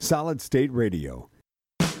Solid State Radio.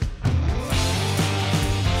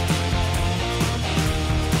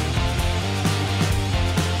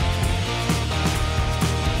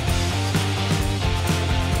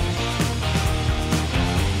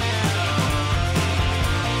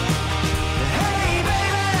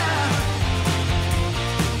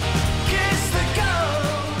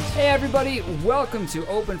 Hey everybody, welcome to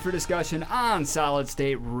Open for Discussion on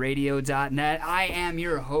SolidStateRadio.net. I am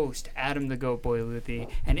your host, Adam the Goat Boy Luthi,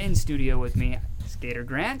 and in studio with me, Skater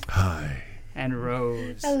Grant. Hi. And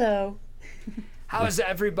Rose. Hello. How's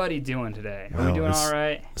everybody doing today? Are we doing all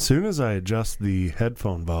right? As soon as I adjust the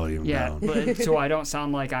headphone volume down. But so I don't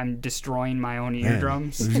sound like I'm destroying my own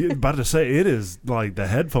eardrums. Man, about to say, it is like the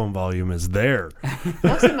headphone volume is there.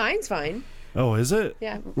 Most of mine's fine. Oh, is it?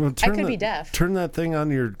 Yeah. Well, I could be deaf. Turn that thing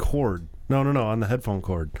on your cord. No, on the headphone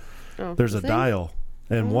cord. Oh, There's a thing? dial.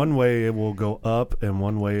 And one way it will go up and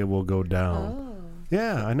one way it will go down. Oh.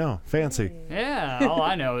 Yeah, I know. Fancy. Yeah, all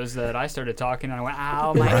I know is that I started talking and I went,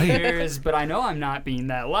 ow, my Right. ears, but I know I'm not being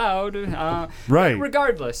that loud. Right.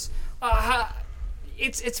 Regardless,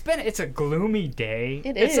 it's a gloomy day.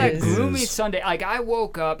 It's a is. gloomy It is. Sunday. Like, I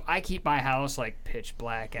woke up, I keep my house like pitch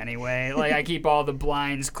black anyway. Like, I keep all the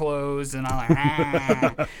blinds closed and I'm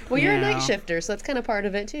like, Well, you're a you night know. shifter, so that's kind of part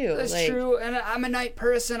of it too. That's like, true, and I'm a night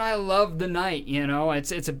person. I love the night. You know,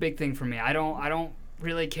 it's a big thing for me. I don't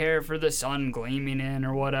really care for the sun gleaming in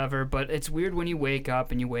or whatever, but it's weird when you wake up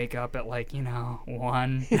and you wake up at 1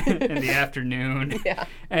 in the afternoon, Yeah.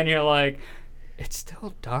 and you're like, it's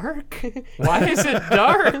still dark? Why is it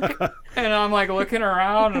dark? And I'm like looking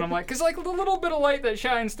around and I'm like, because like the little bit of light that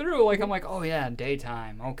shines through, like I'm like, oh yeah,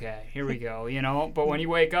 daytime, okay, here we go, you know. But when you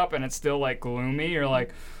wake up and it's still like gloomy, you're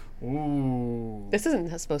like, ooh, This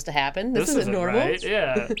isn't supposed to happen. This isn't normal. right.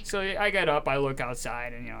 Yeah. So I get up, I look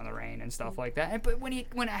outside, and the rain and stuff like that. But when it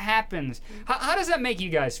happens, how does that make you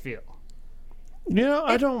guys feel? Yeah,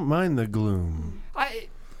 I don't mind the gloom.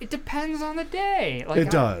 It depends on the day. Like, It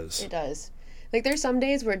does. It does. Like, there's some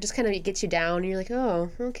days where it just kind of gets you down, and you're like, oh,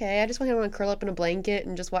 okay, I just want to curl up in a blanket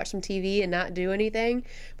and just watch some TV and not do anything.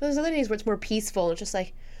 But there's other days where it's more peaceful, and it's just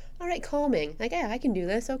like, all right, calming. Like, yeah, I can do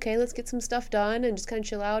this. Okay, let's get some stuff done and just kind of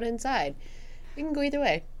chill out inside. You can go either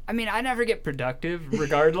way. I mean, I never get productive,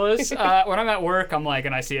 regardless. When I'm at work, I'm like,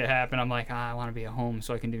 and I see it happen, I'm like, I want to be at home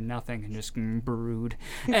so I can do nothing and just brood.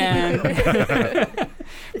 And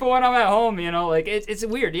but when I'm at home, like it's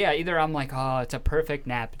weird. Yeah, either I'm like, oh, it's a perfect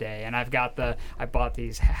nap day, and I bought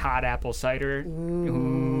these hot apple cider.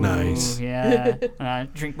 Ooh, Nice. Yeah.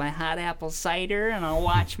 Drink my hot apple cider, and I'll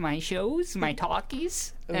watch my shows, my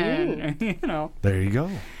talkies, and There you go.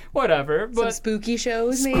 whatever. Some But spooky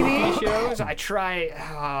shows, maybe? spooky shows. I try.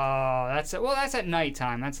 That's at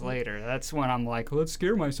nighttime. That's later. That's when I'm like, let's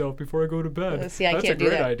scare myself before I go to bed. See, I That's can't a do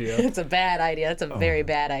great that. idea. It's a bad idea. That's a very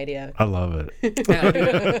bad idea. I love it.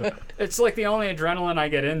 It's like the only adrenaline I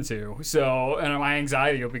get into. So, and my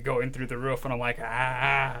anxiety will be going through the roof, and I'm like,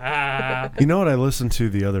 You know what I listened to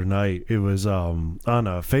the other night? It was on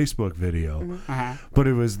a Facebook video, but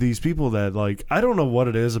it was these people that, like, I don't know what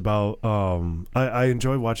it is about. I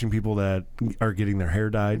enjoy watching people that are getting their hair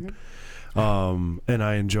dyed, and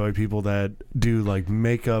I enjoy people that do like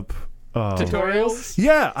makeup. tutorials.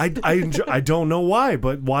 Yeah, I enjoy, I don't know why,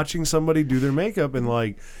 but watching somebody do their makeup and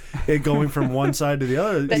like it going from one side to the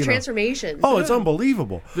other. That transformation. Oh, it's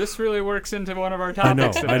unbelievable. This really works into one of our I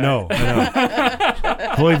know, topics today. I know.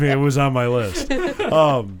 Believe me, it was on my list.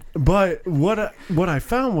 But what I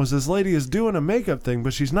found was this lady is doing a makeup thing,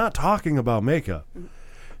 but she's not talking about makeup.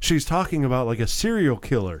 She's talking about like a serial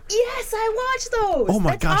killer. Yes, I watched those. Oh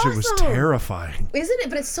my That's gosh, awesome. it was terrifying. Isn't it?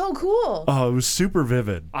 But it's so cool. Oh, it was super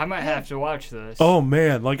vivid. I might have to watch this. Oh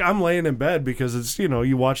man, like I'm laying in bed because it's,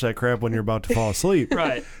 you watch that crap when you're about to fall asleep.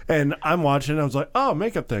 Right. And I'm watching, I was like, oh,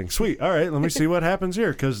 makeup thing. Sweet. All right, let me see what happens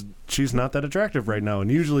here because she's not that attractive right now. And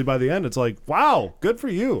usually by the end, it's like, wow, good for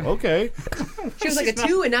you. Okay. She was like a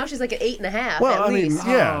 2, and now she's like an 8.5. Well, at I mean, least.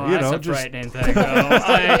 yeah, that's a just. frightening thing,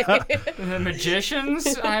 though. The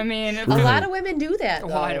magicians, I mean... A lot of women do that,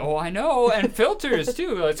 though. I know. And filters,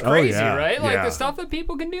 too. It's crazy, yeah, right? Like, yeah. the stuff that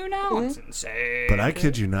people can do now, it's insane. But I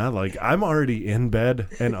kid you not, like I'm already in bed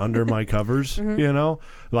and under my covers,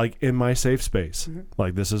 like in my safe space.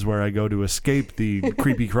 Like this is where I go to escape the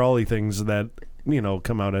creepy crawly things that,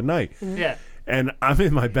 come out at night. Yeah. And I'm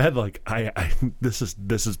in my bed like this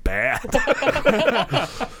is bad.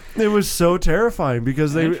 It was so terrifying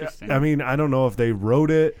because Interesting. I mean, I don't know if they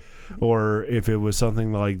wrote it or if it was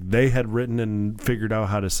something like they had written and figured out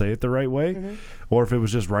how to say it the right way, or if it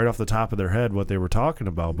was just right off the top of their head what they were talking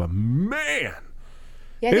about. But man,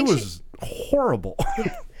 Yeah, I it think was horrible.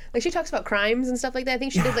 Like, she talks about crimes and stuff like that. I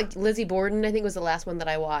think she did, like, Lizzie Borden, I think, was the last one that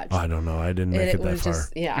I watched. I don't know. I didn't and make it that was far.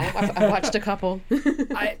 just, yeah, I watched a couple.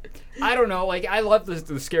 I don't know. Like, I love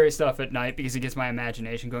the scary stuff at night because it gets my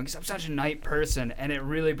imagination going. Because I'm such a night person, and it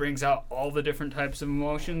really brings out all the different types of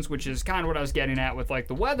emotions, which is kind of what I was getting at with, like,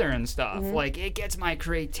 the weather and stuff. Like, it gets my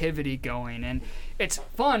creativity going, and it's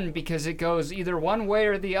fun because it goes either one way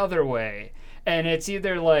or the other way. And it's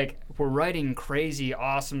either like we're writing crazy,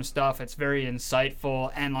 awesome stuff. It's very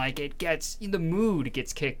insightful, and like the mood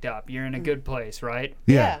gets kicked up. You're in a good place, right?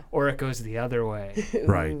 Yeah. Or it goes the other way,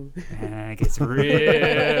 Right. and it gets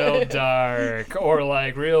real dark, or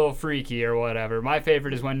like real freaky, or whatever. My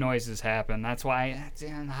favorite is when noises happen. That's why the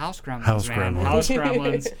house gremlins, man. House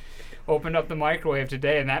gremlins. Opened up the microwave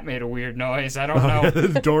today, and that made a weird noise. I don't know.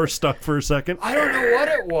 The door stuck for a second. I don't know what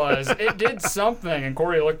it was. It did something, and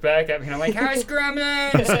Corey looked back at me, and I'm like, "Hi,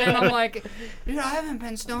 gremlins!" And I'm like, "Dude, I haven't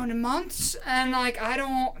been stoned in months," and like, I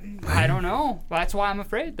don't know. That's why I'm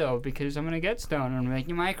afraid, though, because I'm gonna get stoned, and I'm like,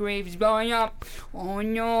 "Your microwave's blowing up." Oh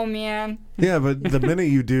no, man. Yeah, but the minute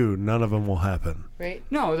you do, none of them will happen. Right?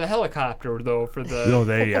 No, the helicopter, though, for the... No,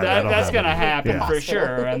 that's gonna happen Yeah. for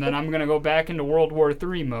sure, and then I'm gonna go back into World War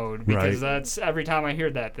III mode, because Right. that's every time I hear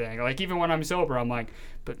that thing. Like, even when I'm sober, I'm like,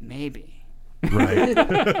 but maybe. Right.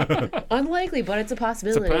 Unlikely, but it's a It's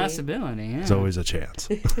possibility. a possibility, yeah. It's always a chance.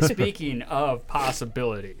 Speaking of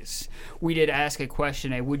possibilities, we did ask a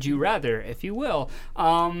question, a would you rather, if you will.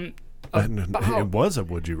 And it was a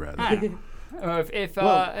would you rather. I don't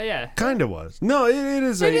know. Yeah. Kind of was. No, it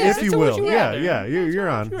is It a is. if It's you a would will. you Yeah, rather. yeah. You're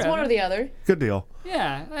on. It's one or the other. Good deal.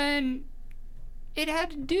 Yeah, and it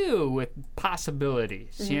had to do with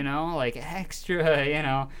possibilities, you know, like extra, you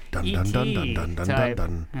know, Dun, E.T. dun, dun, dun, dun, dun, type.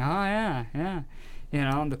 dun. Oh, yeah, yeah. You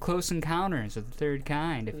know, the close encounters of the third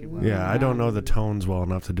kind, if you will. Yeah, I don't know the tones well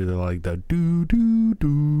enough to do the doo doo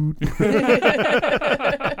doo.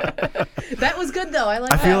 That was good, though. I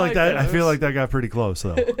like I that. feel like that. those. I feel like that got pretty close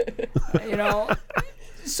though. You know,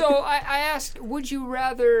 so I asked, would you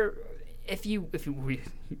rather, if you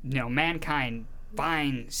mankind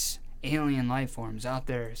finds alien life forms out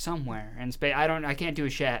there somewhere in space. I can't do a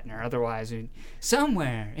Shatner, otherwise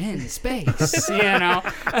somewhere in space, you know.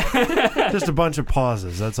 Just a bunch of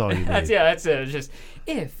pauses. That's all you need. That's it. It's just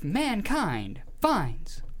if mankind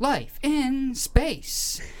finds life in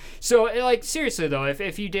space. So, like, seriously though, if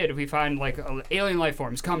we find like alien life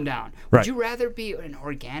forms come down, would Right. you rather be an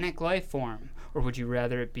organic life form, or would you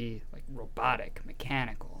rather it be like robotic,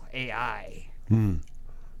 mechanical, AI?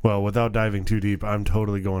 Well, without diving too deep, I'm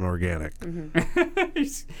totally going organic.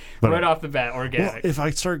 Right off the bat, Well, organic. if I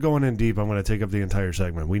start going in deep, I'm going to take up the entire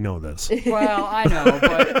segment. We know this. Well, I know,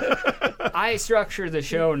 but I structure the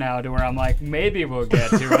show now to where I'm like, maybe we'll get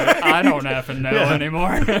to it. I don't effing know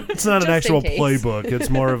anymore. It's not an Just in actual case. playbook. It's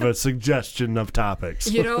more of a suggestion of topics.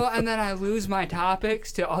 You know, and then I lose my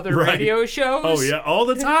topics to other Right. radio shows. Oh, yeah, all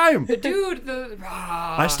the time. Dude,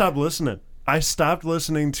 I stopped listening. I stopped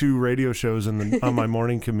listening to radio shows on my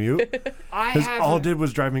morning commute I because have all it did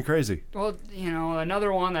was drive me crazy. Well, you know,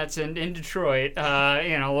 another one that's in Detroit,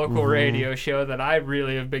 local radio show that I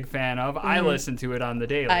really am a big fan of. I listen to it on the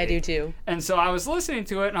daily. I do too. And so I was listening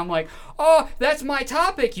to it, and I'm like, oh, that's my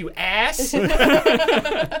topic, you ass.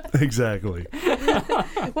 Exactly.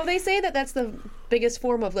 Well, they say that that's the biggest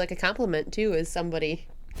form of like a compliment too, is somebody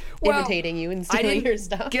Well, imitating you and I stealing your didn't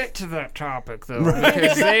stuff. get to that topic, though,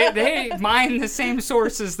 because they mine the same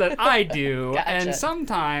sources that I do. Gotcha. And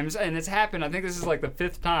sometimes, and it's happened, I think this is like the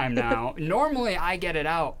 5th time now, normally I get it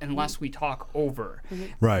out unless we talk over.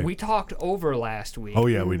 Right. We talked over last week. Oh,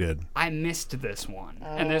 yeah, we did. I missed this one,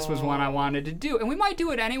 and this was one I wanted to do. And we might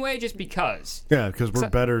do it anyway just because. Yeah, because we're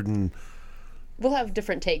better than We'll have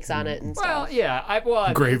different takes on it and Well, stuff.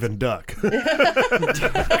 yeah. Graven Duck. Graven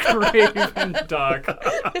Duck.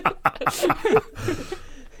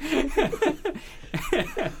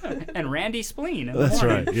 And Randy Spleen. In the That's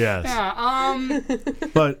morning. right, yes. Yeah,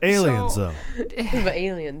 But aliens, So- though. But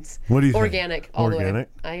aliens. What do you think? Organic, all the Organic?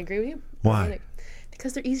 way. I agree with you. Why? Organic.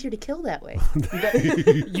 Because they're easier to kill that way.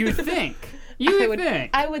 you think. You think.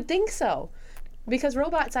 I would think so. Because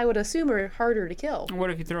robots, I would assume, are harder to kill. What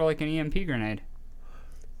if you throw like an EMP grenade?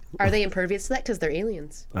 Are they impervious to that? Because they're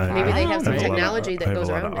aliens. I Maybe they have some a lot of- technology that goes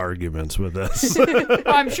I have a around lot of it. arguments with this.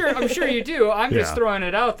 I'm sure you do. I'm just Yeah. throwing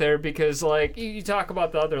it out there because, like, you talk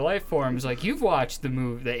about the other life forms. Like, you've watched the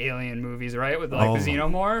alien movies, right? With like Oh. the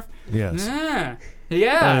xenomorph. Yes.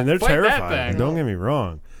 Yeah. I mean, they're fight that terrifying. thing. Don't get me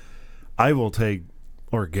wrong. I will take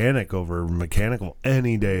organic over mechanical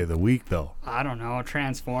any day of the week, though. I don't know.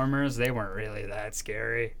 Transformers, they weren't really that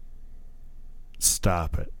scary.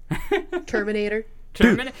 Stop it. Terminator.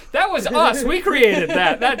 That was us. We created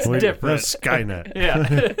that. That's different. That's Skynet. Yeah,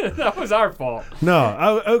 that was our fault.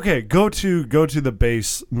 No, okay. Go to the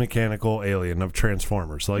base mechanical alien of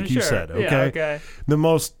Transformers, like you said. Okay? Yeah, okay. The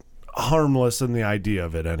most harmless in the idea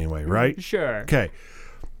of it, anyway. Right? Sure. Okay.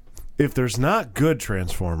 If there's not good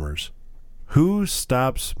Transformers, who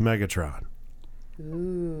stops Megatron?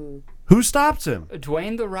 Ooh. Who stops him?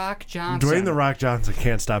 Dwayne The Rock Johnson. Dwayne The Rock Johnson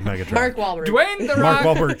can't stop Megatron. Mark Wahlberg. Dwayne The Mark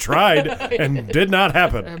Rock. Wahlberg tried and did not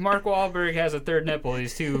happen. Mark Wahlberg has a third nipple.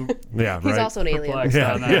 He's too Yeah, right. He's also an alien. perplexed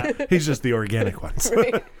on that. Yeah. He's just the organic ones.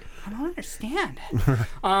 Right. I don't understand.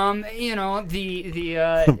 You know,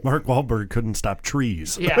 the Mark Wahlberg couldn't stop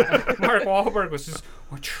trees. yeah, Mark Wahlberg was just,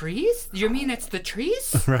 trees? You mean it's the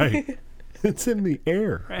trees? Right. It's in the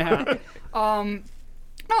air. Yeah.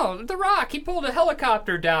 No, The Rock, he pulled a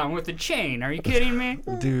helicopter down with a chain. Are you kidding me?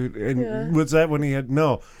 Dude, and was that when he had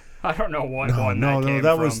I don't know what one that came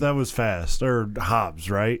that from. was Fast or Hobbs,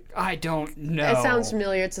 right? I don't know. It sounds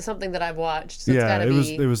familiar. It's something that I've watched. So it's Yeah, gotta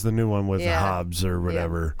it was the new one with Yeah. Hobbs or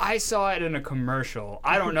whatever. I saw it in a commercial.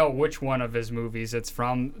 I don't know which one of his movies it's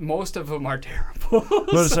from. Most of them are terrible.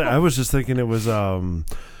 I was just thinking it was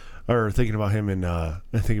or thinking about him in I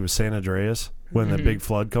think it was San Andreas when the big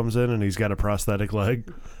flood comes in and he's got a prosthetic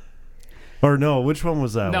leg. Or no, which one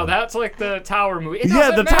was that? No, one? that's like the Tower movie. It Yeah,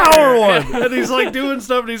 doesn't the matter. Tower one. And he's like doing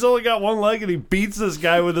stuff and he's only got one leg and he beats this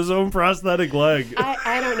guy with his own prosthetic leg.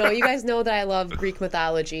 I don't know. You guys know that I love Greek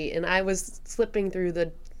mythology, and I was slipping through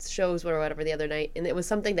the shows or whatever the other night, and it was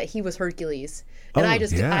something that he was Hercules. And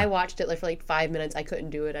I watched it for like 5 minutes. I couldn't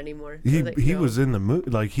do it anymore. He was in the movie.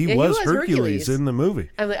 Like, he was Hercules in the movie.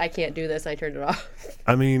 I'm like, I can't do this. And I turned it off.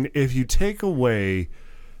 I mean, if you take away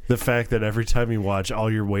the fact that every time you watch,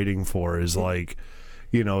 all you're waiting for is like,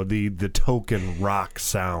 you know, the token rock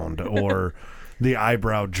sound or the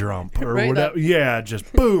eyebrow jump or Right, whatever. Yeah,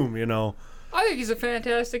 just boom, you know. I think he's a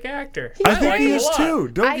fantastic actor. I think like he him a is lot. too.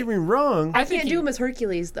 Don't get me wrong. I can't do him as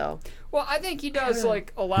Hercules, though. Well, I think he does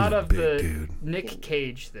like a lot He's a of big the dude. Nick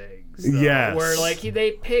Cage things. Though, Yes. Where like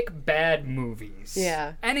they pick bad movies.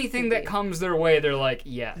 Yeah. Anything that comes their way, they're like,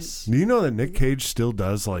 yes. Do you know that Nick Cage still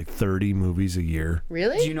does like 30 movies a year?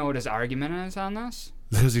 Really? Do you know what his argument is on this?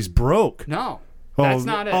 Because he's broke. No. That's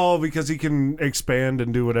not it. Oh, because he can expand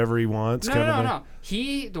and do whatever he wants. No.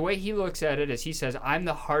 The way he looks at it is he says, I'm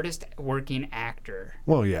the hardest working actor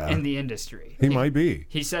Well, yeah. in the industry. He might be.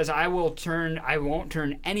 He says, I won't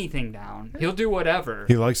turn anything down. He'll do whatever.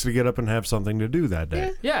 He likes to get up and have something to do that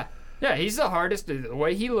day. Yeah, he's the hardest. The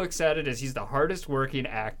way he looks at it is he's the hardest working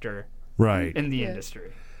actor Right. in the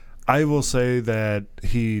industry. I will say that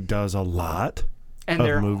he does a lot And of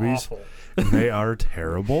they're movies. awful. They are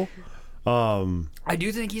terrible. I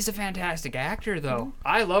do think he's a fantastic actor, though.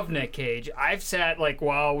 I love Nick Cage. I've sat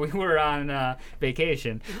while we were on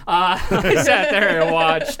vacation. I sat there and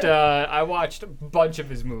I watched a bunch of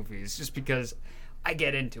his movies just because I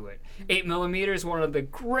get into it. 8mm is one of the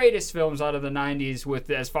greatest films out of the 90s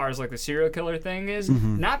with as far as the serial killer thing is.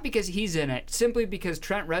 Not because he's in it, simply because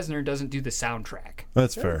Trent Reznor doesn't do the soundtrack.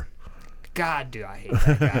 That's fair. God, do I hate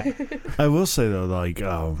that guy. I will say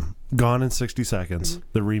though, Gone in 60 Seconds,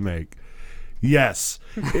 the remake. Yes,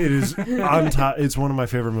 it is on top. It's one of my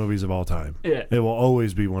favorite movies of all time. Yeah. It will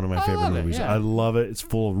always be one of my favorite love it, movies. yeah. I love it. It's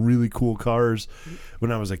full of really cool cars.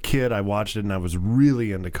 When I was a kid, I watched it and I was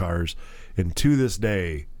really into cars. And to this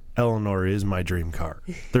day, Eleanor is my dream car.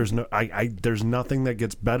 There's there's nothing that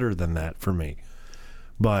gets better than that for me.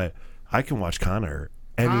 But I can watch Con Air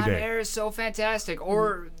any Con day. Air is so fantastic.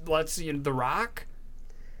 Or The Rock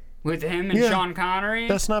with him and Sean Connery.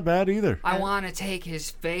 That's not bad either. I want to take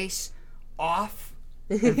his face off.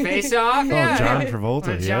 Face off? Yeah. Oh, John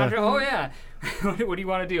Travolta, yeah. Oh, yeah. What do you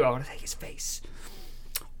want to do? I want to take his face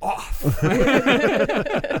off.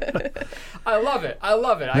 I love it. I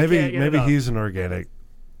can't get Maybe enough. he's an organic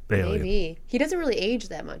alien. Maybe. He doesn't really age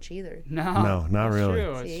that much either. No, not that's really.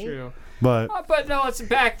 True, See? it's true. But But no, it's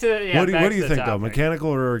back to what do you the think though? topic. Mechanical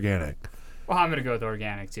or organic? Well, I'm going to go with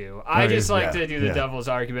organic, too. I just like to do the devil's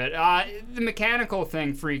argument. The mechanical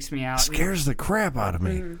thing freaks me out. Scares the crap out of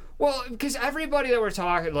me. Well, because everybody that we're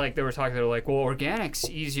talking, they're like, well, organic's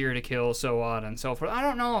easier to kill, so on and so forth. I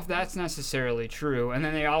don't know if that's necessarily true. And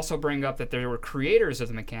then they also bring up that there were creators of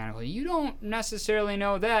the mechanical. You don't necessarily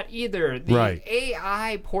know that either. The Right.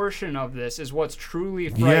 AI portion of this is what's truly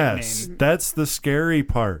frightening. Yes, that's the scary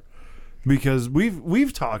part. Because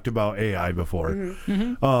we've talked about AI before,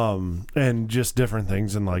 and just different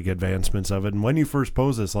things and advancements of it. And when you first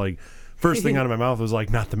posed this, first thing out of my mouth was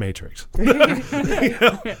not the Matrix.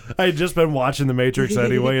 I had just been watching the Matrix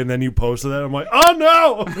anyway, and then you posted that. I'm like, oh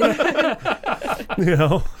no! You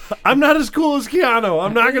know, I'm not as cool as Keanu.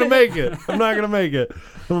 I'm not gonna make it. I'm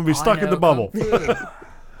gonna be stuck in the bubble.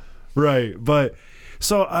 Right, but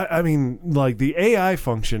so I mean, like the AI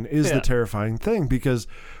function is the terrifying thing because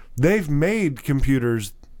they've made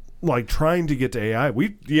computers like trying to get to AI.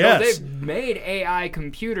 They've made AI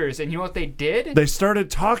computers, and you know what they did? They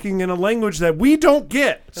started talking in a language that we don't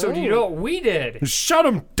get. So do you know what we did? Shut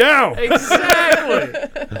them down.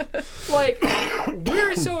 Exactly. Like,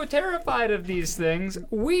 we're so terrified of these things,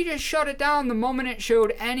 we just shut it down the moment it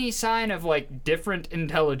showed any sign of like different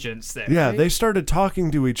intelligence there. Yeah, they started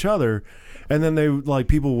talking to each other, and then they like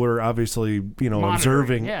people were obviously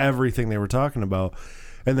observing everything they were talking about.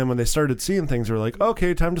 And then when they started seeing things, they were like,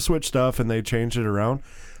 okay, time to switch stuff, and they changed it around.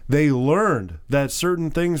 They learned that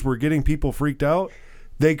certain things were getting people freaked out.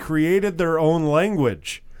 They created their own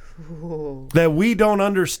language that we don't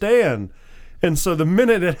understand. And so the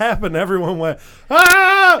minute it happened, everyone went,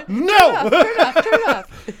 ah, no! Turn it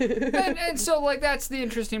off. And so, like, that's the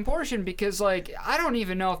interesting portion because, like, I don't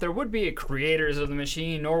even know if there would be a creators of the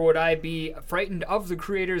machine, nor would I be frightened of the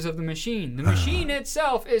creators of the machine. The machine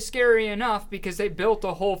itself is scary enough because they built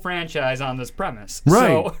a whole franchise on this premise.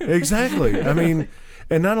 Right, So. Exactly. I mean,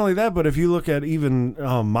 and not only that, but if you look at even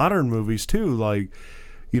modern movies, too, like,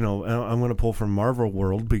 I'm going to pull from Marvel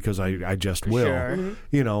World because I just will. Sure.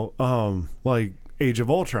 Mm-hmm. Like Age of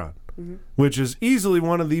Ultron, which is easily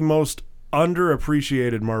one of the most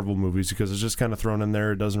underappreciated Marvel movies because it's just kind of thrown in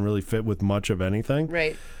there. It doesn't really fit with much of anything.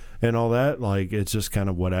 Right. And all that. Like, it's just kind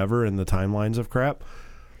of whatever in the timelines of crap.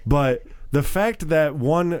 But the fact that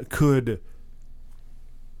one could,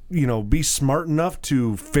 be smart enough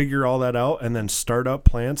to figure all that out and then start up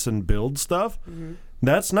plants and build stuff,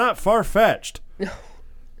 that's not far-fetched. No.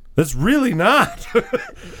 That's really not.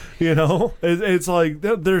 It's like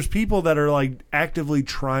there's people that are like actively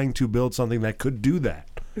trying to build something that could do that.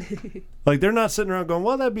 Like they're not sitting around going,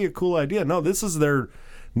 well, that'd be a cool idea. No, this is their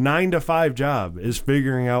 9-to-5 job is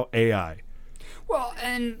figuring out AI. Well,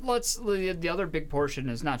 and the other big portion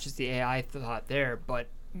is not just the AI thought there, but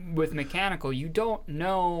with mechanical, you don't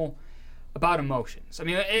know about emotions. I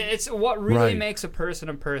mean, it's what really makes a person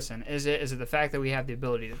a person. Is it the fact that we have the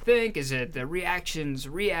ability to think? Is it the reactions,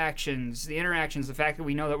 the interactions, the fact that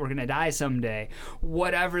we know that we're going to die someday?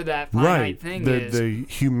 Whatever that finite thing is. The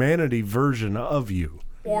humanity version of you.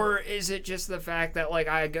 Or is it just the fact that, like,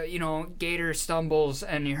 Gator stumbles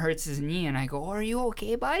and he hurts his knee, and I go, "Are you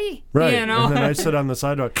okay, buddy?" Right. And then I sit on the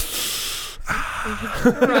sidewalk.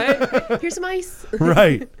 Right. Here's some ice.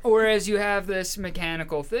 Right. Whereas you have this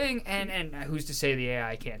mechanical thing, and who's to say the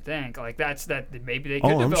AI can't think? Like maybe they could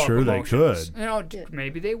develop I'm sure emotions. they could.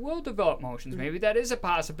 Maybe they will develop emotions. Maybe that is a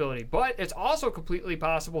possibility. But it's also completely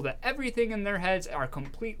possible that everything in their heads are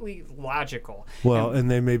completely logical. Well,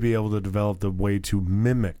 and they may be able to develop the way to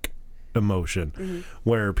mimic emotion,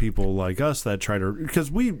 where people like us that try to,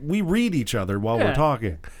 because we read each other while we're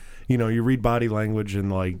talking. You read body language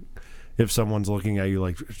and like. If someone's looking at you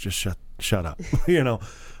like, just shut up,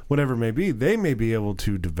 whatever it may be, they may be able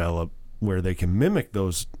to develop where they can mimic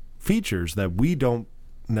those features that we don't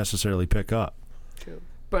necessarily pick up. True.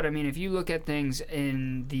 But I mean, if you look at things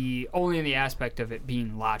only in the aspect of it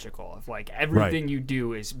being logical, of like everything you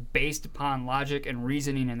do is based upon logic and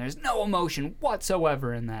reasoning, and there's no emotion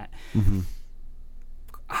whatsoever in that. Mm-hmm.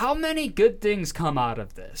 How many good things come out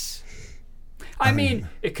of this? I mean,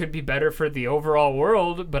 it could be better for the overall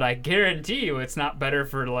world, but I guarantee you it's not better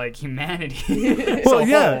for, like, humanity. Well,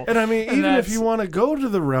 yeah, and I mean, even if you want to go to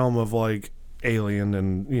the realm of, like, alien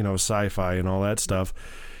and, sci-fi and all that stuff,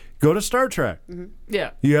 go to Star Trek. Mm-hmm.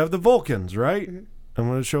 Yeah. You have the Vulcans, right? Mm-hmm. I'm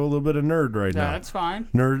going to show a little bit of nerd right now. That's fine.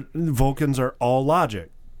 Vulcans are all logic.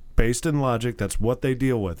 Based in logic, that's what they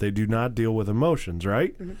deal with. They do not deal with emotions,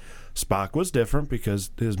 right? Mm-hmm. Spock was different because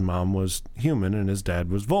his mom was human and his dad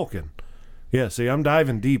was Vulcan. Yeah, see, I'm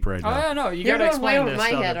diving deep right now. Oh, yeah, no, you got to explain this my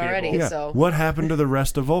head already. Yeah. So what happened to the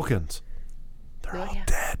rest of Vulcans? They're all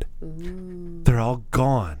dead. Ooh. They're all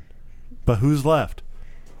gone. But who's left?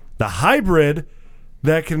 The hybrid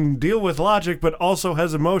that can deal with logic but also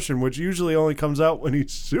has emotion, which usually only comes out when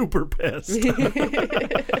he's super pissed.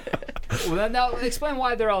 Well, now explain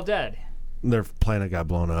why they're all dead. Their planet got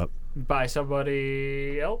blown up. By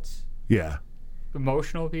somebody else? Yeah.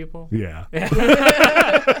 Emotional people? Yeah.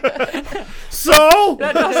 So?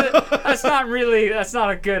 That's not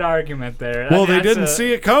a good argument there. Well, they didn't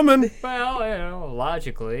see it coming. Well,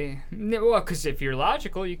 logically. Well, because if you're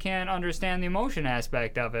logical, you can't understand the emotion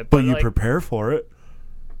aspect of it. But you prepare for it.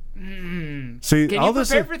 See, can you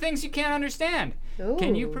prepare for things you can't understand? Ooh.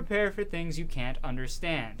 Can you prepare for things you can't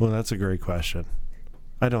understand? Well, that's a great question.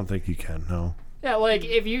 I don't think you can, no. Yeah, like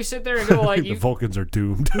if you sit there and go like The Vulcans are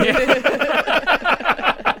doomed.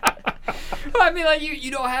 Well, I mean, like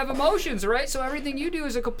you don't have emotions, right? So everything you do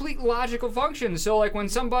is a complete logical function. So like when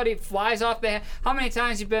somebody flies off the, how many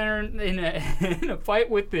times you've been in a fight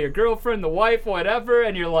with your girlfriend, the wife, whatever,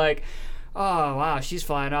 and you're like, oh wow, she's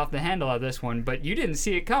flying off the handle of this one, but you didn't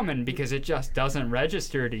see it coming because it just doesn't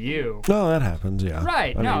register to you. No, that happens. Yeah.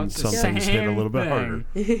 Right. I No, mean, it's the some things hit a same little bit thing.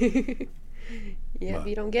 harder. Yeah, if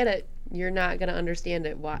you don't get it, you're not gonna understand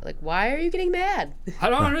it. Why are you getting mad? I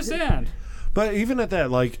don't understand. But even at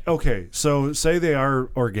that, like, okay, so say they are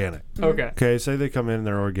organic. Okay. Okay, say they come in and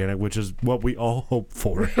they're organic, which is what we all hope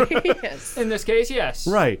for. Yes. In this case, yes.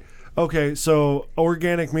 Right. Okay, so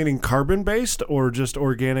organic meaning carbon-based or just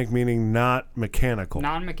organic meaning not mechanical?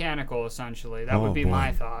 Non-mechanical, essentially. That Oh, would be boy.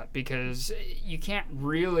 my thought, because you can't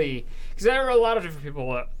really, because there are a lot of different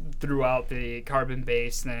people throughout the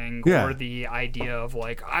carbon-based thing, Yeah. or the idea of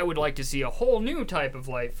like, I would like to see a whole new type of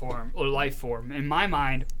life form. In my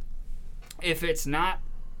mind, if it's not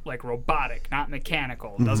like robotic, not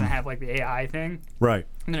mechanical, doesn't have like the AI thing, Right.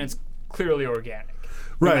 then it's clearly organic.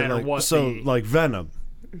 No Right, matter like, what so the- like Venom.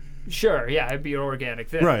 Sure, yeah, it'd be an organic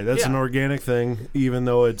thing. Right, that's yeah. an organic thing. Even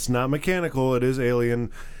though it's not mechanical, it is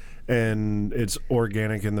alien, and it's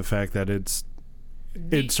organic in the fact that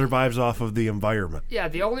it survives off of the environment. Yeah,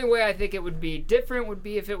 the only way I think it would be different would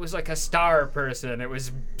be if it was like a star person. It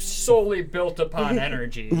was solely built upon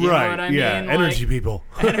energy. You know what I yeah, mean? energy Like, people.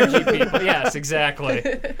 energy people. Yes, exactly.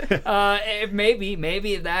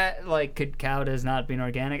 Maybe that like could count as not being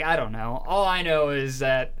organic. I don't know. All I know is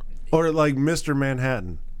that Or like Mr.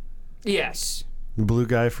 Manhattan, yes. the blue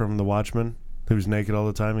guy from The Watchmen, who's naked all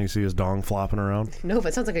the time, and you see his dong flopping around. No, but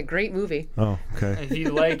it sounds like a great movie. Oh, okay. If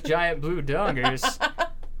you like giant blue dongers,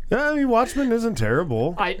 Yeah, I mean, Watchmen isn't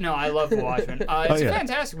terrible. I love The Watchmen. It's yeah. a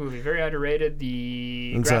fantastic movie, very underrated.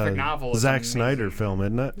 The It's graphic a novel. Is Zack amazing. Snyder film,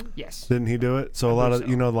 isn't it? Yes. Didn't he do it? So a lot of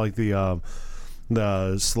believe so. like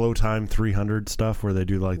the slow time 300 stuff where they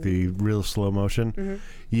do like the real slow motion.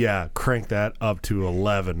 Yeah, crank that up to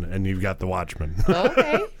 11 and you've got The Watchmen.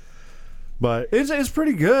 Okay. But it's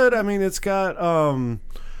pretty good. I mean, it's got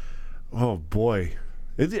oh boy.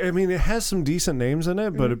 It has some decent names in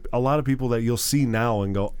it, but a lot of people that you'll see now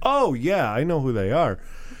and go, "Oh yeah, I know who they are."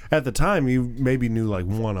 At the time, you maybe knew like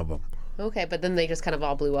one of them. Okay, but then they just kind of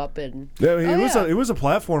all blew up and. I mean, Oh, it was a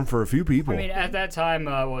platform for a few people. I mean, at that time,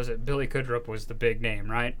 what was it Billy Kudrup was the big name,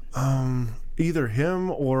 right? Either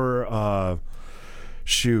him or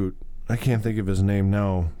shoot, I can't think of his name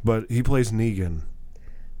now, but he plays Negan.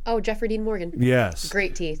 Oh, Jeffrey Dean Morgan. Yes.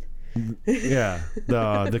 Great teeth. Yeah,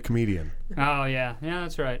 the comedian. Oh yeah,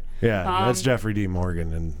 that's right. Yeah, that's Jeffrey Dean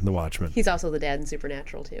Morgan in The Watchmen. He's also the dad in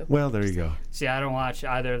Supernatural too. Well, there you go. See, I don't watch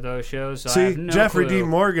either of those shows, so I See, have no Jeffrey clue. Dean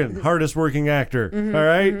Morgan, hardest working actor. All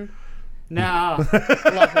right? No, Love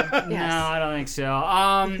him. no, Yes. I don't think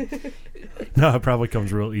so. No, it probably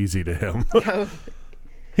comes real easy to him.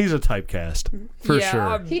 He's a typecast for yeah,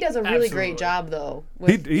 sure. He does a really great Absolutely. job though.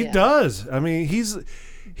 He with- he yeah. does. I mean, he's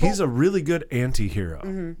a really good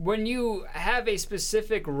anti-hero. When you have a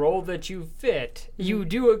specific role that you fit, you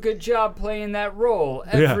do a good job playing that role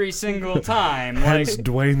every single time. Like, Hence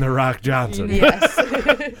Dwayne the Rock Johnson Yes.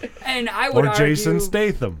 and I would or argue, Jason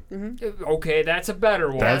Statham. okay, that's a better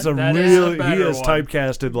one. That's a That is really he better is one.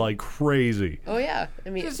 typecasted like crazy. Oh yeah. I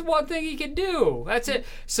mean, It's one thing he can do. That's it.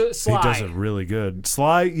 So Sly. He does it really good.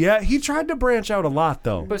 Sly, yeah, he tried to branch out a lot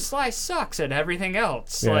though. But Sly sucks at everying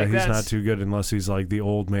else. Yeah, like, he's that's, not too good unless he's like the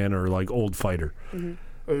old man or like old fighter.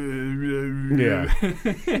 Yeah.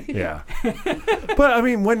 Yeah. But I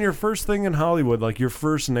mean, when your first thing in Hollywood, like your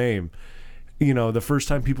first name, you know, the first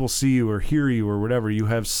time people see you or hear you or whatever, you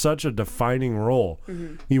have such a defining role.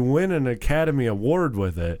 You win an Academy Award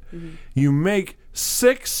with it. You make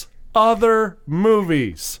 6 other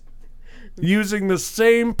movies using the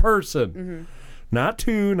same person. Not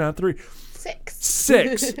 2, not 3. 6.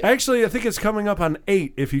 6. Actually, I think it's coming up on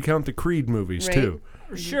 8 if you count the Creed movies Right. too.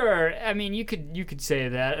 Sure. I mean, you could say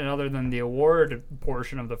that, and other than the award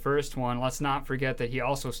portion of the first one, let's not forget that he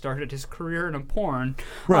also started his career in a porn.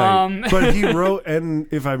 Right. But he wrote, and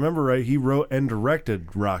if I remember right, he wrote and directed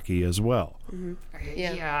Rocky as well.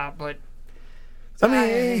 Yeah. Yeah, but I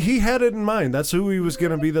mean, he had it in mind. That's who he was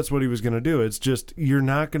going to be. That's what he was going to do. It's just, you're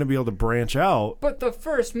not going to be able to branch out. but the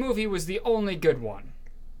first movie was the only good one.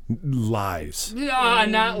 Lies. Not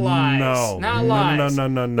lies. No. Not No, lies.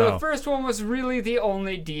 no. The first one was really the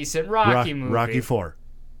only decent Rocky movie. Rocky 4.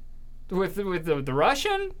 With the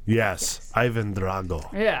Russian? Yes. Ivan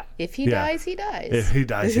Drago. Yeah. If he Yeah. dies, he dies. If he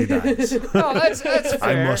dies, he dies. No, that's fair.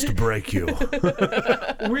 I must break you.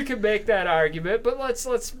 We could make that argument, but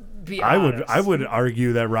let's be I honest. would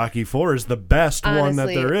argue that Rocky 4 is the best one that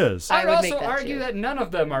Honestly, there is. I would would also make that argue too. that none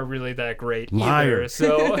of them are really that great Liar. either.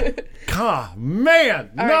 So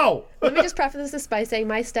Man, All no. right, let me just preface this by saying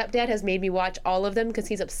my stepdad has made me watch all of them because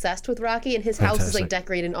he's obsessed with Rocky, and his house is like Fantastic.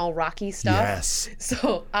 decorated in all Rocky stuff. Yes.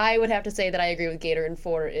 So I would have to say that I agree with Gator, and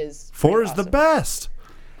 4 is 4 pretty is the awesome. best.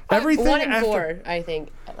 Everything 1 and after 4, I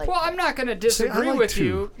think. Like, well, I'm not gonna See, I disagree like with 2.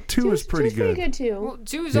 you. 2 is pretty two's good. pretty good too. Well,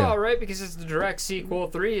 2 is Yeah. all right because it's the direct sequel.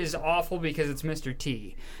 3 is awful because it's Mr.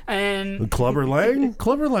 T. And Clubber Lang?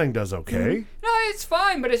 Clubber Lang does okay. no, it's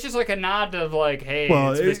fine, but it's just like a nod of like, hey,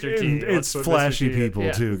 Well, it's Mr. T. it's Let's put Mr. flashy T. people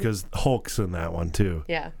Yeah. too, because Hulk's in that one too.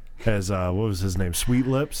 Yeah. As what was his name? Sweet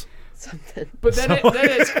Lips. Something. But then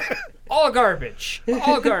it's all garbage.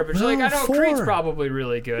 All garbage. No, Like I know 4. Creed's probably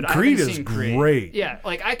really good. I Creed haven't is seen Creed. great. Yeah,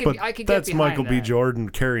 like I But could get that's behind Michael B. that. Jordan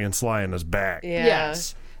carrying Sly on his back. Yeah.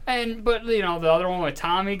 Yes. But the other one with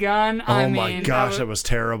Tommy Gun. Oh I mean, my gosh, that was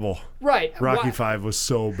terrible. right. Rocky Why- 5 was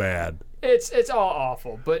so bad. It's all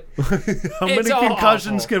awful, but How It's many all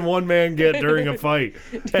concussions awful. can one man get during a fight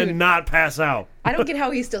and not pass out? I don't get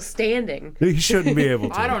how he's still standing. He shouldn't be able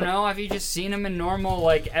to. I don't know. Have you just seen him in normal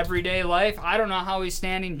like everyday life? I don't know how he's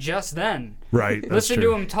standing just then. Right. That's Listen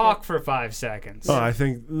true. to him talk for 5 seconds. Oh,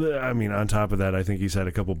 I mean, on top of that, I think he's had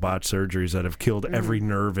a couple botch surgeries that have killed every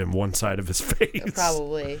nerve in one side of his face.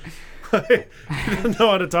 Probably. He doesn't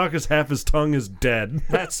know how to talk because half his tongue is dead.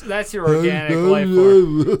 That's your organic life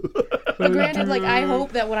form. But granted, like I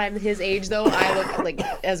hope that when I'm his age, though, I look like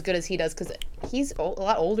as good as he does because he's a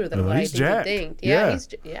lot older than what I he's think you jacked. think. Yeah.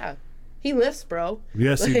 Yeah, he lifts, bro.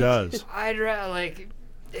 Yes, he Like- does. I'd rather like,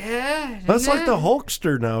 yeah. That's like the nah.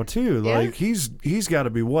 Hulkster now too. Yeah. Like he's got to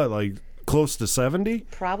be what, like close to 70?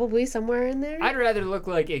 Probably somewhere in there. I'd rather look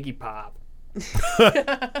like Iggy Pop.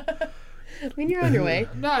 I mean, you're on your way.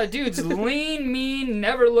 No, dude's lean, mean,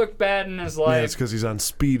 never looked bad in his Yeah, life. it's because he's on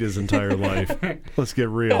speed his entire life. Let's get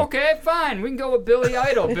real. Okay, fine. We can go with Billy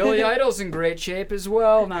Idol. Billy Idol's in great shape as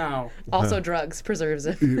well now. Also, drugs preserves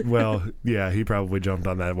him. Well, yeah, he probably jumped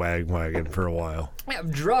on that wagon for a while. Yeah,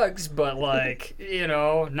 drugs, but like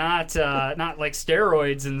not like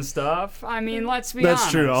steroids and stuff. I mean, let's be honest.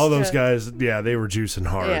 That's true. All those Yeah. guys, yeah, they were juicing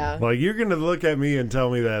hard. Yeah. Like you're gonna look at me and tell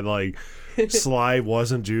me that like Sly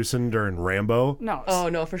wasn't juicing during Rambo. No. Oh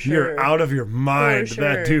no, for sure. You're out of your mind. For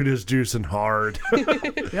That sure. dude is juicing hard.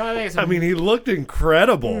 The only thing is, I mean, he looked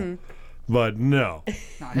incredible, but no,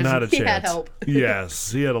 not a He chance. had help.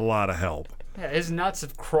 Yes, he had a lot of help. yeah, his nuts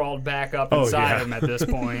have crawled back up Oh, inside yeah. him at this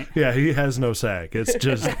point. Yeah, he has no sack. It's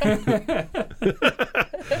just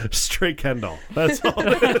straight Kendall. That's all.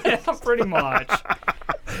 Yeah, pretty much.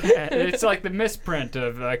 It's like the misprint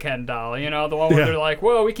of Ken doll, the one where Yeah. they're like,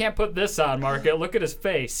 "Whoa, we can't put this on market. Look at his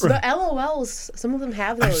face." The LOLs, some of them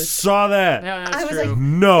have I those. saw that. Yeah, that's I was true. like,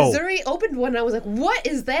 No, Zuri opened one and I was like, what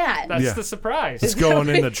is that? That's Yeah. the surprise. it's going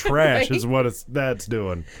in the trash. Right? Is what that's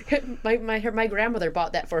doing. my grandmother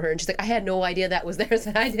bought that for her and she's like, I had no idea that was there,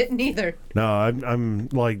 so I didn't either. No, I'm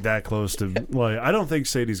like that close to like. I don't think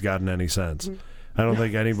Sadie's gotten any sense. I don't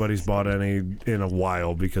think anybody's bought any in a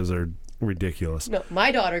while because they're ridiculous. No,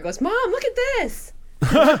 my daughter goes, Mom, look at this.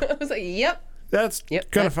 I was like, yep. That's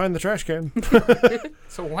Yep, gonna that- find the trash can.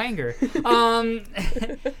 So wanger.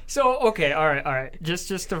 So okay, all right. Just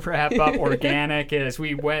to wrap up, organic as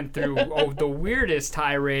we went through the weirdest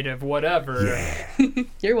tirade of whatever.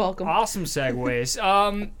 You're welcome. Awesome segues.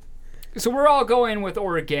 So we're all going with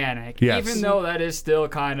organic, Yes. even though that is still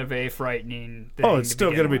kind of a frightening thing. Oh, it's to still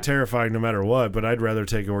begin gonna be with. terrifying no matter what. But I'd rather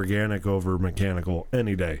take organic over mechanical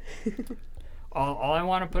any day. All I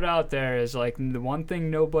want to put out there is like the one thing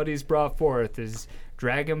nobody's brought forth is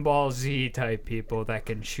Dragon Ball Z type people that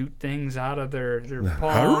can shoot things out of their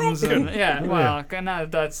palms. And, yeah, well,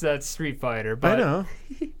 that's Street Fighter, I but know.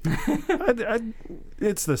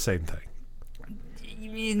 It's the same thing.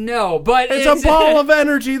 no, but It's a ball of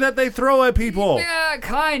energy that they throw at people. Yeah,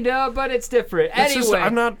 kinda, but it's different. It's Anyway, just,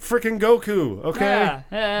 I'm not freaking Goku, okay?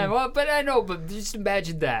 Yeah, well, but I know, but just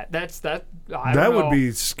imagine that. I That don't would know.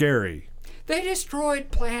 be scary. They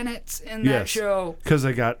destroyed planets in that Yes. show. Because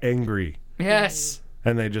they got angry. Yes.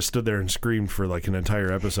 And they just stood there and screamed for like an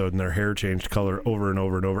entire episode, and their hair changed color over and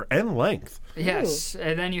over and over, and length. Yes.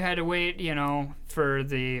 And then you had to wait, for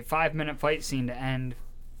the 5-minute fight scene to end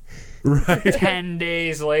Right. 10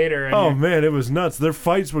 days later. And Oh you're- man, it was nuts. Their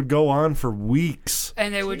fights would go on for weeks.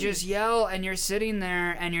 and they would just yell, and you're sitting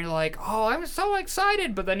there, and you're like, "Oh, I'm so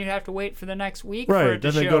excited!" But then you have to wait for the next week for Right. it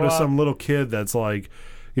to Then they show go to up. some little kid that's like,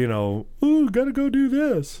 ooh, gotta go do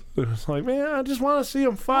this. It's like, man, I just want to see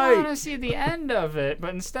him fight. I want to see the end of it,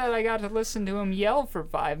 but instead I got to listen to him yell for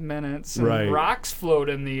 5 minutes, and rocks float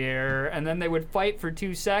in the air, and then they would fight for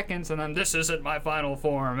 2 seconds, and then this isn't my final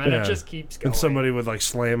form, and it just keeps going. And somebody would like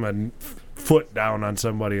slam a foot down on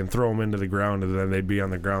somebody and throw them into the ground, and then they'd be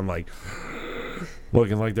on the ground like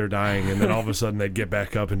looking like they're dying, and then all of a sudden they'd get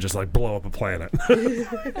back up and just like blow up a planet.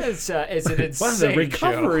 It's an insane wow, the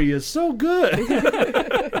recovery is so good.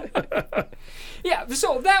 Yeah,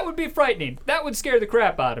 so that would be frightening. That would scare the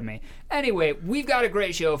crap out of me. Anyway, we've got a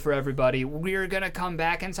great show for everybody. We're going to come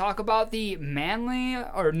back and talk about the unmanly,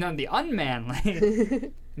 the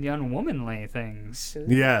unwomanly things.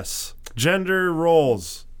 Yes. Gender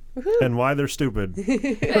roles. And why they're stupid.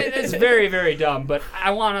 It's very, very dumb, but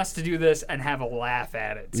I want us to do this and have a laugh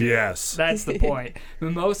at it, too. Yes. That's the point.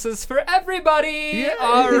 Mimosas for everybody! Yay!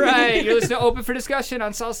 All right, you're listening to Open for Discussion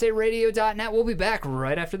on SaltStateRadio.net. We'll be back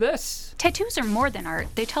right after this. Tattoos are more than art.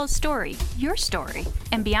 They tell a story. Your story.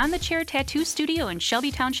 And Beyond the Chair Tattoo Studio in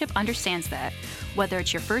Shelby Township understands that. Whether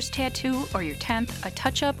it's your first tattoo or your 10th, a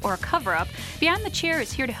touch-up or a cover-up, Beyond the Chair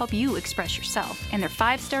is here to help you express yourself. And their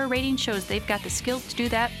 5-star rating shows they've got the skills to do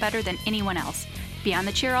that better than anyone else. Beyond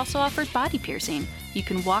the Chair also offers body piercing. You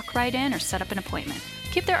can walk right in or set up an appointment.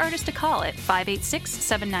 Give their artist a call at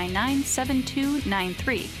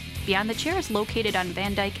 586-799-7293. Beyond the Chair is located on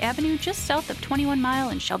Van Dyke Avenue, just south of 21 Mile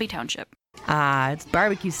in Shelby Township. It's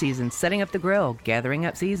barbecue season, setting up the grill, gathering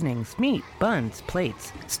up seasonings, meat, buns,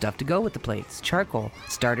 plates, stuff to go with the plates, charcoal,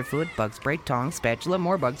 starter fluid, bug spray, tongs, spatula,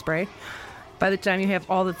 more bug spray. By the time you have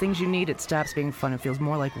all the things you need, it stops being fun and feels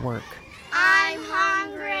more like work. I'm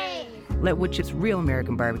hungry! Let Wood Chip's Real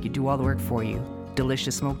American Barbecue do all the work for you.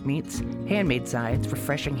 Delicious smoked meats, handmade sides,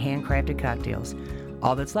 refreshing handcrafted cocktails.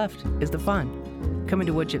 All that's left is the fun. Come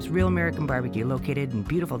into Wood Chip's Real American Barbecue, located in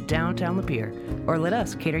beautiful downtown Lapeer, or let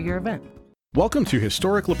us cater your event. Welcome to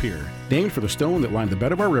historic Lapeer. Named for the stone that lined the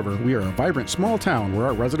bed of our river, we are a vibrant small town where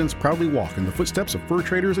our residents proudly walk in the footsteps of fur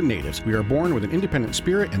traders and natives. We are born with an independent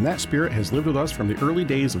spirit, and that spirit has lived with us from the early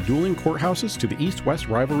days of dueling courthouses to the east-west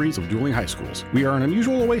rivalries of dueling high schools. We are an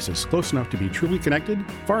unusual oasis, close enough to be truly connected,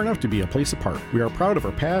 far enough to be a place apart. We are proud of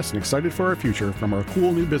our past and excited for our future, from our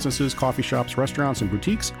cool new businesses, coffee shops, restaurants, and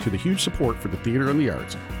boutiques, to the huge support for the theater and the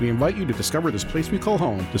arts. We invite you to discover this place we call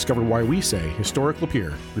home, discover why we say historic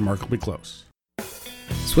Lapeer, remarkably close.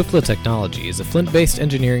 Swiftlet Technology is a Flint-based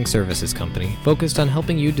engineering services company focused on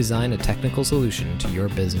helping you design a technical solution to your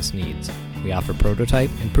business needs. We offer prototype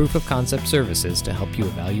and proof of concept services to help you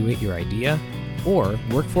evaluate your idea, or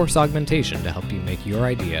workforce augmentation to help you make your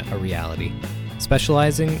idea a reality.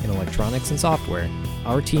 Specializing in electronics and software,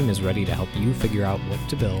 our team is ready to help you figure out what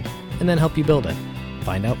to build and then help you build it.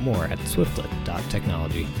 Find out more at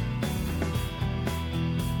swiftlet.technology.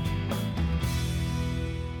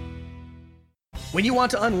 When you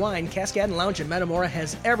want to unwind, Cascade Lounge in Metamora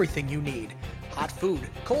has everything you need. Hot food,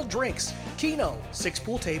 cold drinks, keno, 6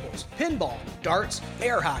 pool tables, pinball, darts,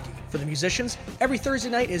 air hockey. For the musicians, every Thursday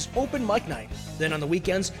night is open mic night. Then on the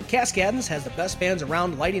weekends, Cascadens has the best bands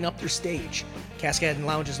around lighting up their stage. Cascade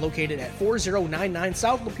Lounge is located at 4099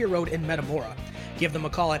 South Lapeer Road in Metamora. Give them a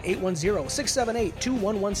call at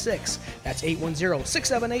 810-678-2116. That's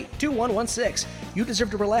 810-678-2116. You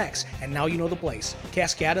deserve to relax, and now you know the place.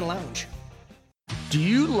 Cascade Lounge. Do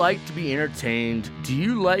you like to be entertained? Do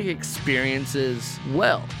you like experiences?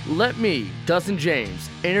 Well, let me, Dustin James,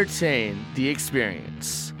 entertain the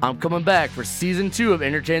experience. I'm coming back for Season 2 of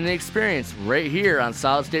Entertain the Experience right here on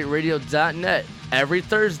SolidStateRadio.net every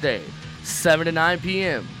Thursday, 7 to 9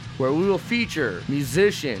 p.m., where we will feature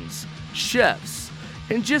musicians, chefs,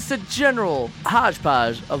 and just a general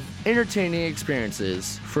hodgepodge of entertaining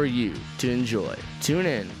experiences for you to enjoy. Tune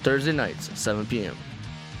in Thursday nights, 7 p.m.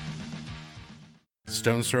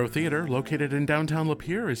 Stone's Throw Theater, located in downtown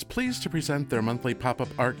Lapeer, is pleased to present their monthly pop-up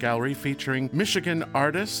art gallery featuring Michigan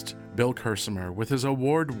artist Bill Kersimer with his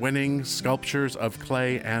award-winning sculptures of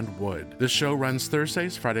clay and wood. This show runs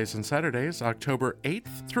Thursdays, Fridays, and Saturdays, October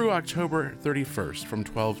 8th through October 31st from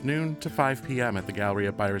 12 noon to 5 p.m. at the Gallery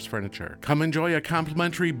at Byers Furniture. Come enjoy a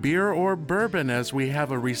complimentary beer or bourbon as we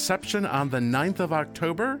have a reception on the 9th of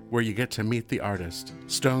October where you get to meet the artist.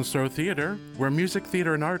 Stone's Throw Theater, where music,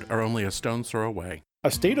 theater, and art are only a stone's throw away. A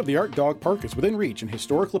state-of-the-art dog park is within reach in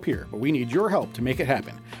historic Lapeer, but we need your help to make it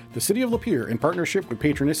happen. The City of Lapeer, in partnership with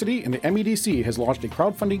Patronicity and the MEDC, has launched a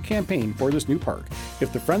crowdfunding campaign for this new park.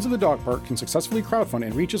 If the Friends of the Dog Park can successfully crowdfund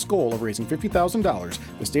and reach its goal of raising $50,000,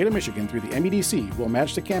 the state of Michigan, through the MEDC, will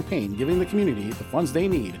match the campaign, giving the community the funds they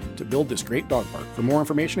need to build this great dog park. For more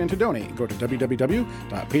information and to donate, go to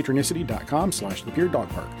www.patronicity.com/Lapeer Dog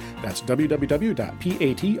Park. That's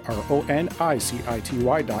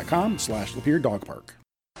www.patronicity.com/Lapeer Dog Park.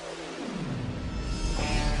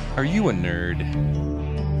 Are you a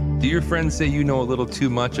nerd? Do your friends say you know a little too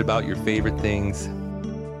much about your favorite things?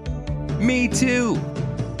 Me too!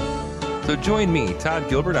 So join me, Todd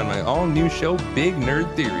Gilbert, on my all-new show, Big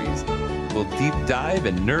Nerd Theories. We'll deep dive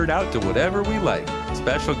and nerd out to whatever we like.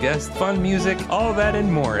 Special guests, fun music, all that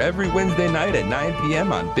and more every Wednesday night at 9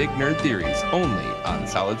 p.m. on Big Nerd Theories, only on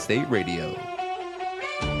Solid State Radio.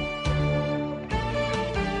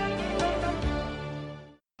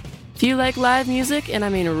 If you like live music, and I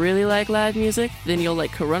mean really like live music, then you'll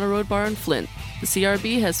like Corona Road Bar in Flint. The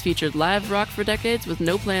CRB has featured live rock for decades with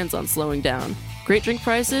no plans on slowing down. Great drink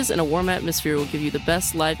prices and a warm atmosphere will give you the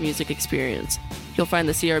best live music experience. You'll find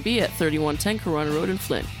the CRB at 3110 Corona Road in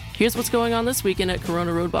Flint. Here's what's going on this weekend at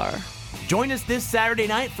Corona Road Bar. Join us this Saturday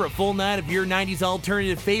night for a full night of your 90s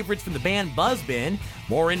alternative favorites from the band Buzzbin.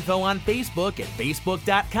 More info on Facebook at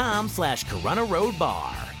facebook.com/Corona Road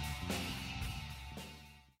Bar.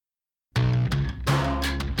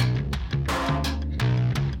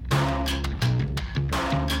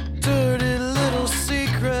 Dirty little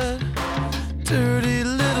secret, dirty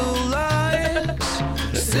little lies.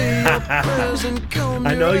 Say your prayers and comb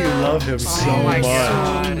I know your you love him eyes. so much.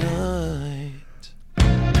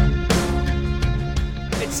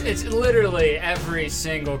 It's literally every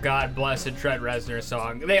single God Blessed Trent Reznor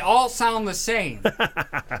song. They all sound the same.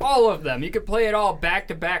 All of them. You could play it all back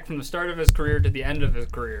to back from the start of his career to the end of his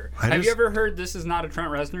career. Have you ever heard This Is Not a Trent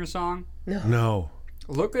Reznor song? No.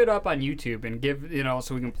 Look it up on YouTube and give,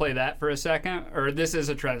 so we can play that for a second. Or This Is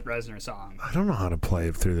a Trent Reznor song. I don't know how to play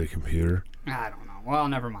it through the computer. I don't know. Well,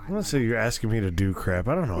 never mind. Let's say you're asking me to do crap.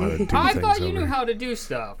 I don't know how to do things. I thought you over knew here. how to do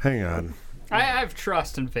stuff. Hang on. I have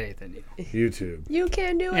trust and faith in you. YouTube. You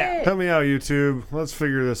can do it. Help me out, YouTube. Let's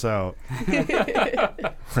figure this out. I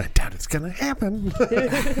doubt it's going to happen.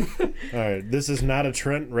 All right. This is not a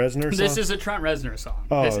Trent Reznor song? This is a Trent Reznor song.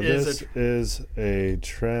 Oh, this is a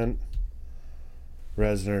Trent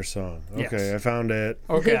Reznor song. Okay, Yes. I found it.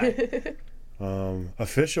 Okay.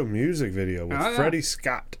 Official music video with Freddie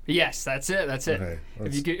Scott. Yes, that's it. That's it. Okay,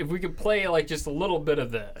 If we could play like just a little bit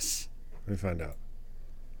of this. Let me find out.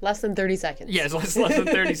 Less than 30 seconds. Yes, less than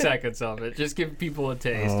 30 seconds of it. Just give people a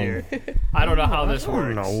taste here. I don't know how this works.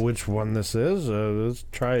 I don't know which one this is. Let's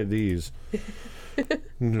try these.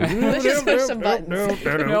 Let's just push some buttons.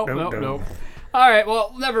 Nope. All right,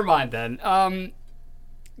 well, never mind then.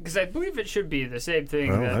 Because I believe it should be the same thing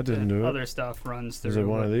Well, that I didn't the do it. other stuff runs through. Is it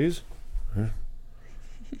one of these?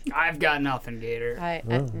 I've got nothing, Gator.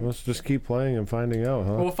 Well, let's just keep playing and finding out,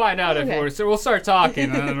 huh? We'll find out if we're... So we'll start talking,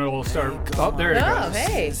 and then we'll start... Oh, there it Oh, goes.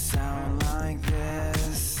 hey.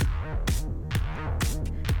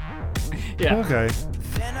 Yeah. Okay.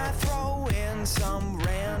 Then I throw in some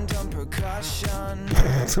random percussion.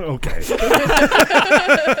 Okay.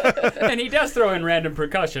 And he does throw in random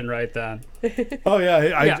percussion right then. Oh,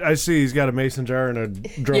 yeah. I see he's got a mason jar and a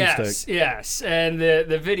drumstick. Yes. And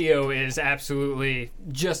the video is absolutely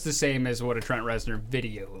just the same as what a Trent Reznor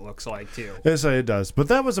video looks like, too. Yes, it does. But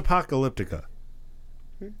that was Apocalyptica.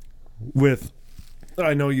 With...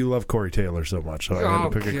 I know you love Corey Taylor so much, so I had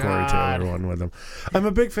to pick a Corey Taylor one with him. I'm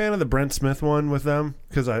a big fan of the Brent Smith one with them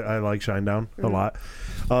because I like Shinedown a lot.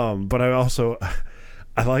 But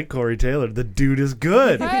I like Corey Taylor. The dude is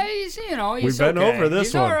good. He's We've been okay. over this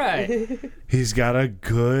He's one. all right. He's got a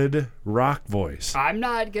good rock voice. I'm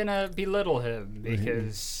not going to belittle him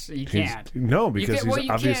because you He's- can't. no, because he's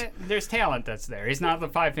obvious- can't. There's talent that's there. He's not the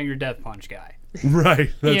Five-Finger Death Punch guy.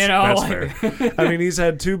 Right. That's, that's like- fair. I mean, he's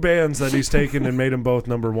had two bands that he's taken and made them both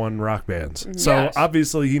 #1 rock bands. So Yes.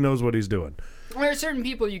 obviously he knows what he's doing. There are certain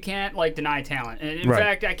people you can't deny talent. And in Right.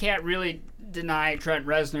 fact, I can't really deny Trent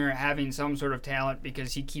Reznor having some sort of talent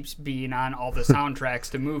because he keeps being on all the soundtracks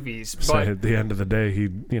to movies. So But at the end of the day, he,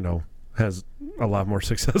 has a lot more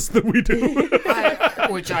success than we do.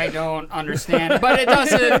 which I don't understand. But it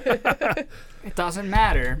doesn't. It doesn't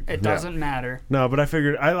matter. It doesn't matter. No, but I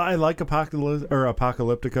figured I like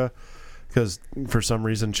Apocalyptica because for some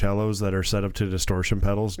reason cellos that are set up to distortion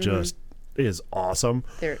pedals just is awesome.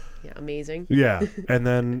 They're amazing. Yeah, and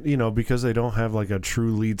then because they don't have like a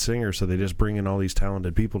true lead singer, so they just bring in all these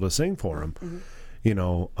talented people to sing for them.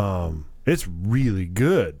 It's really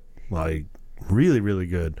good. Like really, really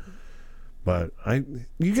good. But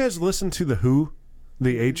you guys listen to the Who,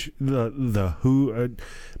 the Who,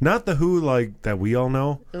 not the Who like that we all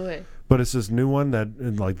know, Okay. but it's this new one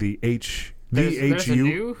that like There's a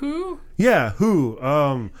new Who? Yeah, Who.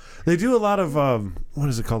 They do a lot of what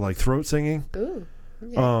is it called, like throat singing? Ooh.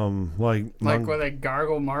 Like where they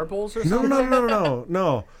gargle marbles or no, something?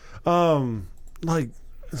 no. Like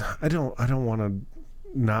I don't want to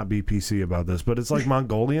not be PC about this, but it's like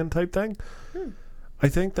Mongolian type thing. I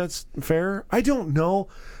think that's fair. I don't know.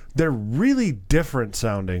 They're really different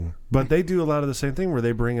sounding, but they do a lot of the same thing where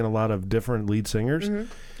they bring in a lot of different lead singers.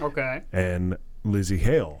 Okay. And Lizzie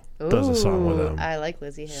Hale does a song with them. I like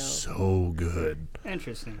Lizzie Hale. So good.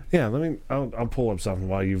 Interesting. Yeah, I'll pull up something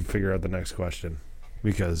while you figure out the next question,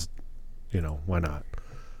 because, why not?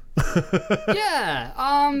 Yeah.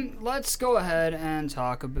 Let's go ahead and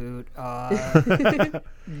talk about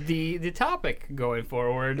the topic going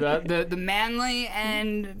forward. The manly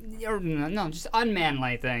just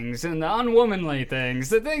unmanly things and the unwomanly things,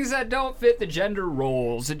 the things that don't fit the gender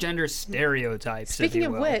roles, the gender stereotypes. Speaking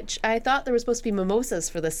of which, I thought there was supposed to be mimosas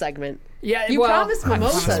for this segment. Yeah, you promised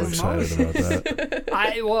mimosas. I'm so excited about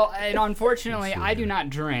that. And unfortunately, I do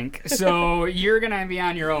not drink, so you're gonna be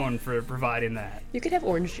on your own for providing that. You could have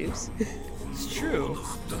orange juice. It's true.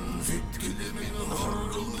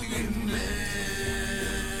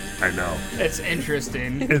 I know. It's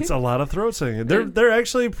interesting. It's a lot of throat singing. They're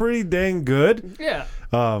actually pretty dang good. Yeah.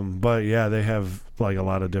 But yeah, they have like a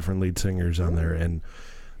lot of different lead singers on there, and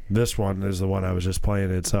this one is the one I was just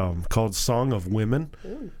playing. It's called "Song of Women,"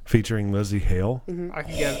 featuring Lizzie Hale.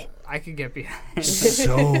 I could get behind.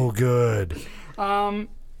 So good.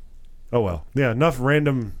 Oh well, yeah. Enough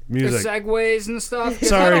random music. The segues and stuff.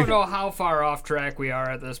 Sorry. I don't know how far off track we are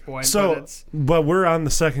at this point. But we're on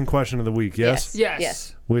the second question of the week. Yes.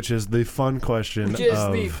 Yes. Which is the fun question.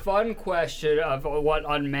 The fun question of what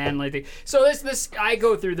unmanly thing. So this I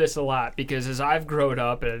go through this a lot because as I've grown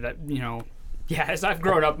up and as I've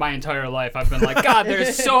grown up my entire life, I've been like, God,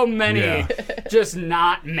 there's so many just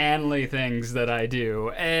not manly things that I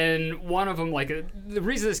do. And one of them, like, the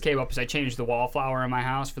reason this came up is I changed the wallflower in my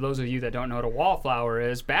house. For those of you that don't know what a wallflower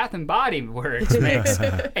is, Bath & Body Works makes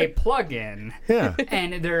a plug-in. Yeah.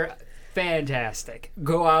 And they're fantastic.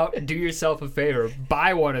 Go out, do yourself a favor,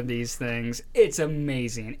 buy one of these things. It's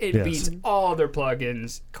amazing. It beats all their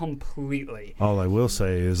plugins completely. All I will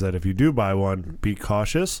say is that if you do buy one, be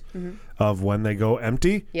cautious of when they go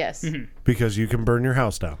empty. Yes. Because you can burn your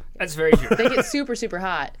house down. That's very true. They get super, super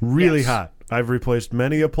hot. Really hot. I've replaced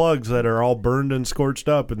many of plugs that are all burned and scorched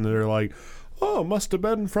up, and they're like, oh, must have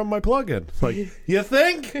been from my plug-in. Like, you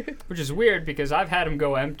think? Which is weird because I've had them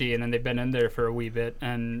go empty and then they've been in there for a wee bit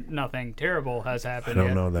and nothing terrible has happened I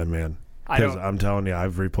don't know that, man. Because I'm telling you,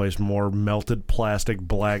 I've replaced more melted plastic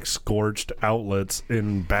black scorched outlets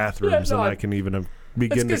in bathrooms than I can even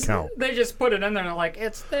begin to count. They just put it in there and they're like,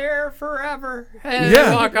 it's there forever. And they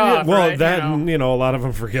walk off. Well, right? that, a lot of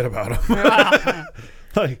them forget about them.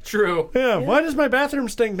 Like, true. Yeah, why does my bathroom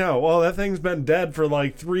stink now? Well, that thing's been dead for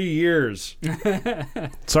like 3 years.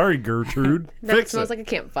 Sorry, Gertrude. Now Fix it smells it. like a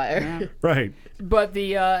campfire. Yeah. Right. But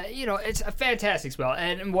it's a fantastic smell.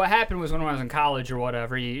 And what happened was when I was in college or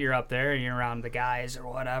whatever, you're up there and you're around the guys or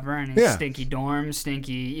whatever, and it's stinky dorm,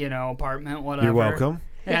 stinky, apartment, whatever. You're welcome.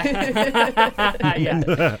 Yeah.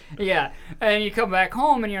 And you come back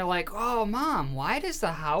home and you're like, oh, Mom, why does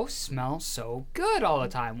the house smell so good all the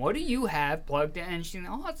time? What do you have plugged in? And she's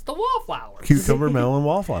it's the wallflowers. Cucumber melon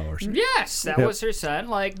wallflowers. Yes, that was her scent.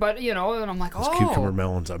 But and I'm like, this cucumber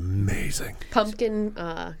melon's amazing. Pumpkin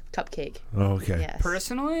cupcake. Okay. Yes.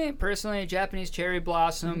 Personally, Japanese cherry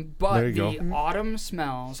blossom, but the autumn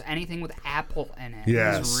smells, anything with apple in it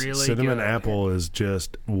is really cinnamon good. apple is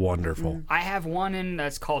just wonderful. I have one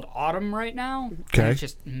that's called Autumn right now. Okay. And it's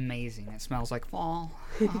just amazing. It smells like fall.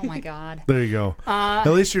 Oh my God. There you go. At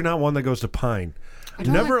least you're not one that goes to pine. I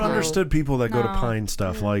don't Never like pine. understood people that go to pine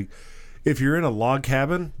stuff. Like, if you're in a log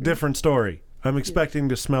cabin, different story. I'm expecting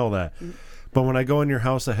to smell that. But when I go in your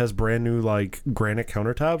house that has brand new, like, granite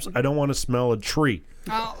countertops, I don't want to smell a tree.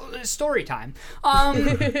 Story time. So,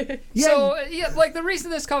 the reason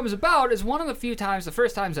this comes about is one of the few times, the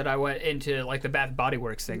first times that I went into, like, the Bath & Body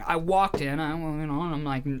Works thing. I walked in, and I'm,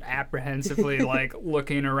 like, apprehensively, like,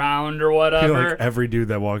 looking around or whatever. You're like every dude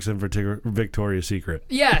that walks in for Victoria's Secret.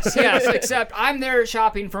 Yes, except I'm there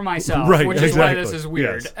shopping for myself, which is why this is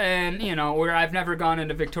weird. Yes. And, where I've never gone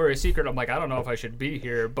into Victoria's Secret, I'm like, I don't know if I should be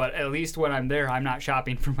here, but at least when I'm there, I'm not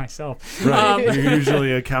shopping for myself. Right. You're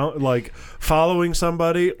usually following somebody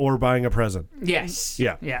or buying a present. Yes.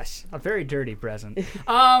 Yeah. Yes. A very dirty present.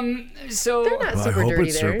 So they're not super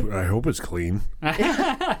dirty there. I hope it's clean.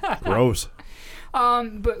 Gross.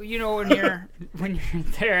 But you know, when you're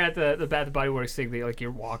there at the Bath and Body Works thing,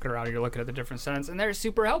 you're walking around, you're looking at the different scents, and they're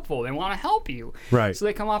super helpful. They want to help you. Right. So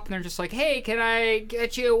they come up and they're just like, "Hey, can I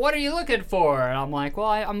get you? What are you looking for?" And I'm like, "Well,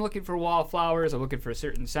 I'm looking for wallflowers. I'm looking for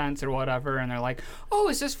certain scents or whatever." And they're like, "Oh,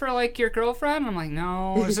 is this for like your girlfriend?" I'm like,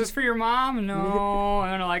 "No." "Is this for your mom?" "No."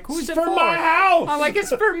 And they're like, "Who's it for?" my house. I'm like, "It's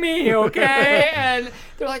for me, okay?" And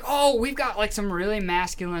they're like, "Oh, we've got like some really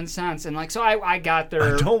masculine scents," and like, so I got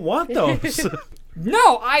their. I don't want those.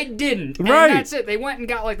 No, I didn't. Right. And that's it. They went and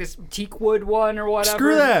got like this teak wood one or whatever.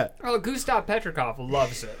 Screw that. Oh, Gustav Petrikov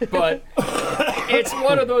loves it. But it's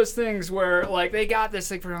one of those things where like they got this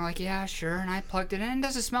thing for I'm like, yeah, sure. And I plugged it in.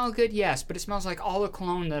 Does it smell good? Yes. But it smells like all the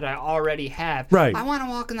cologne that I already have. Right. I want to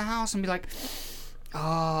walk in the house and be like,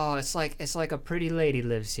 oh, it's like a pretty lady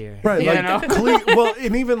lives here. Right, you like know? clean, well,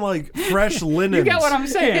 and even like fresh linens. You get what I'm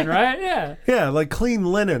saying, right? Yeah. Yeah, like clean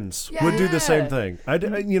linens would do the same thing.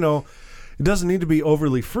 It doesn't need to be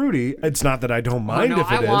overly fruity. It's not that I don't mind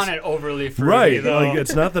if it is. I want it overly fruity, right, though. like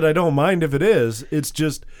it's not that I don't mind if it is. It's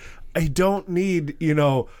just I don't need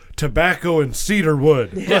tobacco and cedar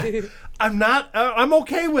wood. Like, I'm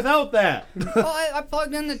okay without that. Well, I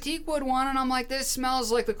plugged in the teakwood one, and I'm like, this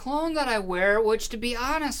smells like the cologne that I wear, which, to be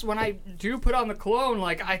honest, when I do put on the cologne,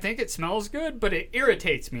 like, I think it smells good, but it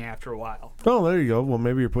irritates me after a while. Oh, there you go. Well,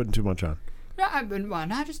 maybe you're putting too much on. Yeah, why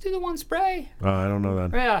not just do the one spray? I don't know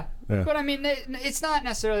that. Yeah. But, I mean, it's not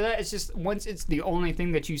necessarily that. It's just once it's the only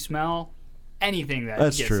thing that you smell, anything that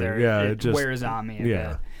That's gets true. there, Yeah, it just wears on me a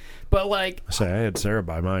bit. But like, I had Sarah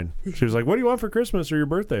buy mine. She was like, "What do you want for Christmas or your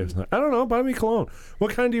birthday?" I was like, "I don't know. Buy me cologne.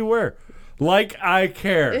 What kind do you wear?" Like I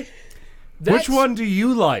care. Which one do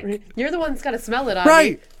you like? You're the one that's got to smell it on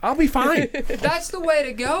Right. me. I'll be fine. That's the way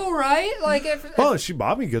to go, right? Like if Well, she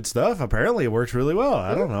bought me good stuff. Apparently, it works really well.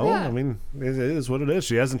 I don't know. Yeah. I mean, it is what it is.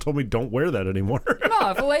 She hasn't told me don't wear that anymore. No,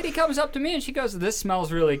 if a lady comes up to me and she goes, "This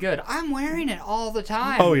smells really good," I'm wearing it all the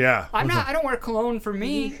time. Oh, yeah. I don't wear cologne for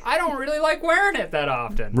me. I don't really like wearing it that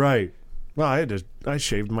often. Right. Well, I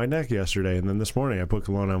shaved my neck yesterday, and then this morning I put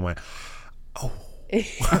cologne on. I'm like, oh.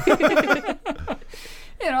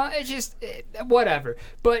 It's just whatever.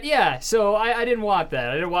 But yeah, so I didn't want that.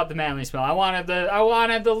 I didn't want the manly smell. I wanted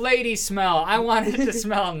the lady smell. I wanted it to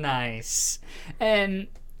smell nice. And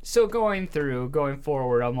so going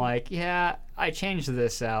forward, I'm like, yeah, I changed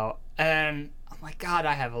this out. And I'm like, God,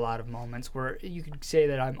 I have a lot of moments where you could say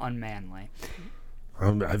that I'm unmanly.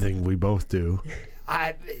 I think we both do.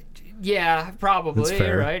 Yeah, probably. That's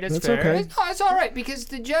fair. Right? It's That's fair. okay. It's all right because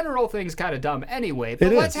the general thing's kind of dumb anyway.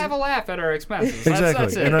 But let's have a laugh at our expenses. Exactly.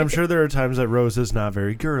 That's it. And I'm sure there are times that Rose is not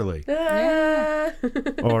very girly.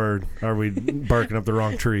 Or are we barking up the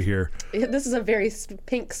wrong tree here? This is a very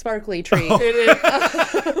pink, sparkly tree.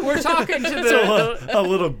 We're talking to a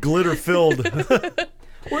little glitter-filled.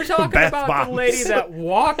 We're talking Bath about bombs. the lady that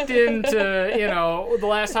walked into, the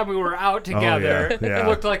last time we were out together. yeah. It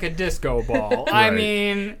looked like a disco ball. Right. I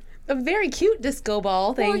mean... A very cute disco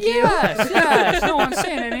ball, thank you. Yes. No one's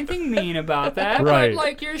saying anything mean about that. Right. But,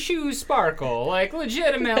 like, your shoes sparkle. Like,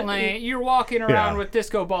 legitimately, you're walking around with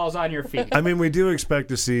disco balls on your feet. I mean, we do expect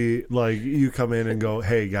to see, like, you come in and go,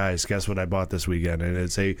 "Hey, guys, guess what I bought this weekend?" And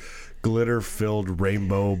it's a glitter-filled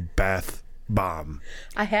rainbow bath bomb.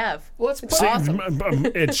 I have. Well, it's awesome.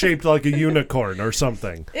 It's shaped like a unicorn or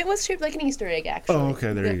something. It was shaped like an Easter egg, actually. Oh,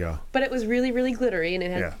 okay, there you go. But it was really, really glittery, and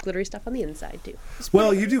it had glittery stuff on the inside, too.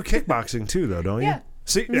 Well, you do kickboxing, too, though, don't you? Yeah.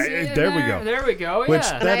 See, there we go. There we go, Which,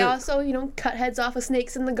 yeah. And I also, cut heads off of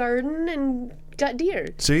snakes in the garden and got deer.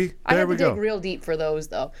 See, I there had we to go. dig real deep for those,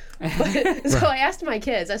 though. But, so I asked my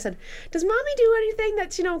kids, I said, "Does Mommy do anything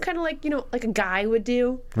that's, kind of like, like a guy would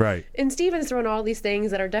do?" Right. And Steven's throwing all these things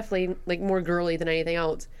that are definitely, like, more girly than anything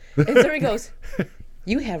else. And so he goes,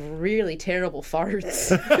 "You have really terrible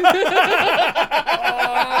farts."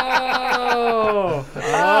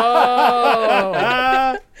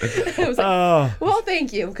 I was like, well,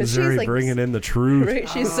 thank you, because she's like bringing in the truth. Right,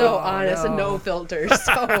 she's so honest and no filter.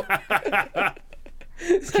 So,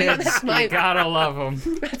 Kids, you gotta love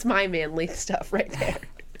them. That's my manly stuff right there.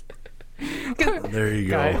 There you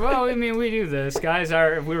go. Guys, well, I mean, we do this.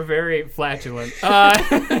 We're very flatulent.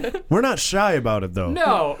 We're not shy about it, though.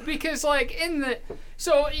 No, because like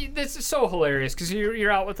so this is so hilarious because you're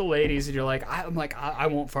out with the ladies and you're like, I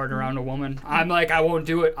won't fart around a woman. I'm like, I won't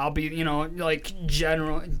do it. I'll be, like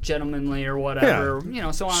gentlemanly or whatever,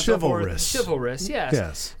 so on and so forth. Chivalrous, yes.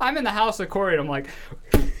 Yes. I'm in the house of Corey and I'm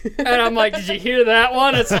like, did you hear that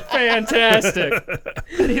one? It's fantastic.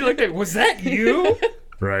 And he looked at me, was that you?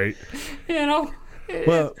 Right.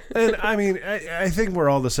 Well, and I mean, I think we're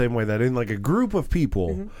all the same way, that in like a group of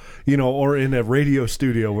people, you know, or in a radio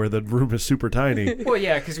studio where the room is super tiny. Well,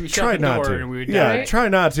 yeah, because we try shut the not door to. and we would Yeah, die. try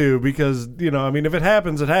not to, because, you know, I mean, if it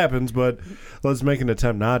happens, it happens, but let's make an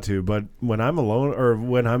attempt not to. But when I'm alone or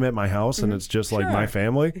when I'm at my house and it's just like my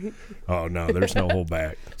family, oh no, there's no hold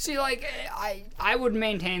back. See, like, I would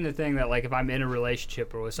maintain the thing that, like, if I'm in a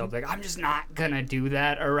relationship or with something, I'm just not gonna do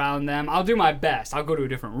that around them. I'll do my best. I'll go to a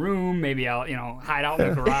different room. Maybe I'll, you know, hide out in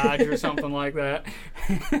the garage or something like that.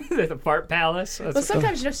 The fart palace. Well,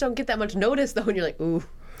 sometimes you just don't get that much notice, though, and you're like, ooh.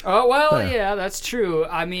 Oh, well, yeah, that's true.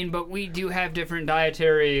 I mean, but we do have different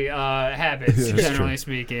dietary habits, That's generally true.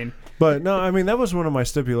 speaking. But no, I mean, that was one of my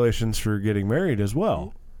stipulations for getting married as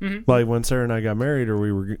well. Like when Sarah and I got married, or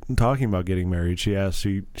we were talking about getting married, she asked,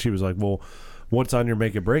 she was like, well, what's on your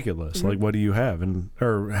make it break it list? Like, what do you have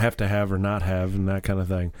or have to have or not have, and that kind of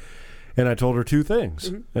thing. And I told her two things.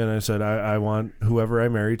 And I said, I want whoever I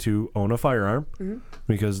marry to own a firearm,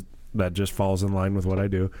 because that just falls in line with what I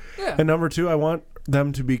do. Yeah. And number two, I want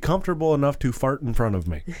them to be comfortable enough to fart in front of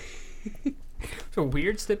me. It's a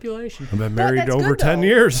weird stipulation. I've been married over 10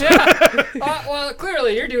 years. Yeah. Well,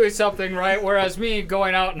 clearly you're doing something right, whereas me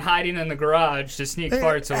going out and hiding in the garage to sneak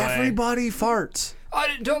farts away. Everybody farts.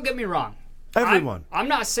 Don't get me wrong. Everyone. I'm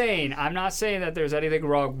not saying that there's anything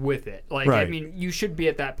wrong with it. Like, Right. I mean, you should be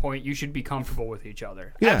at that point. You should be comfortable with each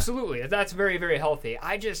other. Yeah. Absolutely. That's very, very healthy.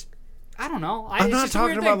 I don't know. I'm it's not just a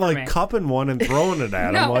weird talking thing about for like me. cupping one and throwing it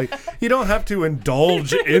at No. him. Like, you don't have to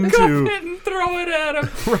indulge Cup into. it and throw it at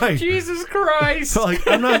him. Right. Jesus Christ. Like,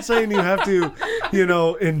 I'm not saying you have to, you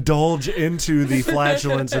know, indulge into the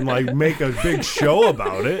flatulence and like make a big show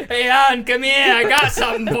about it. Hey, Ann, come here. I got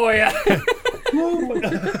something for you.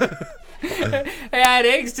 Hey, I had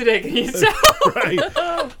eggs today. Can you tell? Right.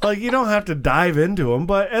 Like, you don't have to dive into them,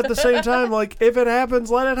 but at the same time, like, if it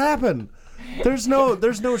happens, let it happen. There's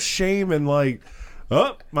no shame in like,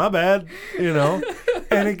 oh, my bad, you know.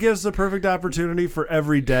 And it gives the perfect opportunity for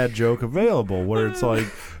every dad joke available, where it's like,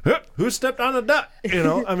 huh, who stepped on a duck? You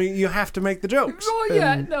know, I mean, you have to make the jokes. Oh,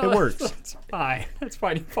 yeah, and no, it works. That's fine. That's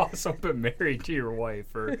fine. You've also been married to your wife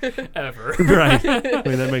forever. Right. I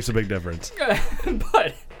mean, that makes a big difference.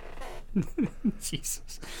 But,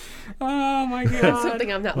 Jesus. Oh, my God. That's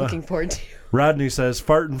something I'm not looking forward to. Rodney says,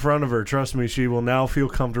 fart in front of her. Trust me, she will now feel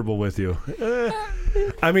comfortable with you.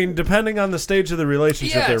 I mean, depending on the stage of the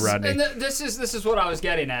relationship there, Rodney. And this is what I was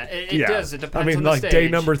getting at. It Yeah. does. It depends I mean, on the like stage. day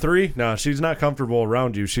number 3, no, she's not comfortable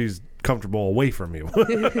around you. She's comfortable away from you.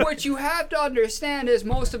 What you have to understand is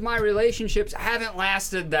most of my relationships haven't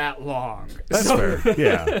lasted that long. That's So- fair.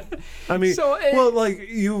 Yeah. I mean, So it- well, like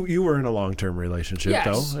you were in a long-term relationship,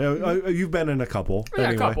 Yes. though. You've been in a couple. Yeah,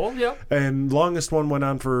 anyway. a couple, yep. And longest one went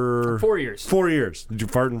on for 4 years. 4 years. Did you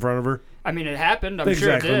fart in front of her? I mean, it happened. I'm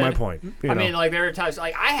Exactly sure it did. my point, you I know. mean, like there are times,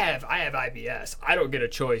 like I have IBS. I don't get a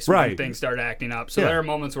choice when Right. things start acting up. So Yeah. there are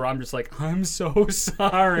moments where I'm just like, I'm so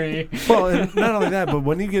sorry. Well, and not only that, but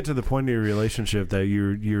when you get to the point of your relationship that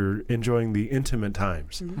you're enjoying the intimate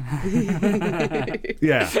times.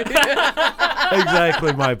 Yeah.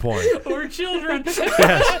 Exactly my point. We're children.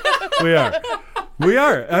 Yes, we are. We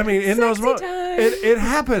are. I mean, in those moments, it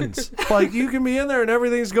happens. Like, you can be in there and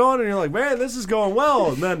everything's going, and you're like, man, this is going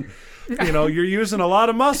well. And then, you know, you're using a lot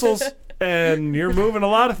of muscles and you're moving a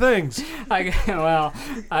lot of things. Not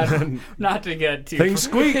to get too. Things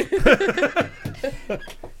squeak.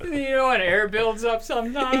 You know when air builds up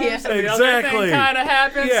sometimes? Yeah. And the other Exactly. thing kind of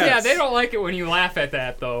happens? Yes. Yeah, they don't like it when you laugh at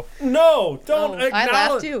that, though. No, don't I laugh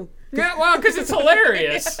acknowledge. too. Yeah, well, because it's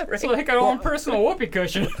hilarious. Yeah, right. It's like our own personal whoopee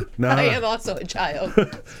cushion. No. I am also a child.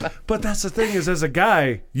 But that's the thing is, as a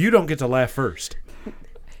guy, you don't get to laugh first.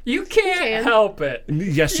 You can't help it.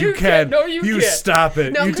 Yes, you, You can. can't. No, you can't. stop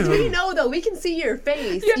it. No, You because do- we know, though. We can see your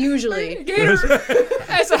face, usually. Gator,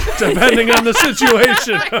 as a, Depending on the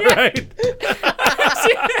situation, all right?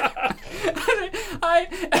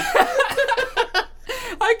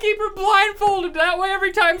 I keep her blindfolded. That way,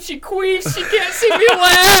 every time she queefs, she can't see me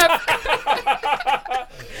laugh.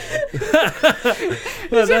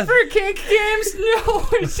 Is it for kink games? No,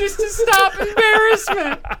 it's just to stop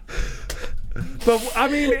embarrassment. But, I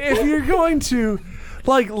mean, if you're going to,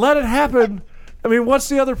 like, let it happen, I mean, what's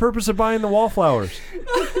the other purpose of buying the wallflowers?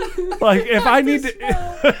 Like, if I need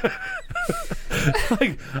to...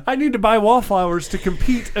 like, I need to buy wallflowers to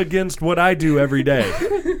compete against what I do every day.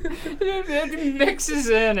 It mixes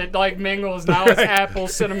in. It, like, mingles. Now it's apple,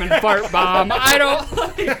 cinnamon, fart bomb. I don't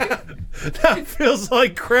like it. That feels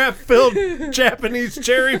like crap-filled Japanese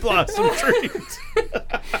cherry blossom trees.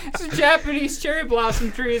 It's Japanese cherry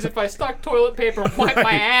blossom trees if I stuck toilet paper and wiped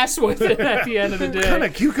my ass with it at the end of the day. What kind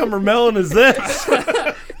of cucumber melon is this?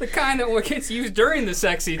 The kind that gets used during the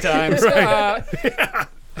sexy times. Right.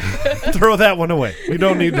 Throw that one away. You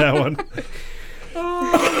don't need that one.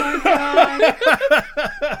 Oh, my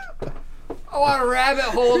God. I want a rabbit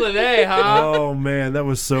hole today, huh? Oh, man, that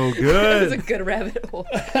was so good. That was a good rabbit hole.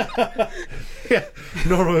 Yeah,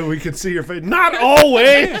 normally we can see your face. Not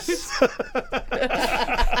always.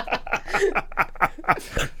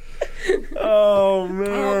 Oh,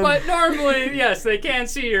 man. But normally, yes, they can't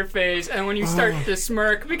see your face, and when you start to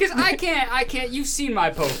smirk, because I can't. You've seen my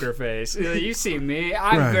poker face. You see me.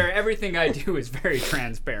 Right. Everything I do is very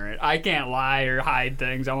transparent. I can't lie or hide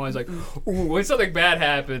things. I'm always like, ooh, when something bad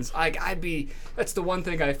happens, that's the one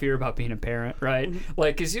thing I fear about being a parent, right?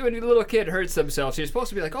 Like, because when a little kid hurts themselves, you're supposed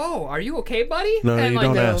to be like, oh, are you okay, buddy? No, and you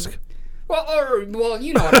don't ask. Well,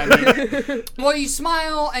 you know what I mean. Well, you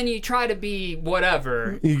smile and you try to be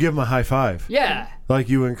whatever. You give them a high five. Yeah. Like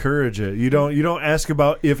you encourage it. You don't ask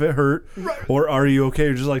about if it hurt or are you okay.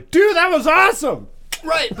 You're just like, dude, that was awesome.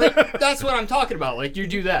 Right, but that's what I'm talking about. Like, you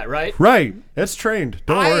do that, right? Right. It's trained.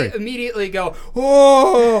 Don't worry. I immediately go,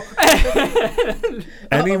 oh.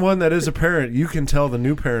 Anyone that is a parent, you can tell the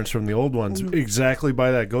new parents from the old ones exactly by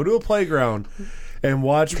that. Go to a playground and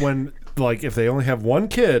watch when, like, if they only have one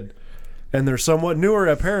kid and they're somewhat newer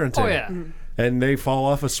at parenting. Oh, yeah. And they fall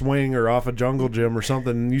off a swing or off a jungle gym or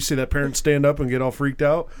something, and you see that parent stand up and get all freaked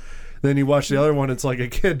out. Then you watch the other one, it's like a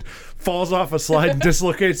kid falls off a slide and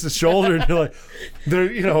dislocates his shoulder, and you're like,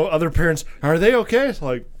 other parents, are they okay? It's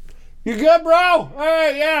like, you good, bro? All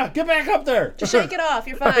right, yeah, get back up there. Just shake it off.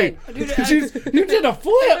 You're fine. Right. You did a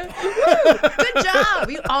flip. Good job.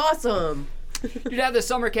 You awesome. You'd have the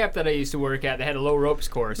summer camp that I used to work at. They had a low ropes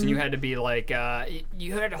course, and you had to be like,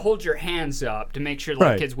 you had to hold your hands up to make sure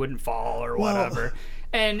like kids wouldn't fall or whatever.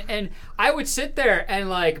 And I would sit there and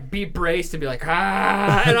like be braced and be like,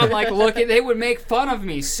 and I'm like looking. They would make fun of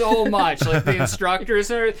me so much, like the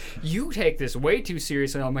instructors are. You take this way too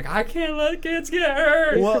seriously. I'm like, I can't let kids get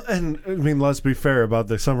hurt. Well, and I mean, let's be fair about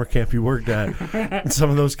the summer camp you worked at. Some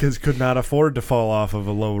of those kids could not afford to fall off of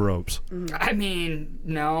a low ropes. I mean,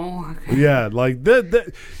 no. Yeah, like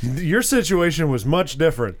your situation was much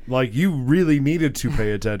different. Like you really needed to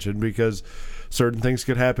pay attention because certain things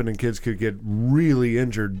could happen and kids could get really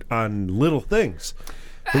injured on little things.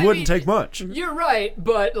 It wouldn't take much. You're right,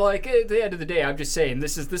 but like at the end of the day, I'm just saying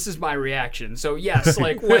this is my reaction. So yes,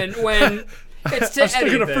 like when it's to I'm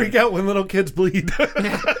still gonna freak out when little kids bleed.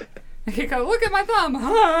 You go, look at my thumb,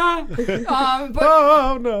 but,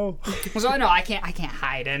 oh no! So no, I can't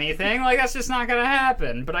hide anything. Like that's just not gonna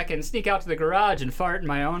happen. But I can sneak out to the garage and fart in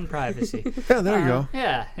my own privacy. Yeah, there you go.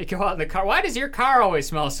 Yeah, you go out in the car. Why does your car always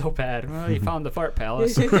smell so bad? Well, you found the fart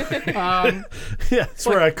palace. Yeah, that's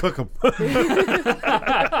where I cook them.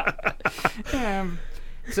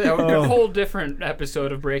 So a whole different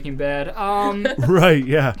episode of Breaking Bad. Right?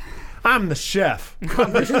 Yeah, I'm the chef.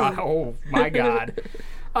 Oh my God.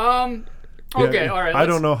 Okay, all right. I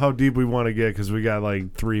don't know how deep we want to get because we got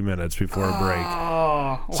like 3 minutes before a break.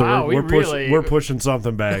 Oh, so wow, we're pushing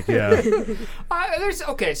something back. Yeah.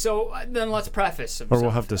 So then let's preface. Or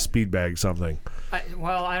we'll have to speed bag something. I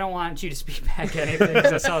don't want you to speed bag anything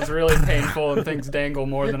because that sounds really painful and things dangle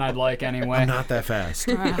more than I'd like anyway. I'm not that fast.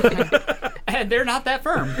 And they're not that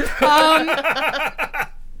firm.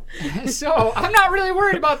 So I'm not really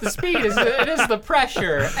worried about the speed. It is the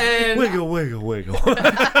pressure. And wiggle, wiggle, wiggle.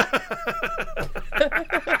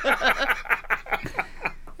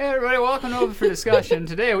 Hey everybody, welcome over for discussion.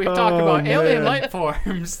 Today we've talked about alien life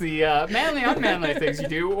forms, the manly, unmanly things you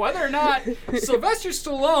do, whether or not Sylvester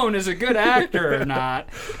Stallone is a good actor or not.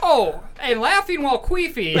 Oh, and laughing while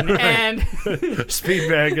queefing and speed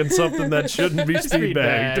bagging something that shouldn't be speed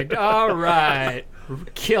bagged. All right.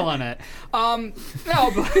 Killing it. No,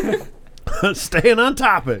 but staying on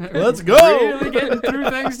topic. Let's go. Really getting through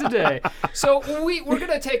things today. So we're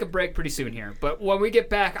gonna take a break pretty soon here. But when we get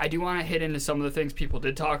back, I do want to hit into some of the things people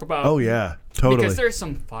did talk about. Oh yeah, totally. Because there's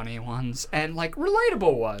some funny ones and like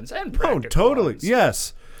relatable ones and practical totally. ones.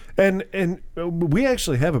 Yes, and we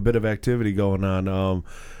actually have a bit of activity going on.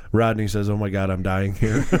 Rodney says, "Oh my God, I'm dying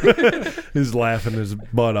here." He's laughing his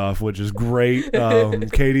butt off, which is great.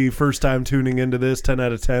 Katie, first time tuning into this, 10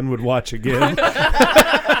 out of 10 would watch again.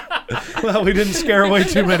 Well, we didn't scare away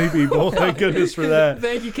too many people. Thank goodness for that.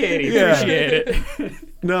 Thank you, Katie. Yeah. Appreciate it.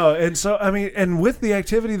 No, and so, I mean, and with the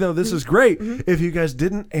activity, though, this is great. If you guys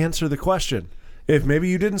didn't answer the question, if maybe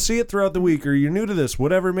you didn't see it throughout the week or you're new to this,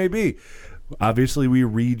 whatever it may be, obviously we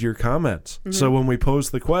read your comments. So when we pose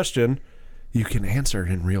the question, you can answer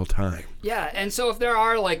it in real time. Yeah, and so if there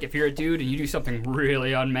are, like, if you're a dude and you do something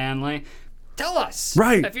really unmanly, tell us.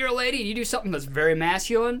 Right. If you're a lady and you do something that's very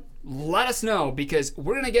masculine, let us know, because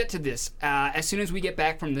we're going to get to this as soon as we get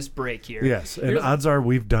back from this break here. Yes, and odds are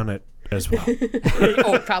we've done it as well.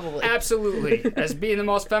 Oh, probably. Absolutely. As being the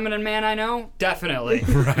most feminine man I know, definitely.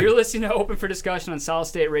 Right. You're listening to Open for Discussion on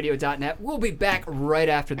SolidStateRadio.net. We'll be back right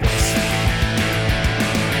after this.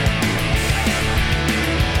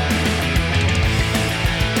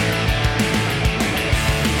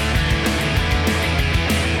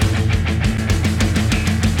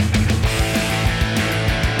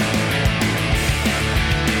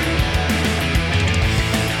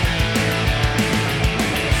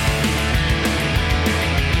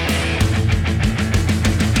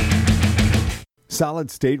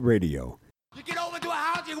 Solid State Radio. You get over to a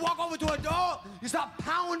house, you walk over to a door, you start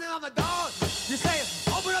pounding on the door, you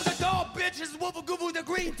say, open up the door, bitch, it's Woofa Goofa with the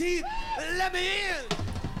green teeth, let me in.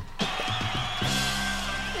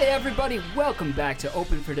 Hey everybody, welcome back to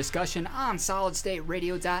Open for Discussion on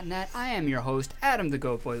SolidStateRadio.net. I am your host, Adam the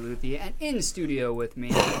Goat Boy Luthia, and in studio with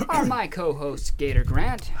me are my co-hosts Gator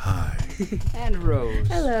Grant. Hi. And Rose.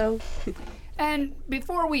 Hello. And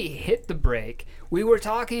before we hit the break, we were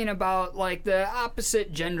talking about like the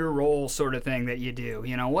opposite gender role sort of thing that you do.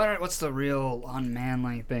 You know, what's the real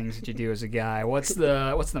unmanly things that you do as a guy? What's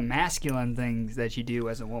the masculine things that you do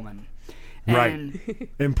as a woman? And right.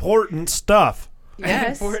 Important stuff.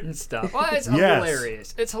 Yes. Important stuff. Well, it's Yes.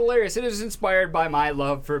 hilarious. It's hilarious. It is inspired by my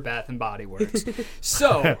love for Bath and Body Works.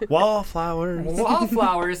 So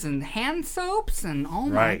wallflowers and hand soaps and oh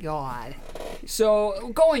my Right. god.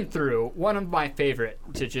 So going through, one of my favorite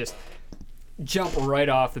to just jump right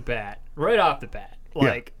off the bat.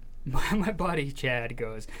 Like my buddy Chad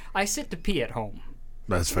goes, I sit to pee at home.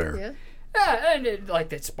 That's fair. Yeah. Yeah, and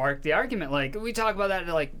that sparked the argument. Like, we talk about that,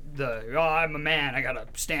 like, I'm a man, I gotta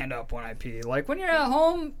stand up when I pee. Like, when you're at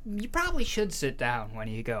home, you probably should sit down when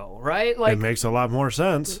you go, right? Like, It makes a lot more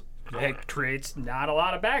sense. it creates not a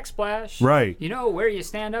lot of backsplash. Right. You know where you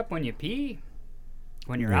stand up when you pee?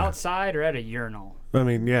 When you're Yeah. outside or at a urinal. I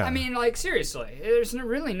mean, yeah. I mean, like, seriously, there's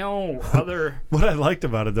really no other... What I liked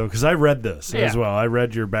about it, though, because I read this as Yeah. well. I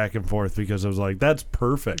read your back and forth because I was like, that's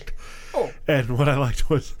perfect. Oh. And what I liked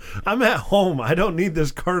was, I'm at home. I don't need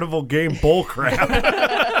this carnival game bull crap.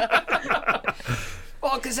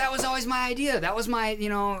 Well, because that was always my idea. That was my,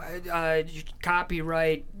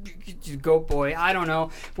 copyright, goat boy, I don't know,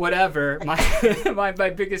 whatever. My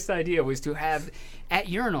biggest idea was to have, at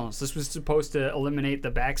urinals, this was supposed to eliminate the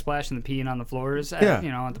backsplash and the peeing on the floors at,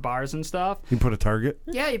 Yeah. at the bars and stuff. You put a target?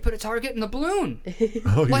 Yeah, you put a target in the balloon.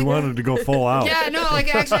 Oh, you wanted to go full out. Yeah, no, like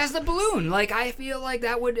it actually has the balloon. Like, I feel like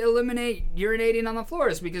that would eliminate urinating on the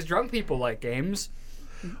floors because drunk people like games.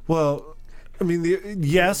 Well, I mean,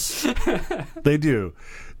 yes, they do.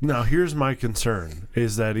 Now, here's my concern,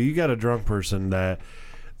 is that you got a drunk person that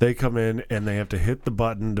they come in and they have to hit the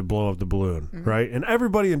button to blow up the balloon, right? And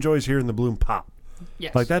everybody enjoys hearing the balloon pop.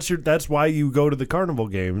 Yes. Like, that's why you go to the carnival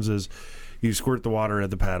games, is you squirt the water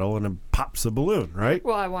at the paddle and it pops the balloon, right?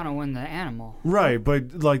 Well, I want to win the animal. Right,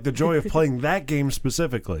 but like the joy of playing that game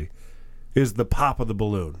specifically is the pop of the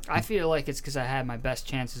balloon. I feel like it's because I had my best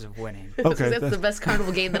chances of winning. Okay, That's the best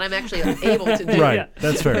carnival game that I'm actually able to do. Right, Yeah.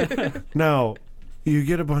 that's fair. Now, you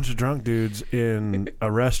get a bunch of drunk dudes in a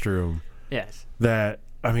restroom Yes. that,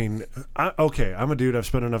 I mean, I'm a dude. I've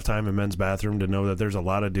spent enough time in men's bathroom to know that there's a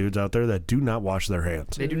lot of dudes out there that do not wash their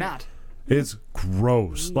hands. They do not. It's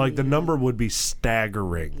gross. Like, the number would be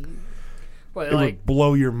staggering. Well, It like, would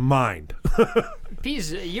blow your mind.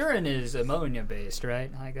 urine is ammonia based,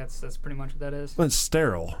 right? Like that's pretty much what that is. It's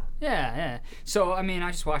sterile. Yeah. So I mean,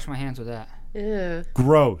 I just wash my hands with that. Yeah.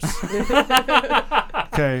 Gross.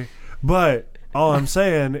 Okay, but all I'm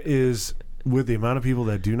saying is, with the amount of people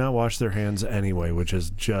that do not wash their hands anyway, which is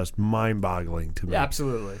just mind-boggling to me.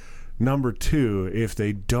 Absolutely. Number two, if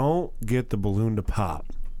they don't get the balloon to pop,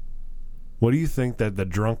 what do you think that the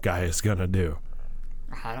drunk guy is gonna do?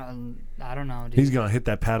 I don't know, dude. He's gonna hit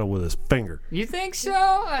that paddle with his finger. You think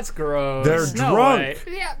so? That's gross. They're No drunk. way.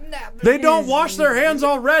 Yeah, They don't wash their hands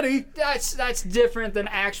already. That's different than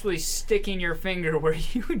actually sticking your finger where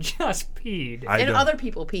you just peed. And other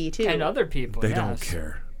people pee too. And other people. They don't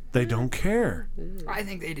care. They don't care. I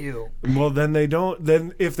think they do. Well, then they don't.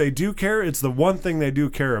 Then if they do care, it's the one thing they do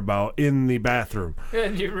care about in the bathroom.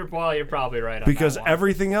 You're probably right on Because that one.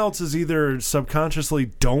 everything else is either subconsciously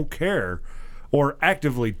don't care or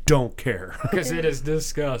actively don't care. Because it is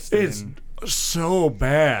disgusting. It's so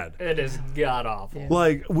bad. It is god awful.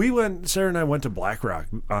 Like, Sarah and I went to Black Rock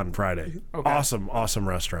on Friday. Okay. Awesome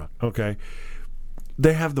restaurant. Okay.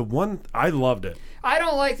 They have the one. I loved it. I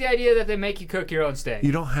don't like the idea that they make you cook your own steak.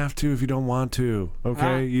 You don't have to if you don't want to.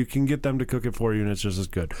 Okay, you can get them to cook it for you, and it's just as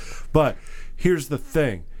good. But here's the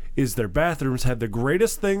thing: is their bathrooms had the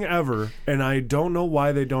greatest thing ever, and I don't know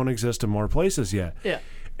why they don't exist in more places yet. Yeah.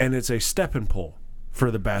 And it's a step and pull for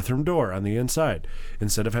the bathroom door on the inside.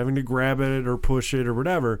 Instead of having to grab it or push it or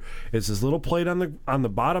whatever, it's this little plate on the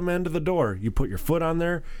bottom end of the door. You put your foot on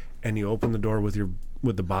there, and you open the door with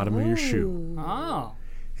the bottom of your shoe. Oh.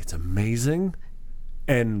 It's amazing.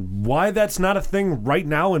 And why that's not a thing right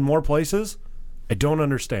now in more places, I don't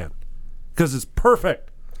understand. Because it's perfect.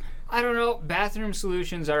 I don't know. Bathroom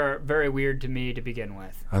solutions are very weird to me to begin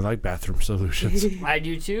with. I like bathroom solutions. I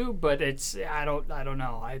do too, but I don't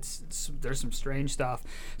know. There's some strange stuff.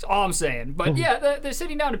 That's all I'm saying. But yeah, the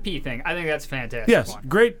sitting down to pee thing, I think that's a fantastic. Yes, one.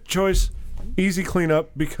 great choice. Easy cleanup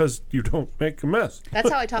because you don't make a mess. That's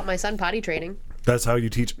how I taught my son potty training. That's how you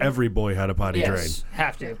teach every boy how to potty train. Yes,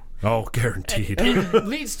 have to. Oh, guaranteed. It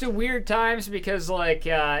leads to weird times because, like,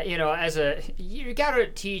 you gotta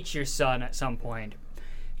teach your son at some point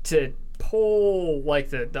to pull, like,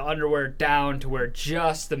 the underwear down to where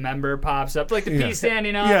just the member pops up, like the pee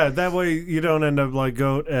standing up. Yeah, that way you don't end up like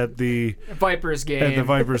Goat at the Vipers game. At the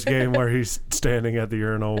Vipers game where he's standing at the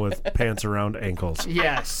urinal with pants around ankles.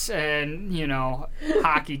 Yes, and,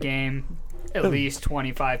 hockey game. At least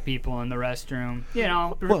 25 people in the restroom.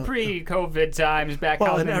 Pre-COVID times, back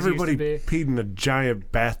how and things everybody used to be. peed in a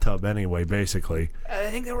giant bathtub anyway, basically. I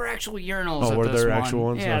think there were actual urinals Oh, at were this there one. actual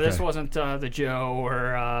ones? Yeah, Okay. this wasn't the Joe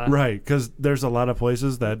or... Right, because there's a lot of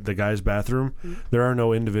places that the guy's bathroom, there are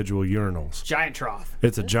no individual urinals. Giant trough.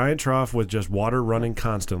 It's a giant trough with just water running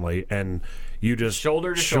constantly, and you just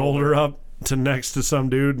shoulder to shoulder up to next to some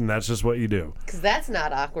dude, and that's just what you do. Because that's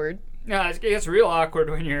not awkward. Yeah, it gets real awkward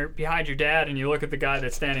when you're behind your dad and you look at the guy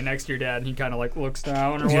that's standing next to your dad and he kind of like looks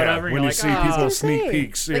down or whatever. And when you're you like, see people sneak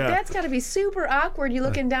peeks. Like, that's got to be super awkward. You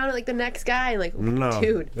looking down at like the next guy and like, No,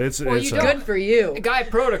 dude, it's good for you. Guy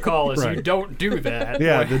protocol is Right. you don't do that.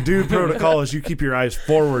 Yeah, the dude protocol is you keep your eyes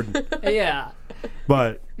forward. Yeah.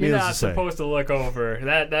 But You're needless not to say, supposed to look over.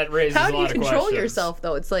 That raises How a do lot you of control questions. yourself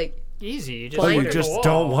though? It's like easy. You just, well, look you at just the wall.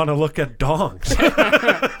 don't want to look at dongs.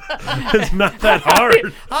 It's not that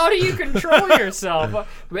hard. How do you control yourself?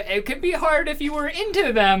 It could be hard if you were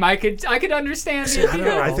into them. I could understand the I don't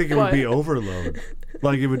know. I think it would be overload.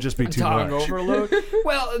 Like it would just be too tongue much. overload.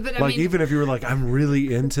 Well, then, Like even if you were like, I'm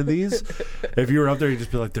really into these, if you were up there, you'd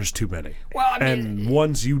just be like, there's too many. Well, I mean, and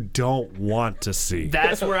ones you don't want to see.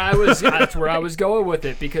 That's where I was. That's where I was going with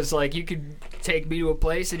it because, like, you could take me to a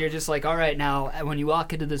place and you're just like, all right, now when you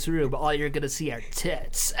walk into this room, all you're gonna see are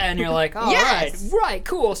tits, and you're like, all Yes! right,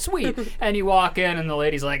 cool, sweet. And you walk in and the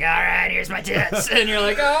lady's like, all right, here's my tits, and you're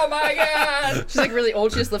like, oh my god. she's like really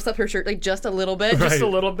old. She just lifts up her shirt like just a little bit. Just a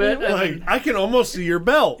little bit. and Like I can almost see your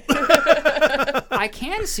belt. I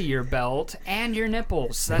can see your belt and your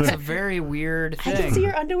nipples. That's a very weird thing. I can see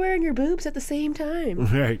your underwear and your boobs at the same time.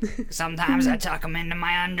 Right. Sometimes I tuck them into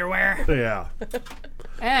my underwear. Yeah.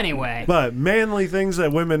 Anyway. But manly things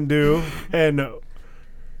that women do, and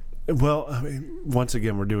well, I mean, once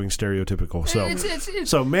again, we're doing stereotypical. So,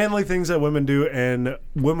 so manly things that women do and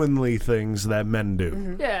womanly things that men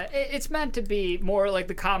do. Yeah, it's meant to be more like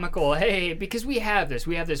the comical, hey, because we have this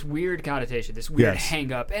weird connotation, this weird Yes.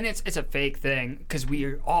 hang up, and it's a fake thing because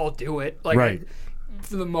we all do it, like Right.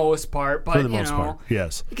 for the most part, but For the most part,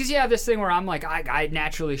 yes. because you have this thing where I'm like, I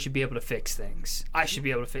naturally should be able to fix things. I should be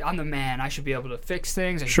able to fix. I'm the man. I should be able to fix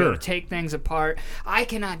things. I should be able to take things apart. I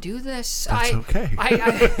cannot do this. That's okay.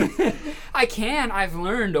 I can. I've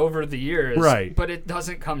learned over the years, Right. But it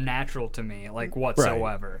doesn't come natural to me, like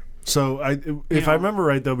whatsoever. So, if I remember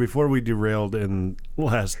right, though, before we derailed in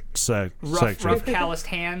last section, Rough calloused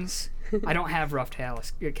hands. I don't have rough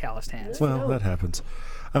calloused hands. well, that happens.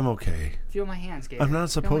 I'm okay. Feel my hands, Gabe. I'm not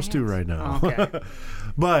Feel my supposed to hands. right now. Oh, okay.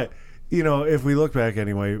 But, if we look back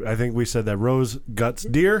anyway, I think we said that Rose guts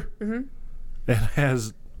deer and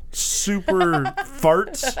has super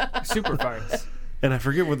farts. Super farts. And I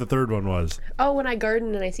forget what the third one was. Oh, when I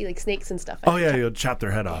garden and I see like snakes and stuff. Oh, yeah, you'll chop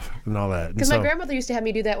their head off and all that. Because my grandmother used to have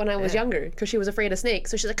me do that when I was younger because she was afraid of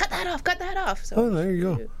snakes. So she's like, cut that off. So Oh, there you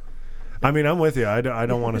go. I mean, I'm with you. I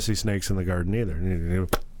don't want to see snakes in the garden either.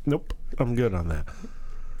 Nope. I'm good on that.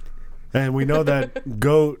 And we know that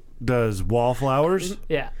Goat does wallflowers.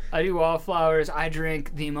 Yeah, I do wallflowers. I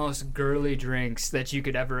drink the most girly drinks that you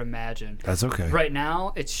could ever imagine. That's okay. Right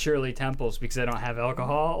now, it's Shirley Temples because I don't have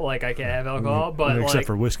alcohol. Like, I can't have alcohol, but except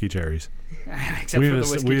for whiskey cherries. Except for the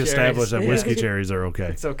whiskey we cherries. established that whiskey cherries are okay.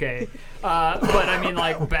 It's okay. But I mean,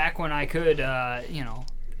 like, back when I could,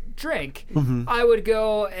 drink, Mhm. I would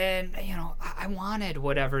go and, I wanted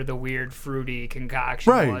whatever the weird fruity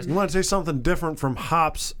concoction Right. was. You want to taste something different from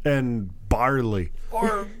hops and barley.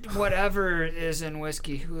 Or whatever is in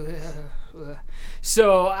whiskey.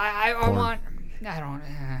 So I want,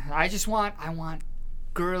 I want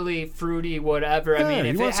girly, fruity, whatever. I Yeah, mean,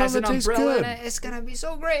 you if want it has an something that tastes umbrella in good. it, it's going to be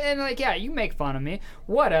so great. And you make fun of me.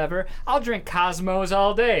 Whatever. I'll drink Cosmos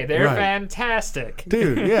all day. They're Right. fantastic.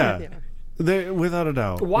 Dude, yeah. They, without a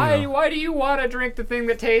doubt. Why do you want to drink the thing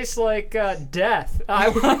that tastes like death?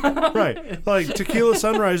 Right. Like tequila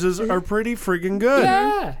sunrises are pretty friggin' good.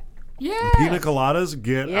 Yeah. Yeah. Pina coladas,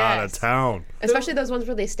 get out of town. Especially those ones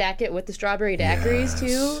where they stack it with the strawberry daiquiris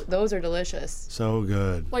too. Those are delicious. So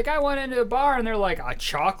good. Like, I went into a bar and they're like, a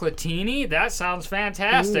chocolatini? That sounds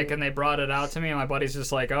fantastic. Ooh. And they brought it out to me, and my buddy's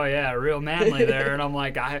just like, oh, yeah, real manly there. And I'm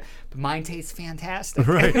like, mine tastes fantastic.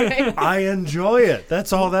 Right. I enjoy it.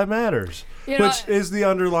 That's all that matters. Which is the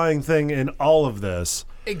underlying thing in all of this.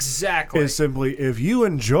 Exactly. Is simply, if you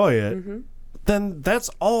enjoy it, then that's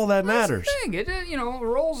all that matters. Thing.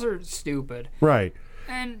 Rolls are stupid. Right.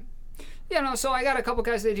 And, so I got a couple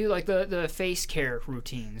guys that do, like, the face care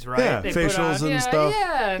routines, right? Yeah, They put facials on, and stuff.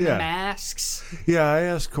 Yeah, and Yeah. the masks. Yeah, I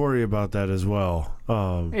asked Corey about that as well.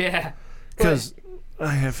 Yeah. Because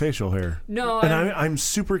I have facial hair. No, and and- I'm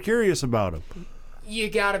super curious about them. You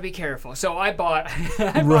gotta be careful. So I bought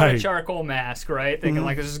a Right. charcoal mask, right? Thinking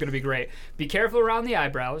like this is gonna be great. Be careful around the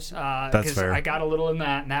eyebrows, That's fair. I got a little in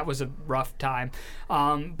that, and that was a rough time.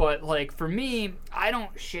 But like for me, I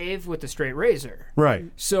don't shave with the straight razor. Right.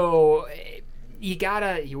 So you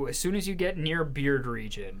gotta, as soon as you get near beard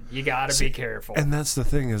region, you gotta be careful. And that's the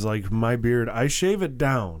thing is, like, my beard, I shave it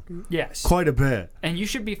down. Yes. Quite a bit. And you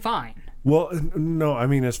should be fine. Well, no, I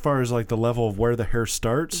mean, as far as like the level of where the hair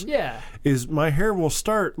starts, Yeah. is my hair will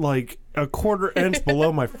start like a quarter inch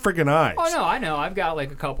below my freaking eyes. Oh no, I know. I've got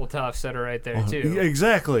like a couple tufts that are right there too.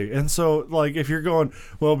 Exactly. And so, like, if you're going,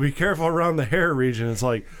 well, be careful around the hair region, it's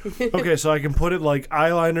like, okay, so I can put it like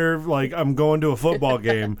eyeliner, like I'm going to a football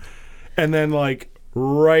game, and then like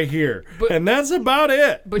right here. And that's about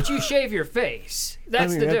it. But you shave your face. That's I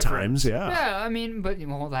mean, the at difference. times, yeah. Yeah, I mean, but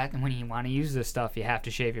that when you want to use this stuff, you have to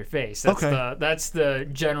shave your face. Okay. That's the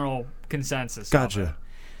general consensus. of Gotcha. it.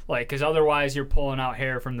 Like, because otherwise you're pulling out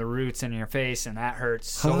hair from the roots in your face, and that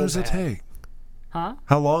hurts. How so long does it bad. take? Huh?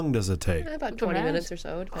 How long does it take? About The 20 mask? minutes or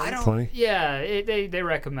so. Depends. I don't. 20? Yeah, they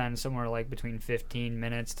recommend somewhere like between 15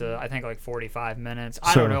 minutes to I think like 45 minutes.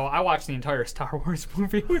 I So- don't know. I watched the entire Star Wars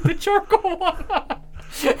movie with the charcoal one.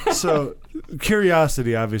 So,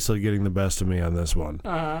 curiosity obviously getting the best of me on this one.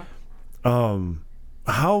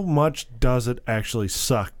 How much does it actually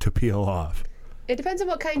suck to peel off? It depends on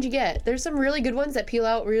what kind you get. There's some really good ones that peel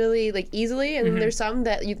out really like easily, and then there's some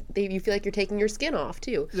that you feel like you're taking your skin off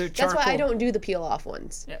too. The That's why I charcoal- don't do the peel off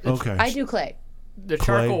ones. Okay. I do clay. The Clay?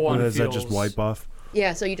 charcoal one Does that just feels- wipe off?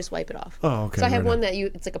 Yeah, so you just wipe it off. Oh, okay. So I have right one on. that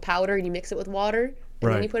it's like a powder and you mix it with water and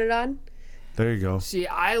Right. then you put it on. There you go. See,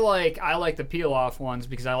 I like the peel off ones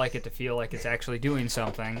because I like it to feel like it's actually doing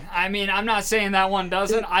something. I mean, I'm not saying that one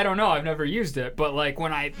doesn't. I don't know. I've never used it, but like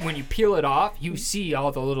when you peel it off, you see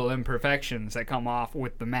all the little imperfections that come off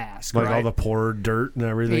with the mask. Like right? all the poured dirt and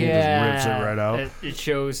everything yeah, just rips it right out. It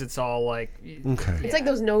shows it's all like. Okay. It's like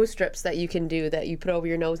those nose strips that you can do that you put over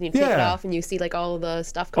your nose and you take it Yeah. off and you see like all of the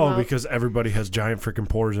stuff come Oh, out. because everybody has giant freaking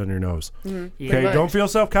pores on your nose. Mhm. Yeah. Okay, don't feel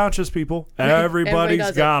self-conscious, people. Everybody's does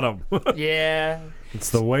it. got them. Yeah. It's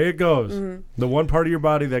the way it goes. Mhm. The one part of your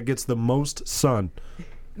body that gets the most sun.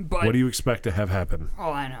 But What do you expect to have happen? Oh,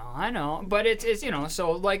 I know, but it's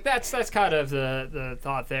so like that's kind of the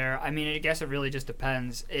thought there. I mean, I guess it really just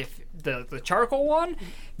depends. If the charcoal one,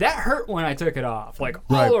 that hurt when I took it off, like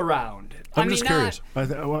Right. all around. I'm I mean, just curious.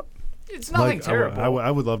 it's nothing terrible.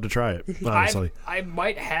 I would love to try it, honestly. I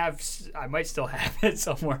might still have it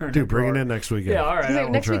somewhere. In Dude, a bring it drawer. in next weekend. Yeah, all right. He's I like,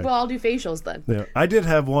 will. next try week it. we'll all do facials then. Yeah, I did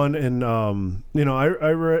have one, and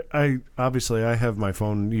I obviously I have my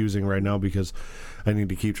phone using right now because I need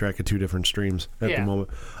to keep track of two different streams at the Yeah. moment.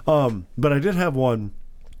 But I did have one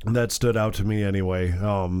that stood out to me anyway.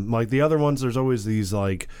 Like the other ones, there's always these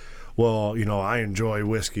like, well, I enjoy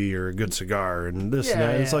whiskey or a good cigar and this and Yeah,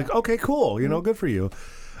 that. It's yeah. like, okay, cool, good for you.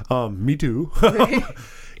 Me too.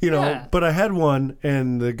 Yeah. But I had one,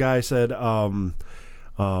 and the guy said,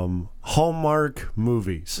 Hallmark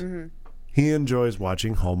movies. Mm-hmm. He enjoys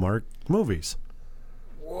watching Hallmark movies.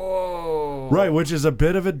 Whoa. Right, which is a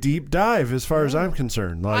bit of a deep dive as far as I'm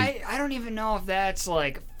concerned. Like, I don't even know if that's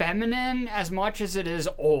like feminine as much as it is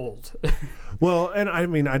old. Well, and I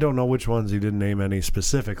mean, I don't know which ones he didn't name any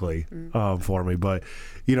specifically for me, but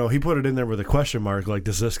he put it in there with a question mark, like,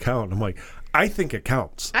 does this count? I'm like, I think it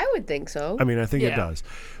counts. I would think so. I mean, I think it does.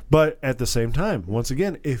 But at the same time, once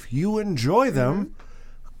again, if you enjoy them,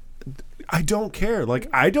 I don't care. Like,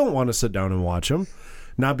 I don't want to sit down and watch them.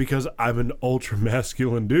 Not because I'm an ultra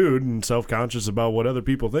masculine dude and self-conscious about what other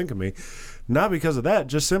people think of me. Not because of that.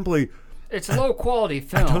 Just simply, it's low quality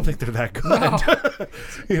film. I don't think they're that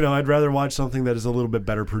good. No. I'd rather watch something that is a little bit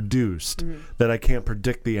better produced that I can't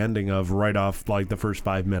predict the ending of right off like the first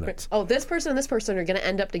 5 minutes. Oh, this person and this person are going to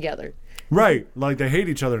end up together. Right. Like they hate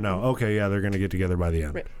each other now. Okay, yeah, they're going to get together by the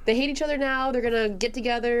end. Right. They hate each other now. They're going to get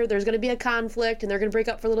together. There's going to be a conflict and they're going to break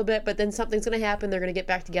up for a little bit, but then something's going to happen. They're going to get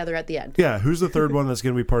back together at the end. Yeah, who's the third one that's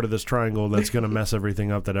going to be part of this triangle that's going to mess everything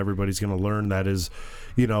up that everybody's going to learn that is,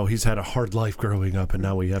 he's had a hard life growing up and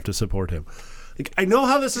now we have to support him. Like, I know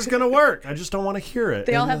how this is going to work. I just don't want to hear it.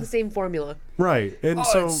 They all have the same formula. Right. And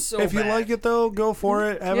so if you like it, though, go for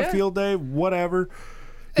it. Have a field day, whatever.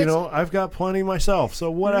 I've got plenty myself, so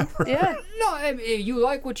whatever. Yeah. No, I mean, you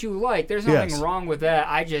like what you like. There's nothing wrong with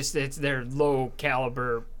that. They're low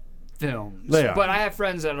caliber films. They are. But I have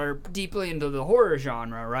friends that are deeply into the horror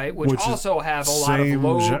genre, right? Which also have a lot of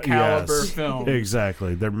low caliber films.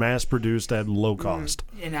 Exactly. They're mass produced at low cost.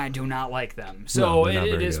 And I do not like them. So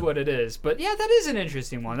it is what it is. But yeah, that is an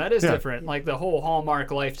interesting one. That is different. Like the whole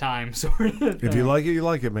Hallmark Lifetime sort of thing. If you like it, you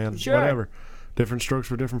like it, man. Sure. Whatever. Different strokes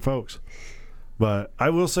for different folks. But I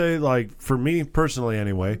will say, like, for me personally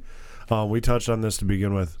anyway, we touched on this to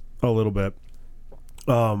begin with a little bit.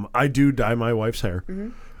 I do dye my wife's hair.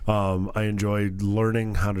 I enjoy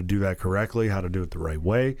learning how to do that correctly, how to do it the right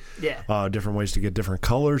way. Yeah. Different ways to get different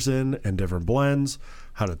colors in and different blends,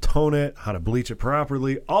 how to tone it, how to bleach it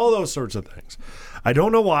properly, all those sorts of things. I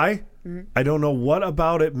don't know why. I don't know what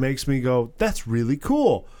about it makes me go, that's really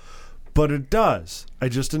cool. But it does. I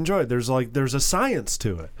just enjoy it. There's a science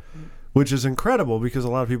to it, which is incredible because a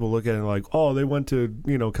lot of people look at it like, oh, they went to,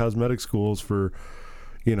 cosmetic schools for,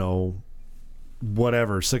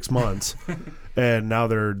 whatever, 6 months. And now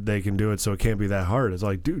they can do it, so it can't be that hard. It's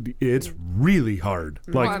like, dude, it's really hard.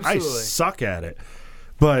 Like, I suck at it,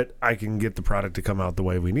 but I can get the product to come out the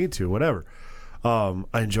way we need to, whatever. I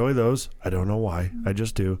enjoy those. I don't know why. I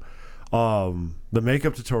just do. The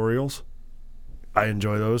makeup tutorials, I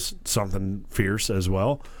enjoy those. Something fierce as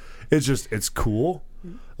well. It's cool.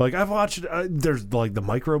 Like, I've watched, there's like the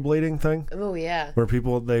microblading thing. Oh, yeah. Where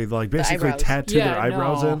people, they like basically tattoo their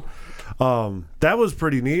eyebrows in. That was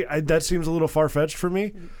pretty neat. That seems a little far-fetched for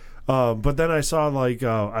me. But then I saw,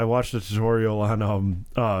 I watched a tutorial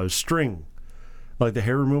on string, like the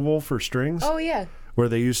hair removal for strings. Oh, yeah. Where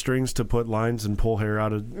they use strings to put lines and pull hair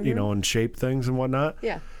out of, and shape things and whatnot.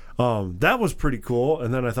 Yeah. That was pretty cool.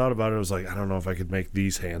 And then I thought about it. I was like, I don't know if I could make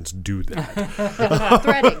these hands do that.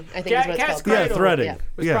 Threading, I think is what it's called. Yeah, threading. It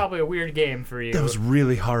was probably a weird game for you. That was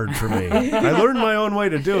really hard for me. I learned my own way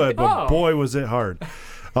to do it, but boy, was it hard.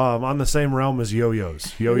 On the same realm as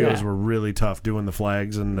yo-yos. Yo-yos were really tough doing the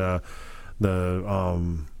flags and the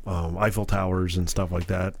Eiffel Towers and stuff like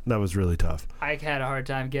that. That was really tough. I had a hard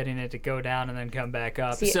time getting it to go down and then come back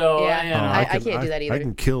up. See, I can't do that either. I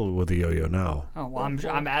can kill with a yo-yo now. Oh, well,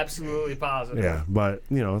 I'm absolutely positive. Yeah, but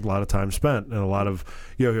a lot of time spent and a lot of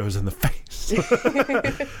yo-yos in the face.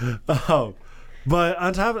 But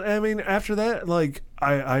on top of, after that,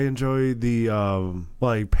 I enjoy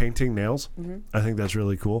the painting nails. I think that's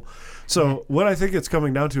really cool. So what I think it's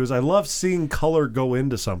coming down to is I love seeing color go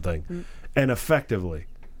into something and effectively.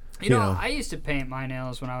 You know, I used to paint my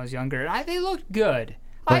nails when I was younger, and they looked good.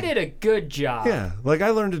 I did a good job. Yeah, I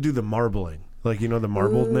learned to do the marbling, the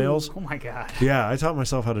marbled nails. Oh my god. Yeah, I taught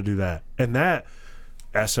myself how to do that, and ask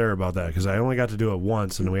Sarah about that because I only got to do it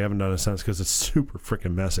once, and we haven't done it since because it's super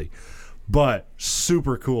freaking messy. But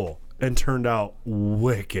super cool and turned out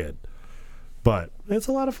wicked. But it's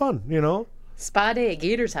a lot of fun, Spa day at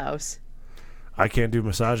Gator's house. I can't do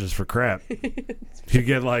massages for crap. You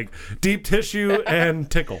get deep tissue and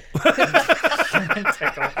tickle. And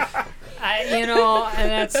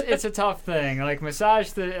it's a tough thing.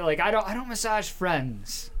 Massage I don't massage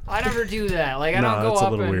friends. I never do that. I don't go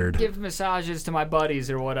up and weird. Give massages to my buddies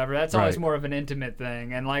or whatever. That's always more of an intimate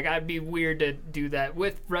thing. And I'd be weird to do that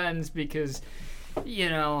with friends because, I'd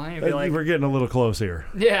be we're getting a little close here.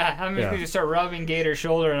 Yeah, I'm going to start rubbing Gator's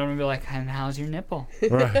shoulder and I'm going to be like, and how's your nipple?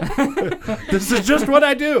 Right. This is just what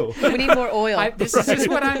I do. We need more oil. This is just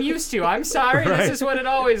what I'm used to. I'm sorry. Right. This is what it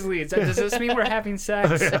always leads. Does this mean we're having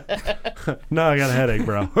sex? No, I got a headache,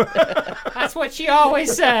 bro. That's what she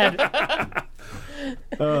always said.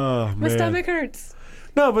 Oh, man. My stomach hurts.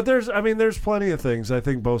 No, but there's plenty of things. I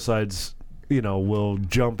think both sides, will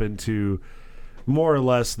jump into more or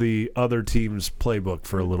less the other team's playbook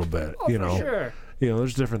for a little bit. Oh, you know, for sure. You know,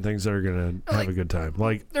 there's different things that are gonna have a good time.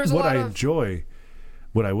 Like there's what a lot I of- enjoy.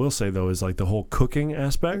 What I will say though is like the whole cooking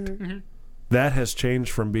aspect. Mm-hmm. That has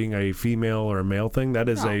changed from being a female or a male thing. That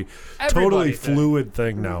is No, a everybody totally thing. fluid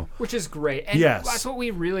thing now. Which is great. And Yes. that's what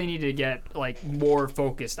we really need to get like more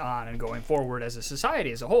focused on and going forward as a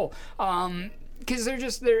society as a whole. Because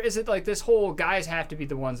there isn't like this whole guys have to be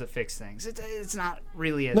the ones that fix things. It's not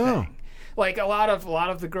really a No. thing. Like a lot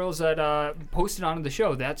of the girls that posted onto the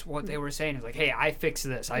show, that's what they were saying. Is like, hey, I fix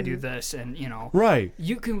this, I do this, and you know, Right.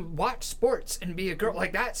 You can watch sports and be a girl.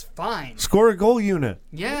 Like that's fine. Score a goal unit.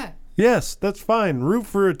 Yeah. Yes, that's fine. Root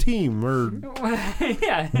for a team or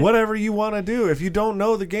Yeah. whatever you want to do. If you don't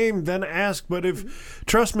know the game, then ask. But if,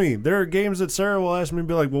 trust me, there are games that Sarah will ask me and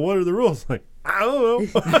be like, well, what are the rules? Like, I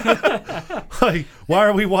don't know. Like, why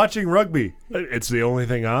are we watching rugby? It's the only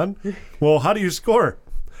thing on. Well, how do you score?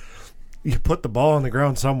 You put the ball on the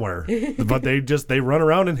ground somewhere, but they run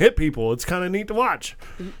around and hit people. It's kind of neat to watch.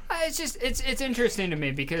 It's just it's interesting to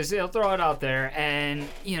me because they'll throw it out there and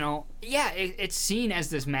you know it's seen as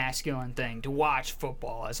this masculine thing to watch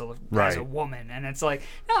football as a Right. woman, and it's like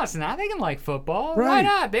no, it's not. They can like football. Why Right.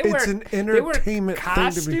 not? They It's wear an entertainment they wear thing to be-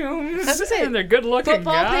 costumes I was gonna say, and they're good looking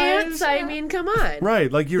football guys. pants. I mean, come on.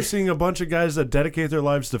 Right, like you're seeing a bunch of guys that dedicate their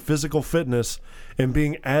lives to physical fitness and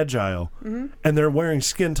being agile, and they're wearing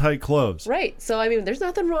skin-tight clothes. Right. So I mean, there's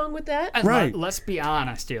nothing wrong with that. And Right. Let's be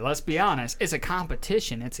honest here. Let's be honest. It's a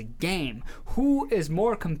competition. It's a game. Who is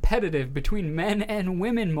more competitive between men and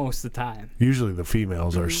women most of the time? Usually the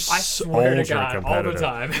females are I swear to ultra God, all the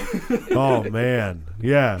competitive. time. Oh man,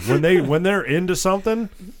 yeah. When they're into something,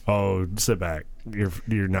 oh, sit back.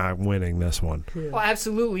 You're not winning this one. Well,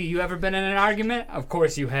 absolutely. You ever been in an argument? Of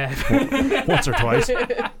course you have. Once or twice.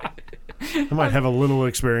 I might have a little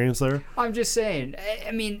experience there. I'm just saying.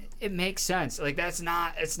 I mean, it makes sense. Like it's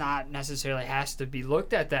not necessarily has to be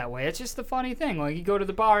looked at that way. It's just the funny thing. Like you go to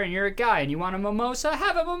the bar and you're a guy and you want a mimosa,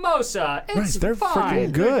 have a mimosa. It's Right, they're fine.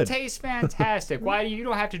 freaking good. It tastes fantastic. Why you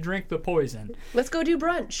don't have to drink the poison? Let's go do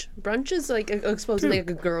brunch. Brunch is like supposedly like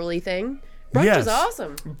a girly thing. Brunch Yes. is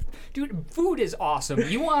awesome. Dude, food is awesome.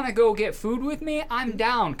 You want to go get food with me? I'm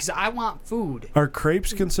down because I want food. Are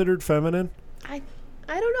crepes considered feminine?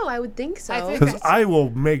 I don't know. I would think so. I think Because I will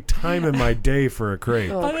make time in my day for a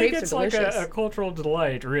crepe. Oh, I think crepes it's are like delicious. a cultural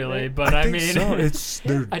delight, really. But I think mean, so.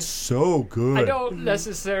 They're so good. I don't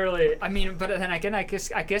necessarily. I mean, but then again, I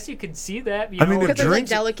guess you could see that. You I mean, know, if Because they're like drinks-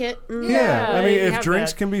 delicate. Yeah, I mean, you if have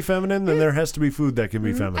drinks that. can be feminine, then there has to be food that can be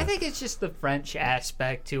I feminine. think it's just the French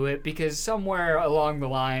aspect to it because somewhere along the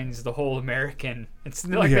lines, the whole American. It's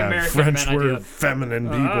like the yeah, American French men were idea. feminine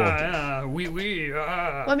people. Yeah, oui.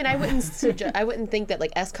 Well, I mean, I wouldn't think that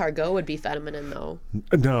like escargot would be feminine though.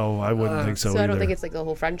 No, I wouldn't think so So either. I don't think it's like the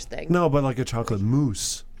whole French thing. No, but like a chocolate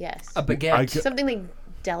mousse. Yes. A baguette. I could- Something like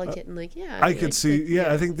delicate and like yeah. I could like, see. like,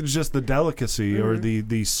 Yeah, I think there's just the delicacy or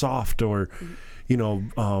the soft or, you know,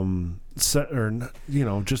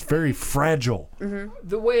 just very fragile.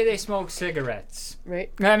 The way they smoke cigarettes.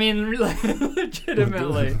 Right. I mean,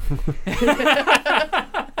 legitimately.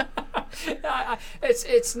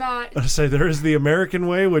 It's not. I say there is the American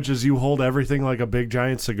way, which is you hold everything like a big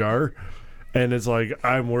giant cigar, and it's like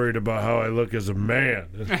I'm worried about how I look as a man.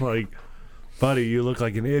 It's like, buddy, you look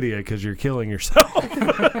like an idiot because you're killing yourself.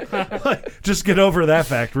 Like, just get over that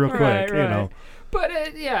fact real quick, Right, you right. know. But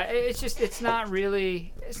it's not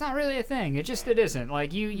really a thing. It isn't.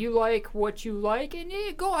 Like you like what you like, and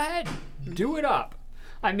you go ahead, do it up.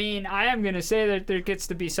 I mean, I am gonna say that there gets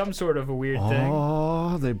to be some sort of a weird thing.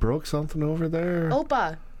 Oh, they broke something over there.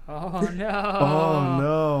 Opa. Oh no! Oh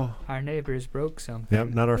no! Our neighbors broke something. Yep,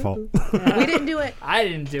 not our fault. We didn't do it. I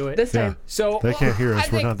didn't do it This time. So They can't hear us. I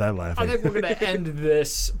We're think- not that laughing. I think we're gonna end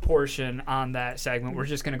this portion on that segment. We're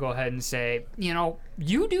just gonna go ahead and say, you know,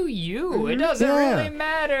 you do you. It doesn't Yeah. really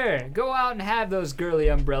matter. Go out and have those girly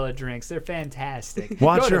umbrella drinks. They're fantastic.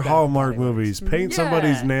 Watch Go to your bed. Hallmark movies. Paint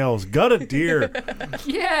somebody's nails. Gut a deer.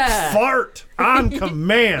 Yeah. Fart on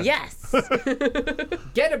command. Yes.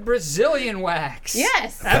 Get a Brazilian wax.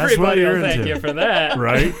 Yes. That's what Everybody you're will thank into. you for that.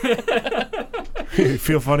 Right? You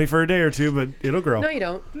feel funny for a day or two, but it'll grow. No, you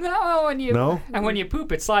don't. No, and when you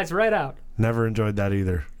poop, it slides right out. Never enjoyed that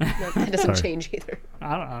either. That doesn't Sorry. change either.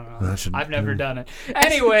 I don't know. That should- I've never done it.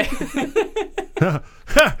 Anyway.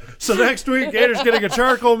 So next week, Gator's getting a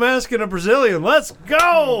charcoal mask and a Brazilian. Let's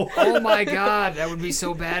go! Oh my God, that would be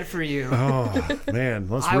so bad for you. Oh, man.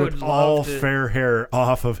 Let's I rip would love all to- fair hair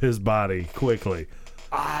off of his body quickly.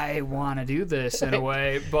 I want to do this in a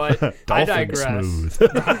way, but I Dolphin digress. smooth.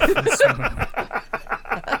 Dolphin smooth.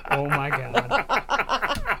 Oh my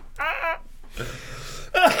God.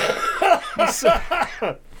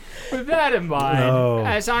 With that in mind,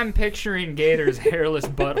 as I'm picturing Gator's hairless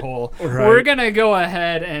butthole, Right. we're going to go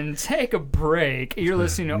ahead and take a break. You're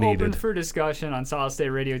listening to Needed. Open for Discussion on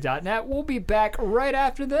SolidStateRadio.net. We'll be back right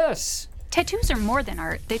after this. Tattoos are more than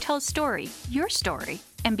art. They tell a story, your story.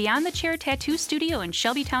 And Beyond the Chair Tattoo Studio in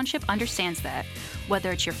Shelby Township understands that.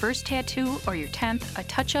 Whether it's your first tattoo or your 10th, a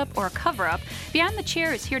touch-up or a cover-up, Beyond the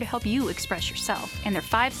Chair is here to help you express yourself. And their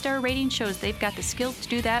 5-star rating shows they've got the skills to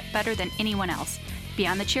do that better than anyone else.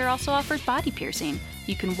 Beyond the Chair also offers body piercing.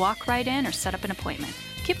 You can walk right in or set up an appointment.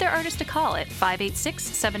 Give their artist a call at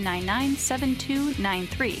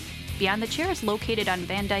 586-799-7293. Beyond the Chair is located on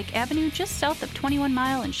Van Dyke Avenue, just south of 21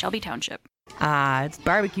 Mile in Shelby Township. It's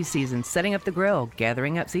barbecue season, setting up the grill,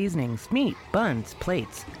 gathering up seasonings, meat, buns,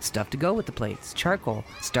 plates, stuff to go with the plates, charcoal,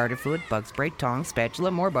 starter fluid, bug spray, tongs,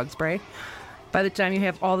 spatula, more bug spray. By the time you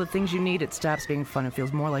have all the things you need, it stops being fun and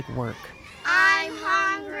feels more like work. I'm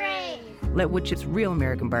hungry. Let Wood Chip's Real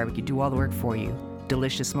American Barbecue do all the work for you.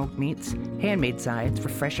 Delicious smoked meats, handmade sides,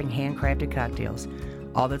 refreshing handcrafted cocktails.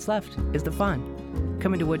 All that's left is the fun.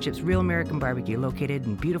 Come into Wood Chip's Real American Barbecue, located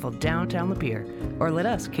in beautiful downtown Lapeer, or let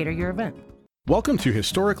us cater your event. Welcome to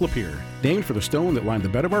Historic Lapeer. Named for the stone that lined the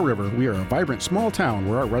bed of our river, we are a vibrant small town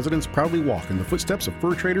where our residents proudly walk in the footsteps of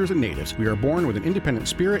fur traders and natives. We are born with an independent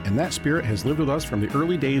spirit, and that spirit has lived with us from the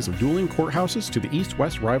early days of dueling courthouses to the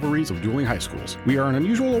east-west rivalries of dueling high schools. We are an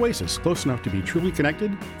unusual oasis, close enough to be truly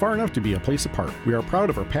connected, far enough to be a place apart. We are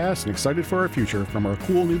proud of our past and excited for our future, from our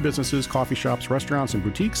cool new businesses, coffee shops, restaurants, and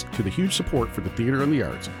boutiques, to the huge support for the theater and the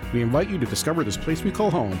arts. We invite you to discover this place we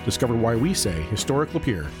call home, discover why we say Historic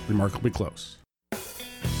Lapeer, remarkably close.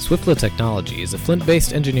 Swiftlet Technology is a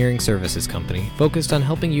Flint-based engineering services company focused on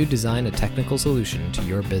helping you design a technical solution to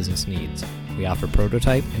your business needs. We offer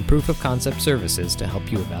prototype and proof of concept services to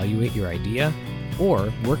help you evaluate your idea,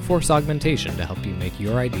 or workforce augmentation to help you make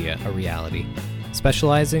your idea a reality.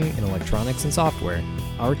 Specializing in electronics and software,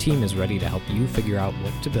 our team is ready to help you figure out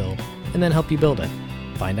what to build and then help you build it.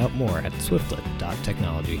 Find out more at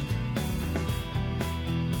swiftlet.technology.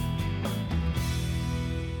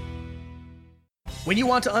 When you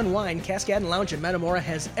want to unwind, Cascade Lounge in Metamora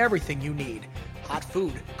has everything you need. Hot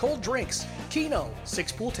food, cold drinks, keno,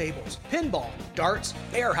 6 pool tables, pinball, darts,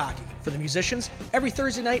 air hockey. For the musicians, every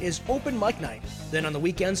Thursday night is open mic night. Then on the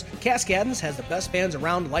weekends, Cascadens has the best bands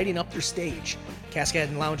around lighting up their stage.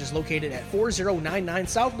 Cascade Lounge is located at 4099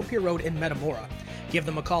 South Lapeer Road in Metamora. Give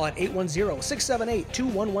them a call at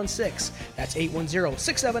 810-678-2116. That's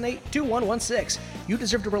 810-678-2116. You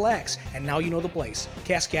deserve to relax, and now you know the place,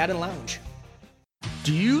 Cascade Lounge.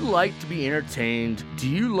 Do you like to be entertained? Do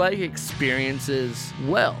you like experiences?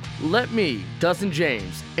 Well, let me, Dustin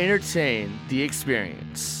James, entertain the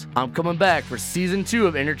experience. I'm coming back for Season 2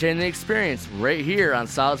 of Entertain the Experience right here on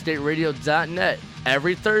SolidStateRadio.net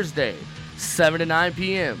every Thursday, 7 to 9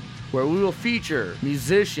 p.m., where we will feature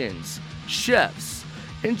musicians, chefs,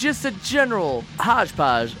 and just a general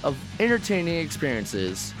hodgepodge of entertaining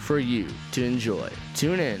experiences for you to enjoy.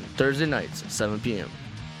 Tune in Thursday nights, 7 p.m.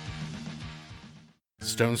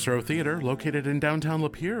 Stone's Throw Theater, located in downtown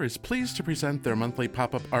Lapeer, is pleased to present their monthly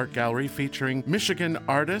pop-up art gallery featuring Michigan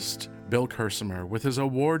artist Bill Kersimer with his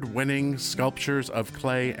award-winning sculptures of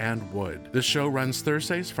clay and wood. This show runs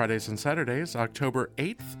Thursdays, Fridays, and Saturdays, October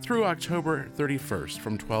 8th through October 31st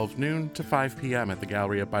from 12 noon to 5 p.m. at the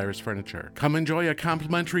Gallery at Byers Furniture. Come enjoy a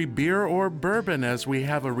complimentary beer or bourbon as we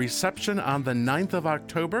have a reception on the 9th of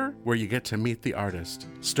October where you get to meet the artist.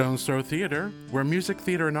 Stone's Throw Theater, where music,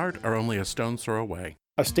 theater, and art are only a stone's throw away.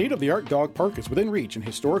 A state-of-the-art dog park is within reach in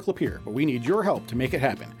historic Lapeer, but we need your help to make it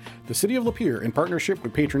happen. The City of Lapeer, in partnership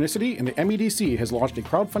with Patronicity and the MEDC, has launched a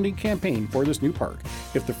crowdfunding campaign for this new park.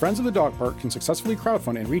 If the Friends of the Dog Park can successfully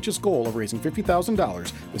crowdfund and reach its goal of raising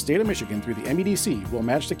 $50,000, the state of Michigan, through the MEDC, will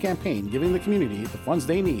match the campaign, giving the community the funds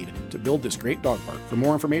they need to build this great dog park. For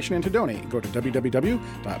more information and to donate, go to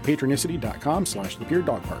www.patronicity.com/Lapeer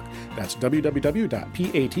Dog Park. That's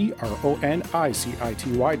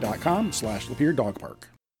www.patronicity.com/Lapeer Dog Park.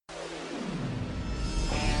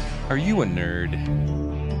 Are you a nerd?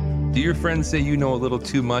 Do your friends say you know a little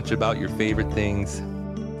too much about your favorite things?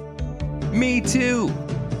 Me too!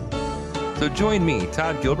 So join me,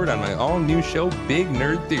 Todd Gilbert, on my all-new show, Big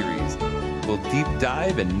Nerd Theories. We'll deep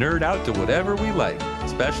dive and nerd out to whatever we like.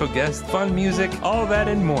 Special guests, fun music, all that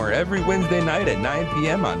and more every Wednesday night at 9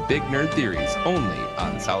 p.m. on Big Nerd Theories, only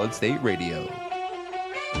on Solid State Radio.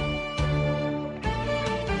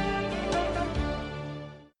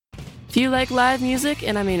 If you like live music,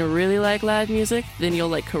 and I mean really like live music, then you'll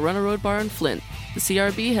like Corunna Road Bar in Flint. The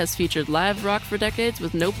CRB has featured live rock for decades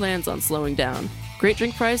with no plans on slowing down. Great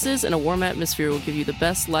drink prices and a warm atmosphere will give you the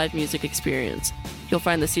best live music experience. You'll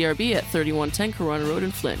find the CRB at 3110 Corona Road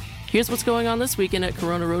in Flint. Here's what's going on this weekend at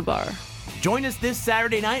Corona Road Bar. Join us this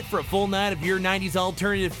Saturday night for a full night of your 90s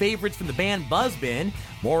alternative favorites from the band Buzzbin.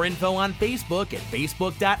 More info on Facebook at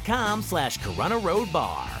facebook.com/Corona Road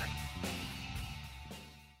Bar.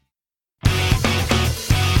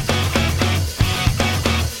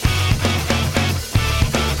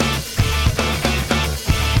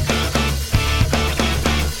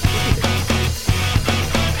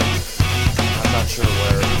 I'm not sure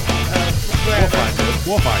where.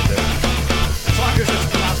 We'll find it. As long as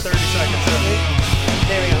it's about 30 seconds.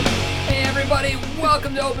 There we go. Hey everybody,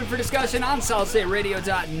 welcome to Open for Discussion on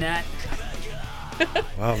SolidStateRadio.net.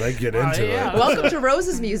 Wow, they get into it. Welcome to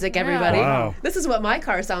Rose's music, everybody. Wow. This is what my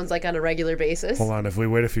car sounds like on a regular basis. Hold on, if we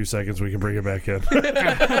wait a few seconds, we can bring it back in.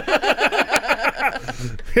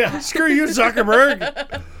 Yeah, screw you,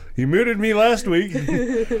 Zuckerberg. You muted me last week,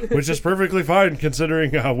 which is perfectly fine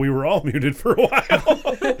considering we were all muted for a while.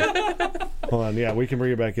 Hold on, yeah, we can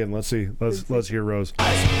bring it back in. Let's see. Let's hear Rose.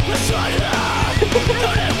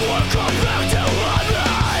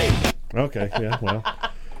 Okay, yeah, well.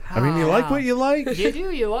 I mean, you like what you like. You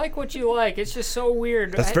do. You like what you like. It's just so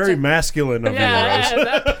weird. That's very masculine of you, Rose.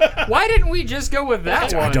 Why didn't we just go with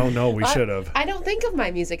that one? I don't know. We should have. I don't think of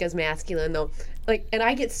my music as masculine, though. Like, and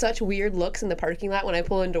I get such weird looks in the parking lot when I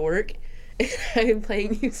pull into work and I'm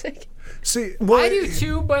playing music. See, I do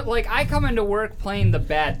too, but like I come into work playing the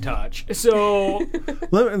bad touch. So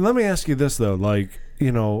let me ask you this though, like,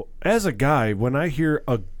 you know, as a guy, when I hear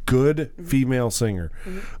a good female singer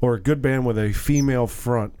or a good band with a female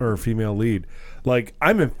front or a female lead, like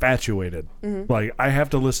I'm infatuated. Like I have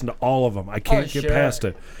to listen to all of them. I can't get past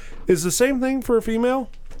it. Is the same thing for a female?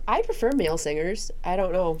 I prefer male singers. I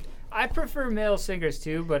don't know. I prefer male singers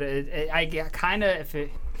too, but I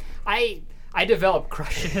develop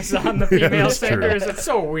crushes on the female singers. It's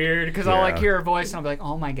so weird because I'll like hear her voice and I'll be like,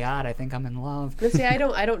 oh my god, I think I'm in love. But see, I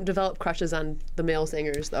don't develop crushes on the male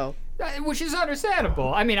singers though. Which is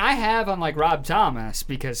understandable. I mean, I have on like Rob Thomas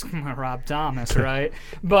because Rob Thomas, right?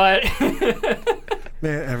 But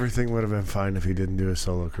man, everything would have been fine if he didn't do a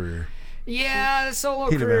solo career. Yeah, solo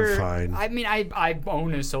He'd career. have been fine. I mean, I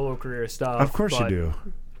own his solo career stuff. Of course you do.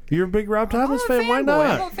 You're a big Rob Thomas fan. Why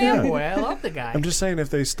not? I'm a fanboy. I love the guy. I'm just saying, if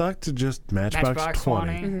they stuck to just Matchbox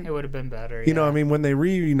 20, it would have been better. You know, I mean, when they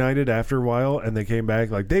reunited after a while and they came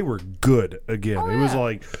back, like they were good again. It was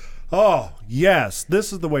like, oh yes,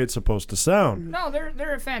 this is the way it's supposed to sound. No,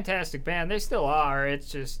 they're a fantastic band. They still are.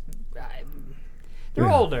 It's just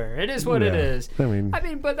they're older. It is what it is. I mean,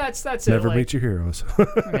 but that's never it. Like, meet your heroes.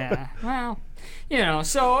 Yeah. Well. You know,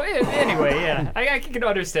 so anyway, yeah, I can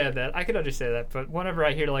understand that. I can understand that. But whenever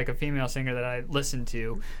I hear like a female singer that I listen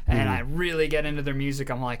to and I really get into their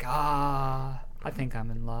music, I'm like, I think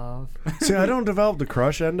I'm in love. See, I don't develop the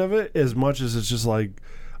crush end of it as much as it's just like,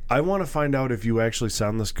 I want to find out if you actually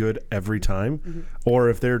sound this good every time or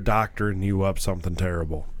if they're doctoring you up something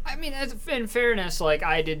terrible. I mean, in fairness, like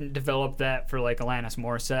I didn't develop that for like Alanis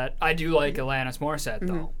Morissette. I do like Alanis Morissette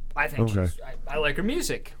though. I think I like her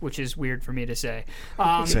music, which is weird for me to say.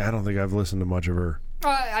 See, I don't think I've listened to much of her.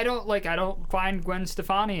 I don't find Gwen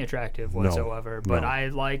Stefani attractive whatsoever, but I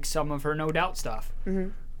like some of her No Doubt stuff.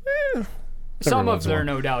 Some of their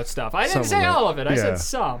No Doubt stuff. I didn't say all of it. I said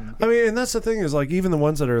some. I mean, and that's the thing is like even the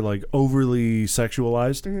ones that are like overly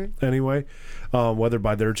sexualized anyway, whether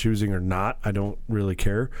by their choosing or not, I don't really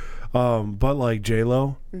care. But like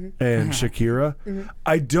J-Lo and Shakira,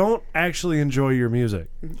 I don't actually enjoy your music.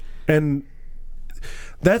 And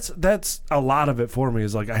that's a lot of it for me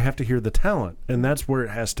is like I have to hear the talent, and that's where it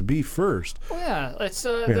has to be first. Well, yeah, it's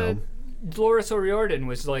Dolores O'Riordan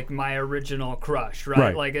was like my original crush, right?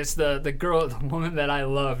 Right. Like it's the woman that I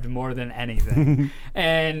loved more than anything.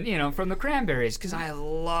 And you know, from the Cranberries, because I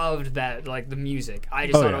loved that, like the music. I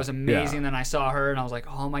just thought it was amazing. Then I saw her and I was like,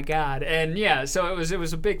 oh my god. And yeah, so it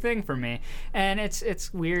was a big thing for me. And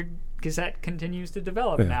it's weird because that continues to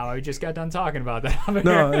develop now. I just got done talking about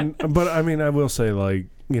that. But I mean, I will say, like,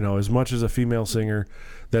 you know, as much as a female singer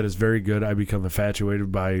that is very good, I become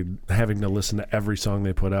infatuated by having to listen to every song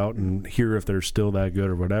they put out and hear if they're still that good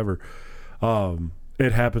or whatever.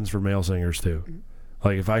 It happens for male singers too.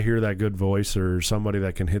 Like if I hear that good voice or somebody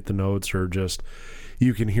that can hit the notes or just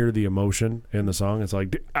you can hear the emotion in the song, it's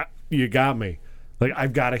like, you got me. Like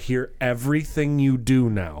I've got to hear everything you do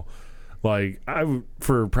now. Like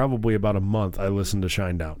for probably about a month, I listened to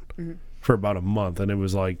Shinedown for about a month, and it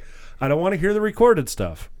was like, I don't want to hear the recorded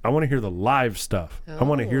stuff. I want to hear the live stuff. I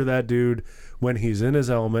want to hear that dude when he's in his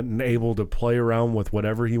element and able to play around with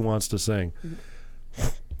whatever he wants to sing.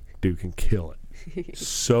 Dude can kill it.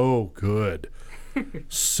 So good.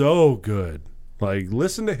 So good. Like,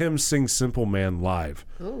 listen to him sing Simple Man live.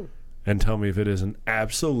 Ooh. And tell me if it isn't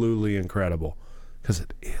absolutely incredible. Because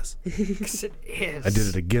it is. Because it is. I did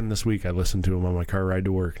it again this week. I listened to him on my car ride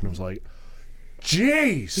to work, and I was like,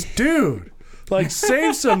 jeez, dude. Like,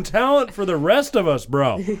 save some talent for the rest of us,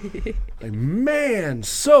 bro. Like, man,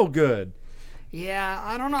 so good. Yeah,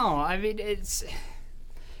 I don't know. I mean,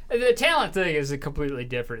 the talent thing is a completely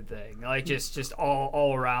different thing. Like, just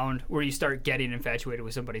all around, where you start getting infatuated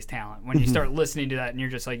with somebody's talent. When you start listening to that and you're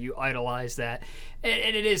just like, you idolize that.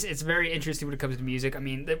 And it's very interesting when it comes to music. I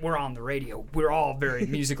mean, we're on the radio. We're all very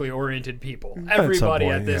musically oriented people. Everybody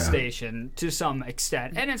at this station, to some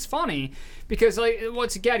extent. And it's funny because, like,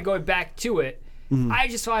 once again, going back to it, I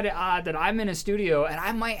just find it odd that I'm in a studio and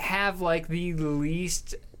I might have, like, the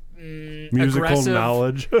least... musical aggressive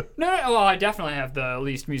knowledge. No, well, I definitely have the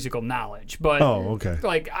least musical knowledge, but okay.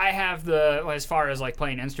 Like, I have as far as like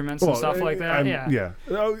playing instruments and stuff like that. Yeah.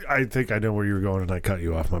 I think I know where you were going, and I cut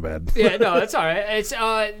you off. My bad. Yeah, no, that's all right. It's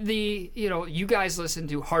you guys listen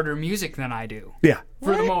to harder music than I do. Yeah,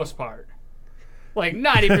 for the most part. Like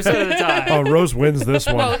 90% of the time. Oh, Rose wins this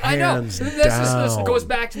one. Well, I know. Hands This down. goes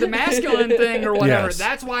back to the masculine thing or whatever. Yes.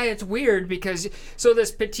 That's why it's weird because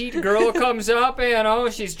this petite girl comes up,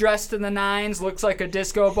 she's dressed in the nines, looks like a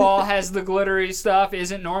disco ball, has the glittery stuff,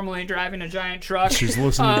 isn't normally driving a giant truck. She's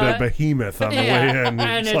listening to that Behemoth on the way in.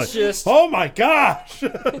 And it's like, just, oh my gosh.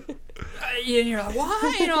 And you're like,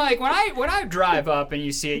 why? Like when I drive up and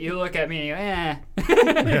you see it, you look at me and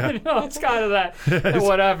you go, it's kind of that,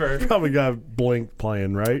 whatever. Probably got Blink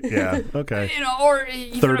playing, right? Yeah, okay. Or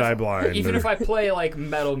even Third Eye Blind. Even if I play like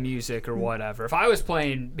metal music or whatever, if I was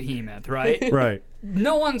playing Behemoth, right? Right.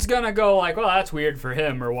 No one's gonna go like, well, that's weird for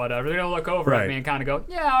him or whatever. They're gonna look over at me and kind of go,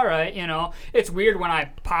 yeah, all right, It's weird when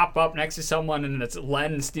I pop up next to someone and it's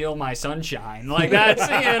Len Steal My Sunshine. Like that's,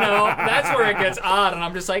 that's where it gets odd, and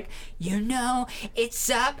I'm just like, it's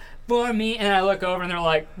up for me, and I look over and they're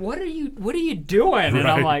like, what are you doing? And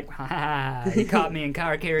I'm like, you caught me in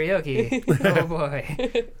car karaoke. Oh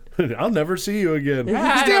boy. I'll never see you again.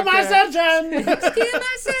 Steal my sunshine! Steal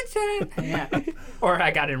my sunshine! Yeah. Or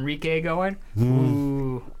I got Enrique going.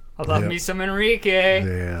 Ooh, I love me some Enrique.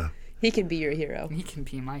 Yeah. He can be your hero. He can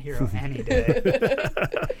be my hero any day.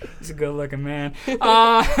 He's a good-looking man.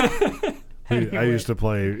 Anyway. I used to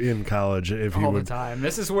play in college. All the time.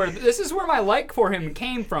 This is where my like for him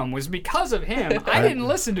came from. Was because of him. I didn't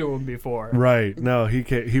listen to him before. Right. No,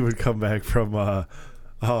 he would come back from a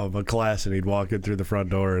class and he'd walk in through the front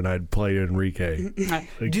door and I'd play Enrique.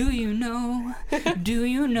 Do you know? Do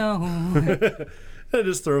you know? I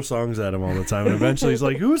just throw songs at him all the time, and eventually he's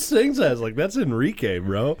like, "Who sings that?" I was like, "That's Enrique,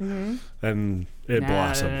 bro." Mm-hmm. And it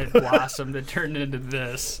blossomed. It blossomed. It turned into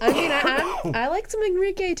this. I mean, I like some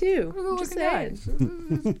Enrique too. Just saying.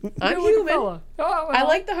 I'm human. Oh, well. I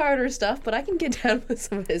like the harder stuff, but I can get down with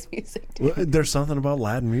some of his music too. Well, there's something about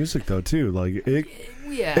Latin music though too. Like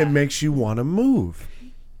it makes you want to move.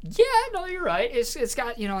 Yeah, no, you're right. It's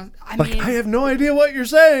got, I have no idea what you're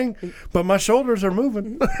saying, but my shoulders are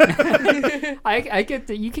moving. I get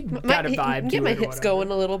that. You can kind of vibe to get my hips going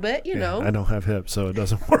a little bit, you know. I don't have hips, so it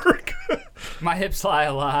doesn't work. My hips lie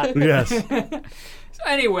a lot. Yes. So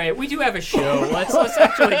anyway, we do have a show. Let's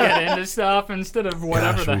actually get into stuff instead of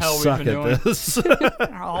whatever the hell we've been doing. This.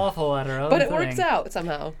 We're awful at our own But it thing. works out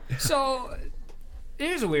somehow. So...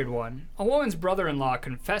 Here's a weird one. A woman's brother-in-law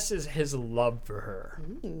confesses his love for her.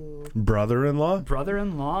 Ooh. Brother-in-law?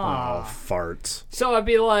 Brother-in-law. Oh, farts. So it'd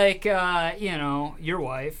be like, your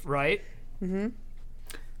wife, right? Mm-hmm.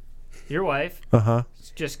 Your wife. Uh-huh.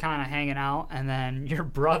 Just kind of hanging out, and then your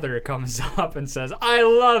brother comes up and says, I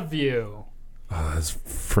love you. Oh, that's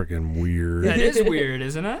freaking weird. That is weird,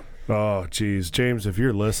 isn't it? Oh, geez. James, if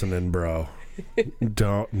you're listening, bro,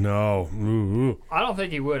 don't. No. Ooh. I don't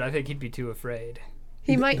think he would. I think he'd be too afraid.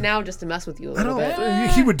 He might now just to mess with you a little bit.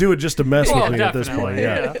 He would do it just to mess with me definitely, at this point,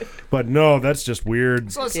 yeah. But no, that's just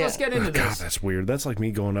weird. So let's get into this. God, that's weird. That's like me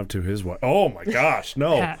going up to his wife. Oh my gosh,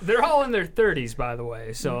 no. Yeah, they're all in their 30s, by the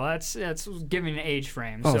way. So that's giving an age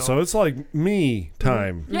frame. So it's like me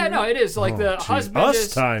time. Yeah, no, it is like the husband.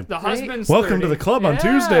 Us time. The husband's. Welcome 30. to the club on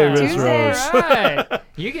Tuesday, Miss Rose. Right.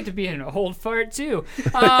 You get to be an old fart too.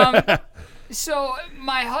 So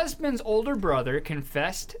my husband's older brother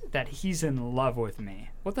confessed that he's in love with me.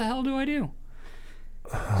 What the hell do I do?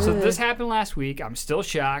 So this happened last week. I'm still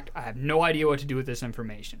shocked. I have no idea what to do with this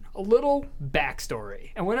information. A little backstory.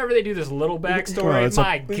 And whenever they do this little backstory,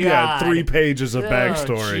 my God. Yeah, 3 pages of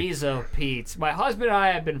backstory. Jeez, oh, Pete. My husband and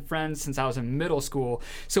I have been friends since I was in middle school.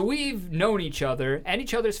 So we've known each other and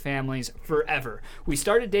each other's families forever. We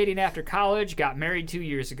started dating after college, got married 2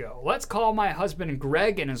 years ago. Let's call my husband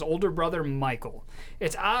Greg and his older brother Michael.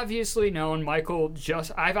 I've obviously known Michael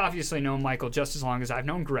just as long as I've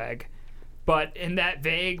known Greg. But in that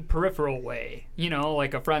vague peripheral way,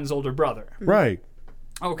 like a friend's older brother. Right.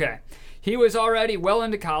 Okay. He was already well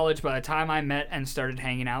into college by the time I met and started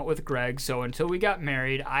hanging out with Greg, so until we got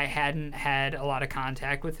married, I hadn't had a lot of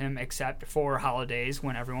contact with him except for holidays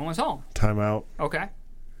when everyone was home. Time out. Okay.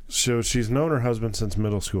 So she's known her husband since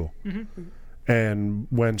middle school. Mm-hmm. And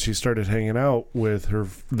when she started hanging out with her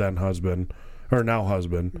then husband, or now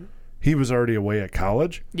husband, he was already away at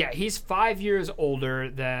college? Yeah, he's 5 years older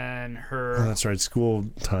than her. Oh, that's right. School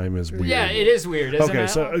time is weird. Yeah, it is weird, isn't it? Okay,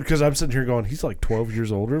 so because I'm sitting here going, he's like 12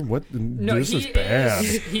 years older? What? No, this is bad.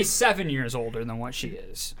 He's 7 years older than what she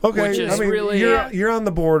is. Okay, which is really... You're on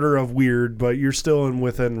the border of weird, but you're still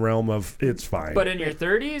within realm of it's fine. But in your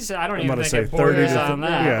 30s, I don't I'm even gonna think say it borders on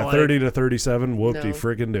that. Yeah, like, 30 to 37, whoop-de No.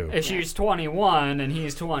 freaking do. If she's 21 and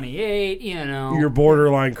he's 28, You're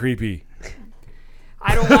borderline creepy.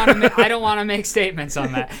 I don't want to make statements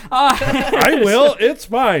on that. I will. It's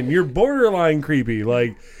fine. You're borderline creepy.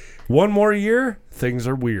 Like, one more year, things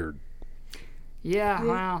are weird. Yeah,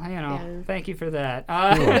 well, thank you for that.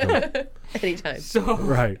 Anytime. So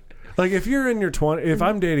Right. Like, if you're in your 20s, if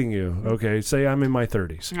I'm dating you, okay, say I'm in my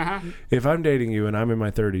 30s. Uh-huh. If I'm dating you and I'm in my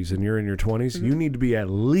 30s and you're in your 20s, you need to be at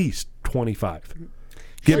least 25.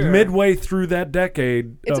 Get Sure. midway through that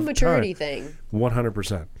decade. It's a of maturity time. thing.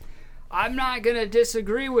 100%. I'm not going to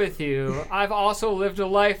disagree with you. I've also lived a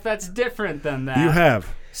life that's different than that. You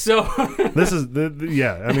have. So This is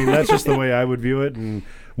yeah. I mean, that's just the way I would view it, and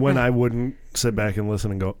when I wouldn't sit back and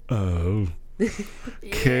listen and go, oh,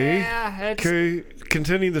 okay, Yeah, it's- okay,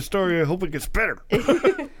 continue the story. I hope it gets better.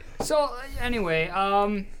 So anyway,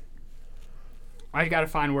 I got to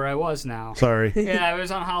find where I was now. Sorry. Yeah, I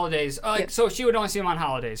was on holidays. So she would only see him on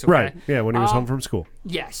holidays, okay? Right. Yeah, when he was home from school.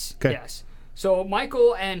 Yes. Okay. Yes. So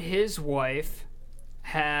Michael and his wife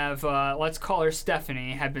have, let's call her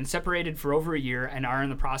Stephanie, have been separated for over a year and are in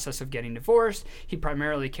the process of getting divorced. He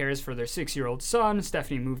primarily cares for their 6-year-old son.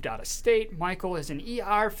 Stephanie moved out of state. Michael is an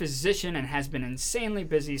ER physician and has been insanely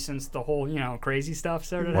busy since the whole, crazy stuff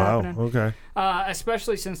started happening. Okay.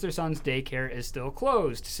 Especially since their son's daycare is still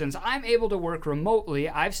closed. Since I'm able to work remotely,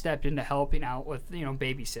 I've stepped into helping out with,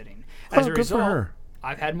 babysitting. As a good result, for her.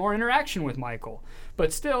 I've had more interaction with Michael.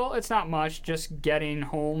 But still, it's not much, just getting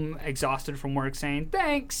home exhausted from work saying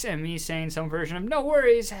thanks, and me saying some version of no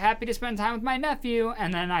worries, happy to spend time with my nephew,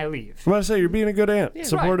 and then I leave. I'm about to say, you're being a good aunt,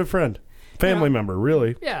 supportive friend, family member,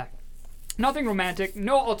 really. Yeah. Nothing romantic,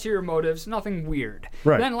 no ulterior motives, nothing weird.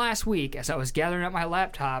 Right. Then last week, as I was gathering up my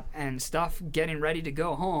laptop and stuff getting ready to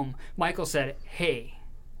go home, Michael said, hey,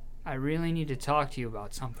 I really need to talk to you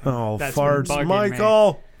about something. Oh, that's been farts, bugging me."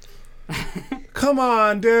 Michael. Come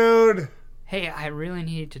on, dude. Hey, I really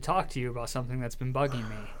need to talk to you about something that's been bugging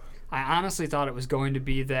me. I honestly thought it was going to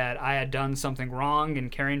be that I had done something wrong in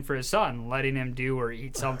caring for his son, letting him do or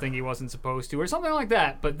eat something he wasn't supposed to, or something like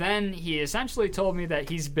that. But then he essentially told me that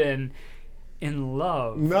he's been in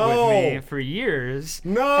love with me for years.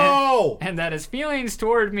 No! And that his feelings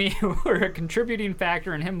toward me were a contributing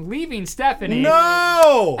factor in him leaving Stephanie.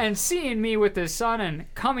 No! And seeing me with his son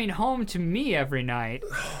and coming home to me every night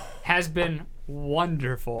has been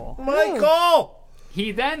wonderful. Michael!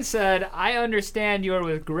 He then said, I understand you're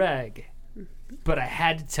with Greg, but I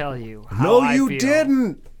had to tell you how No, I you feel."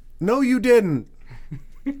 didn't. No, you didn't.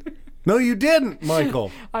 No, you didn't,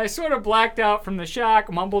 Michael. I sort of blacked out from the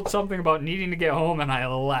shock, mumbled something about needing to get home, and I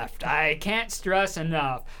left. I can't stress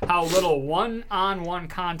enough how little one-on-one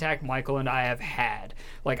contact Michael and I have had.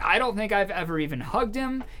 Like, I don't think I've ever even hugged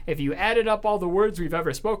him. If you added up all the words we've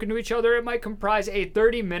ever spoken to each other, it might comprise a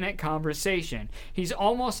 30-minute conversation. He's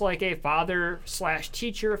almost like a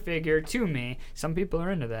father/teacher figure to me. Some people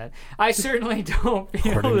are into that. I certainly don't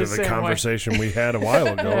feel According the to the same conversation way. we had a while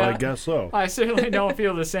ago, Yeah. I guess so. I certainly don't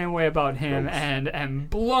feel the same way about him, and am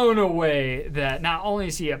blown away that not only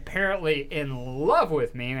is he apparently in love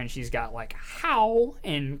with me, and she's got like "how"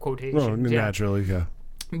 in quotations. Oh, naturally, yeah.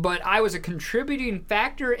 But I was a contributing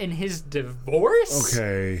factor in his divorce.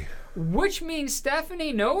 Okay. Which means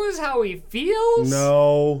Stephanie knows how he feels.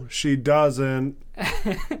 No, she doesn't.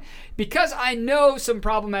 Because I know some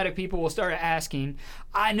problematic people will start asking.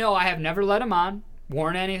 I know I have never led him on.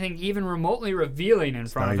 worn anything even remotely revealing in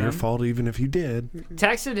front Not of him. your fault, even if you did.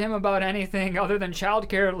 Texted him about anything other than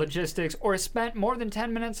childcare logistics, or spent more than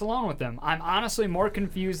 10 minutes alone with him. I'm honestly more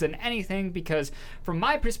confused than anything because, from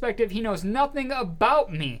my perspective, he knows nothing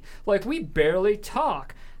about me. Like, we barely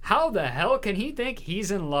talk. How the hell can he think he's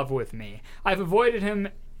in love with me? I've avoided him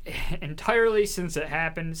entirely since it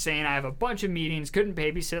happened, saying I have a bunch of meetings, couldn't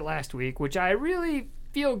babysit last week, which I really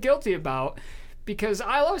feel guilty about because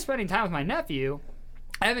I love spending time with my nephew.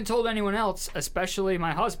 I haven't told anyone else, especially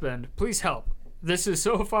my husband. Please help. This is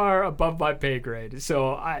so far above my pay grade.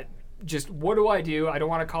 So what do I do? I don't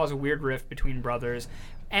want to cause a weird rift between brothers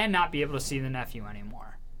and not be able to see the nephew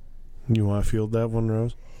anymore. You want to field that one,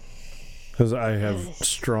 Rose? Because I have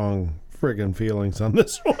strong friggin' feelings on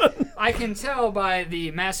this one. I can tell by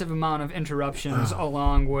the massive amount of interruptions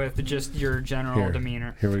along with just your general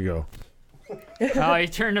demeanor. Here we go. Oh, he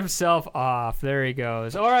turned himself off. There he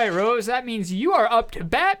goes. All right, Rose, that means you are up to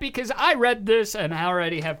bat because I read this and I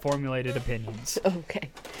already have formulated opinions. Okay.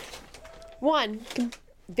 One,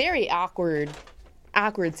 very awkward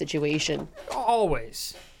situation.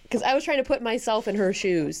 Always. Because I was trying to put myself in her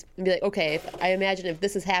shoes and be like, okay, I imagine if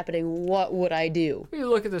this is happening, what would I do? You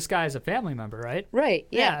look at this guy as a family member, right? Right,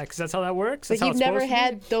 yeah. because that's how that works. But you've never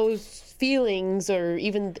had those feelings or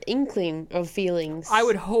even the inkling of feelings. I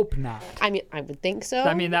would hope not. I mean, I would think so.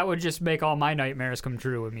 I mean, that would just make all my nightmares come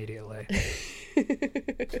true immediately.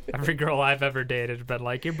 Every girl I've ever dated has been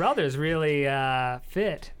like, your brother's really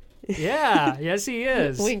fit. Yeah, yes he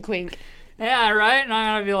is. Wink, wink. Yeah, right? And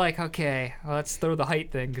I'm going to be like, okay, well, let's throw the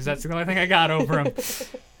height thing because that's the only thing I got over him.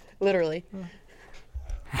 Literally.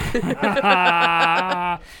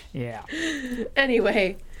 Yeah.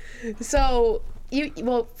 Anyway, so,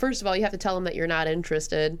 first of all, you have to tell him that you're not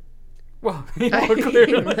interested. Well,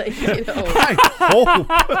 clearly. I hope.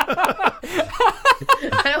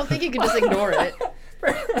 I don't think you can just ignore it.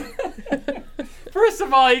 First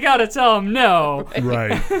of all, you gotta tell him no.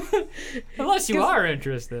 Right. Unless you are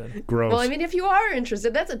interested. Gross. Well, I mean, if you are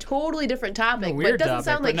interested, that's a totally different topic. But it doesn't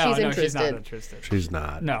sound like she's interested. She's not interested. She's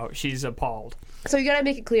not. No, she's appalled. So you gotta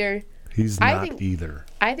make it clear. He's not either.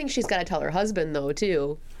 I think she's gotta tell her husband, though,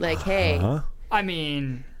 too. Like, hey. I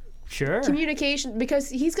mean, sure. Communication, because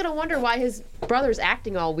he's gonna wonder why his brother's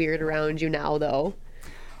acting all weird around you now, though.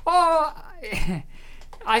 Oh,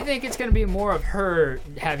 I think it's going to be more of her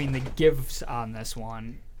having the gifts on this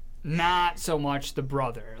one, not so much the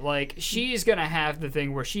brother. Like, she's going to have the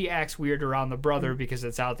thing where she acts weird around the brother because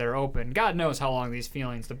it's out there open. God knows how long these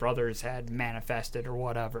feelings the brothers had manifested or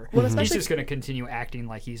whatever. Well, he's just going to continue acting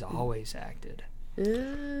like he's always acted.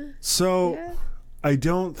 I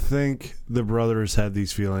don't think the brothers had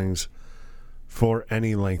these feelings for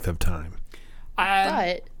any length of time.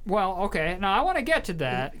 Well, okay. Now I want to get to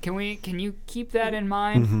that. Can you keep that in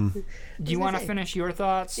mind? Mm-hmm. Do you want to finish your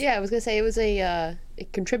thoughts? Yeah, I was gonna say it was a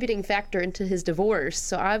contributing factor into his divorce.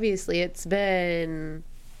 So obviously it's been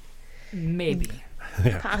maybe.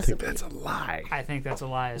 Yeah, possibly. I think that's a lie. I think that's a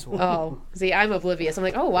lie as well. Oh, see, I'm oblivious. I'm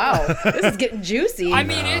like, oh wow, this is getting juicy. I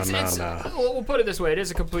mean, we'll put it this way: it is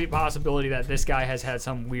a complete possibility that this guy has had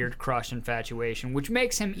some weird crush infatuation, which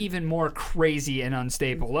makes him even more crazy and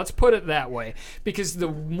unstable. Let's put it that way, because the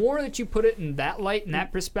more that you put it in that light, in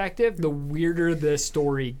that perspective, the weirder the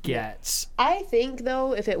story gets. I think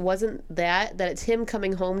though, if it wasn't that it's him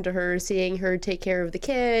coming home to her, seeing her take care of the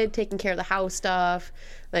kid, taking care of the house stuff.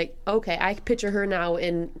 Like, okay, I picture her now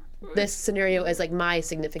in this scenario as like my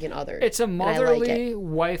significant other. It's a motherly,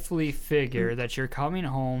 wifely figure that you're coming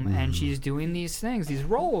home and she's doing these things, these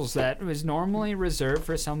roles that was normally reserved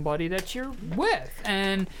for somebody that you're with.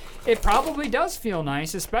 And it probably does feel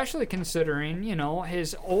nice, especially considering,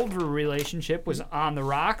 his older relationship was on the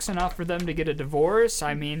rocks enough for them to get a divorce.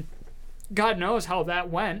 I mean, God knows how that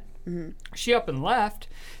went. Mm-hmm. She up and left.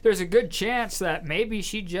 There's a good chance that maybe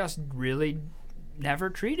she just really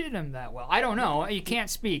never treated him that well. I don't know. You can't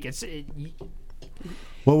speak.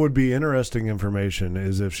 What would be interesting information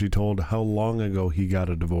is if she told how long ago he got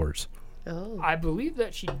a divorce. Oh. I believe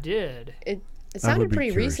that she did. It sounded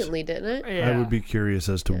pretty recently, didn't it? Yeah. I would be curious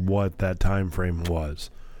as to what that time frame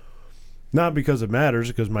was. Not because it matters,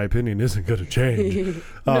 because my opinion isn't going to change.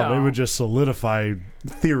 No. It would just solidify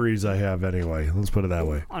theories I have anyway. Let's put it that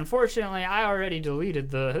way. Unfortunately, I already deleted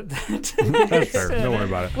the That's fair. Don't worry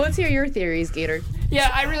about it. Let's hear your theories, Gator. Yeah,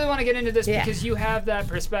 I really want to get into this because you have that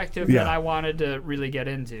perspective that I wanted to really get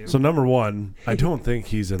into. So number one, I don't think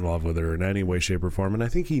he's in love with her in any way, shape, or form, and I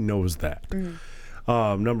think he knows that.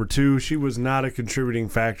 Number two, she was not a contributing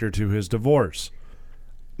factor to his divorce.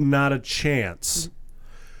 Not a chance.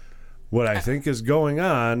 What I think is going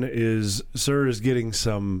on is Sir is getting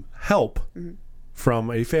some help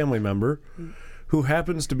from a family member who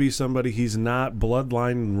happens to be somebody he's not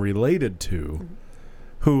bloodline related to,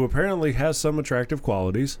 who apparently has some attractive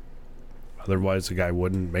qualities. Otherwise, the guy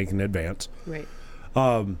wouldn't make an advance. Right.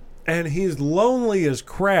 And he's lonely as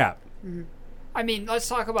crap. I mean, let's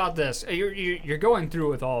talk about this. You're going through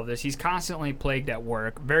with all of this. He's constantly plagued at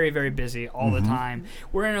work, very, very busy all the time.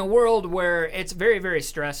 We're in a world where it's very, very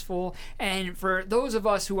stressful. And for those of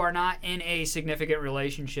us who are not in a significant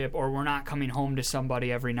relationship, or we're not coming home to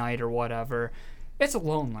somebody every night or whatever, it's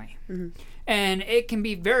lonely. And it can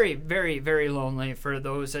be very, very, very lonely for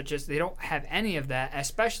those that just, they don't have any of that,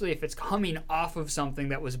 especially if it's coming off of something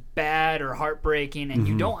that was bad or heartbreaking, and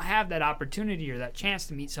you don't have that opportunity or that chance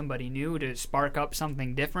to meet somebody new to spark up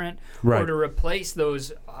something different, or to replace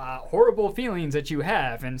those horrible feelings that you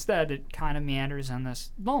have. Instead, it kind of meanders in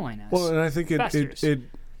this loneliness. Well, and I think it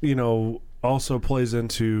you know, also plays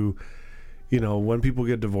into, you know, when people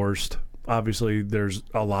get divorced. Obviously, there's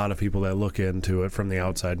a lot of people that look into it from the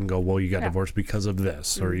outside and go, well, you got divorced because of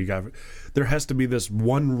this, or you got... There has to be this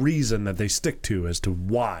one reason that they stick to as to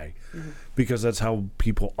why, because that's how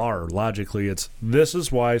people are. Logically, it's, this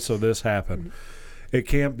is why, so this happened. It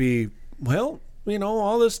can't be, well, you know,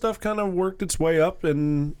 all this stuff kind of worked its way up,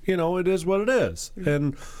 and, you know, it is what it is.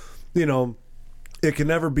 And, you know, it can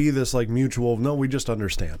never be this, like, mutual, no, we just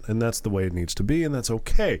understand, and that's the way it needs to be, and that's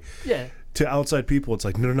okay. Yeah. To outside people, it's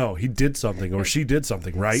like, no, he did something, or she did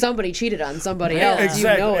something, right? Somebody cheated on somebody else.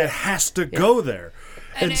 Exactly. You know it has to go there.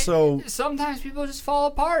 And so sometimes people just fall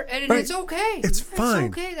apart, and it's okay. It's fine.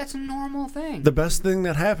 It's okay. That's a normal thing. The best thing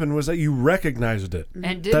that happened was that you recognized it.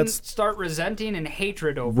 And didn't start resenting and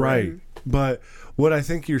hatred over it. Right. But what I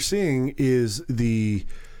think you're seeing is the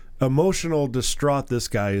emotional distraught this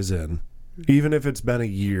guy is in, even if it's been a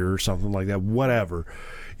year or something like that, whatever.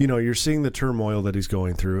 You know, you're seeing the turmoil that he's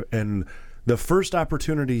going through, and the first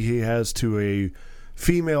opportunity he has to a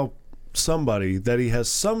female somebody that he has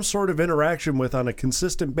some sort of interaction with on a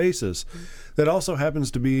consistent basis that also happens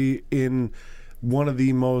to be in one of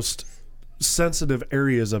the most sensitive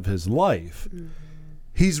areas of his life,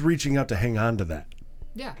 he's reaching out to hang on to that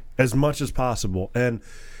as much as possible. And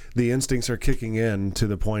the instincts are kicking in to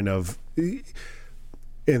the point of,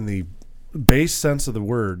 in the base sense of the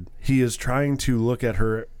word, he is trying to look at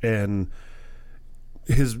her, and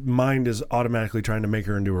his mind is automatically trying to make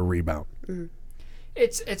her into a rebound.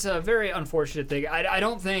 It's a very unfortunate thing. I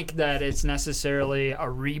don't think that it's necessarily a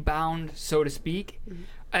rebound, so to speak,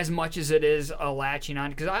 as much as it is a latching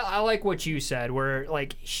on. Because I like what you said, where,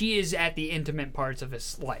 like, she is at the intimate parts of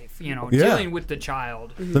his life, you know, dealing with the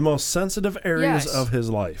child. The most sensitive areas of his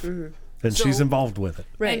life. And so, she's involved with it.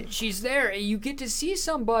 Right. And she's there. And you get to see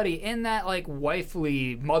somebody in that, like,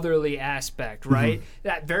 wifely, motherly aspect, right?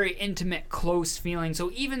 That very intimate, close feeling.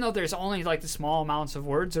 So even though there's only, like, the small amounts of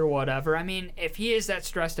words or whatever, I mean, if he is that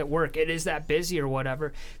stressed at work, it is that busy or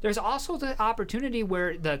whatever, there's also the opportunity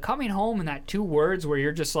where the coming home and that 2 words where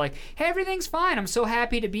you're just like, hey, everything's fine. I'm so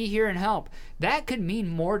happy to be here and help. That could mean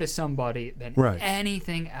more to somebody than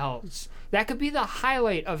anything else. That could be the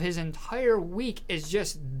highlight of his entire week, is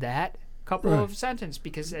just that couple of sentences,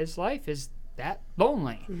 because his life is that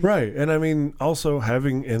lonely. Right. And I mean, also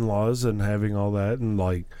having in-laws and having all that, and,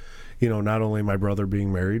 like, you know, not only my brother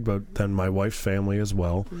being married, but then my wife's family as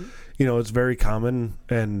well. You know, it's very common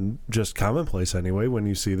and just commonplace anyway. When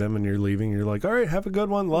you see them and you're leaving, you're like, all right, have a good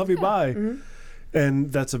one. Love you. Bye.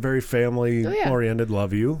 And that's a very family-oriented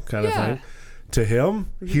love you kind of thing. To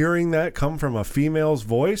him, hearing that come from a female's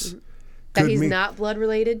voice, that he's not blood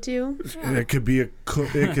related to, it could be it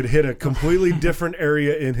could hit a completely different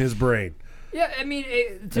area in his brain. Yeah, I mean,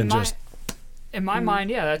 in my mind,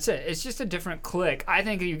 that's it. It's just a different click. I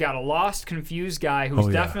think you got a lost, confused guy who's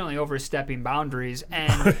definitely overstepping boundaries,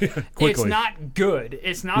 and it's not good.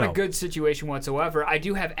 It's not a good situation whatsoever. I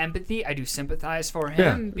do have empathy. I do sympathize for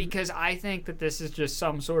him because I think that this is just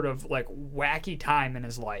some sort of, like, wacky time in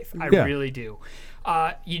his life. I really do.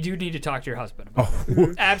 You do need to talk to your husband about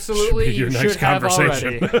it. Absolutely, you should have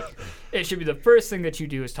already. It should be the first thing that you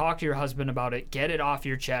do, is talk to your husband about it, get it off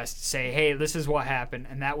your chest, say, hey, this is what happened,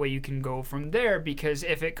 and that way you can go from there, because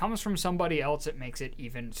if it comes from somebody else, it makes it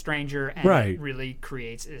even stranger, and it really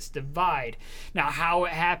creates this divide. Now, how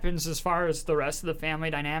it happens as far as the rest of the family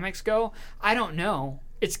dynamics go, I don't know.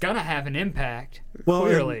 It's going to have an impact,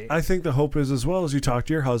 clearly. I think the hope is, as well as you talk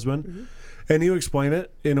to your husband, and you explain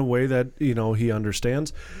it in a way that, you know, he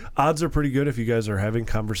understands. Odds are pretty good, if you guys are having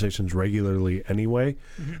conversations regularly anyway,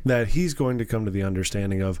 that he's going to come to the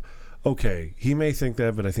understanding of, okay, he may think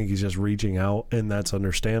that, but I think he's just reaching out, and that's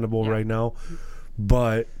understandable right now.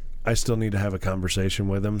 But I still need to have a conversation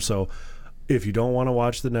with him. So if you don't want to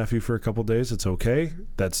watch the nephew for a couple days, it's okay.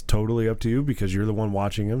 That's totally up to you, because you're the one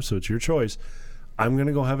watching him, so it's your choice. I'm going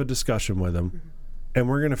to go have a discussion with him, and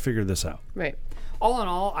we're going to figure this out. Right. All in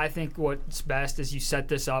all, I think what's best is you set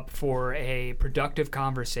this up for a productive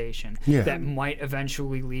conversation Yeah. that might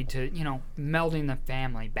eventually lead to, melding the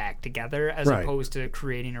family back together as Right. opposed to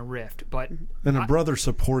creating a rift. But And a brother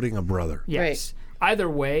supporting a brother. yes, either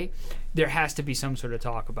way, there has to be some sort of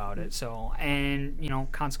talk about it. So, and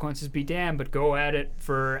consequences be damned, but go at it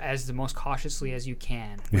for as the most cautiously as you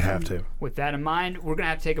can. You have to. With that in mind, we're gonna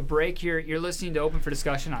have to take a break here. You're listening to Open for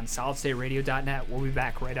Discussion on SolidStateRadio.net. We'll be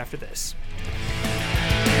back right after this.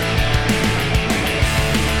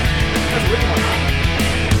 That's a weird one, huh?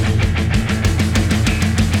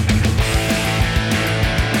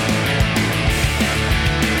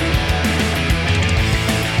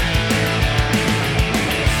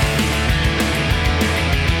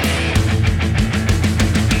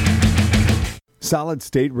 Solid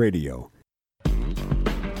State Radio.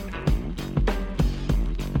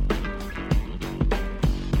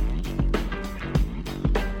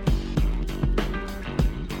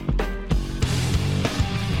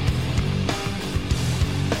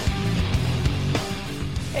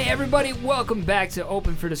 Hey everybody, welcome back to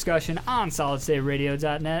Open for Discussion on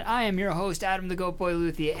SolidStateRadio.net. I am your host, Adam the Goat Boy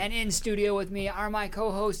Luthie, and in studio with me are my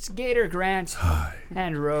co-hosts, Gator Grant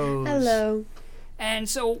and Rose. Hello. And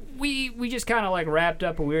so we just kind of like wrapped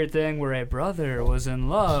up a weird thing where a brother was in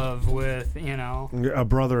love with, A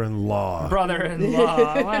brother-in-law.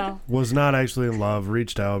 Brother-in-law. Well, Was not actually in love,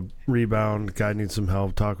 reached out, rebound, guy needs some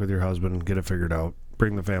help, talk with your husband, get it figured out,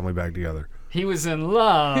 bring the family back together. he was in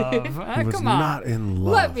love. He was Come on. not in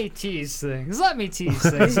love. Let me tease things.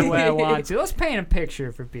 the way I want to. Let's paint a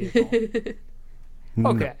picture for people.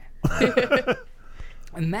 Okay.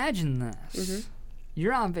 Imagine this.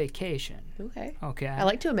 You're on vacation. Okay. Okay. I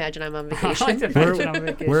like to imagine I'm on I vacation. like to imagine I'm on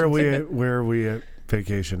vacation. Where are we at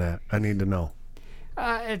vacation at? I need to know.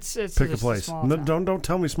 It's Pick a just place. small No, town. don't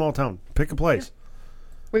tell me small town. Pick a place.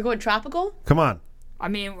 We're going tropical? Come on. I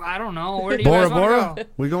mean, I don't know. Where do you Bora guys want Bora? to go?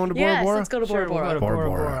 We going to Bora Yes, Bora? let's go to Bora Sure, we'll Bora. go to Bora Bora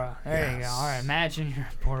Bora. Bora. There you go. All right, imagine you're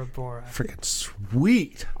at Bora Bora. Freaking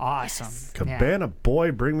sweet. Awesome. Cabana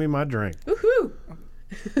boy, bring me my drink. Woohoo!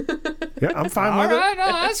 Yeah, I'm fine All with right, it. no,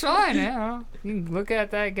 that's fine. You can look at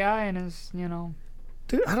that guy and his,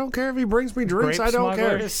 Dude, I don't care if he brings me drinks. grape I don't care.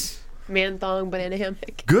 smugglers. Man thong, banana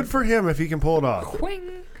hammock. Good for him if he can pull it off.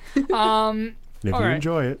 Quing. If All you right.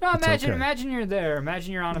 enjoy it, No, it's okay. imagine you're there.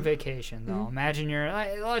 Imagine you're on a vacation, though. Imagine you're.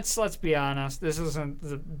 Let's be honest. This isn't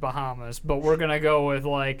the Bahamas, but we're gonna go with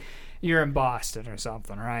like you're in Boston or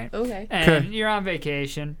something, right? Okay. And Okay. you're on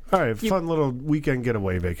vacation. All right, fun little weekend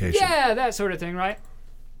getaway vacation. Yeah, that sort of thing, right?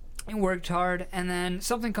 You worked hard, and then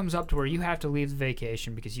something comes up to where you have to leave the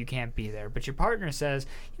vacation because you can't be there. But your partner says,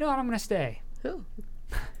 "You know what? I'm gonna stay." Oh.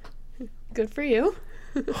 Good for you.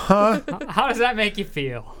 Huh? How does that make you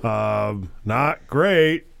feel? Not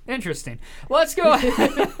great. Interesting. Let's go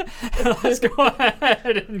ahead. Let's go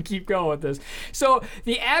ahead and keep going with this. So,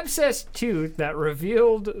 the abscess tooth that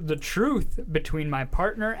revealed the truth between my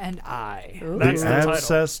partner and I. Ooh. That's The the title.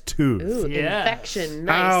 abscess tooth. Ooh, Yes. infection.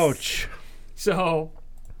 Nice. Ouch. So,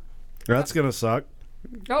 That's gonna suck.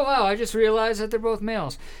 oh wow, I just realized that they're both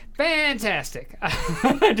males. Fantastic.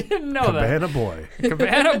 I didn't know that. Cabana boy.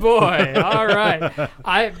 Cabana boy. All right.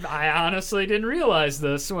 I honestly didn't realize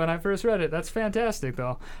this when I first read it. That's fantastic,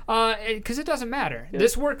 though. Because it doesn't matter.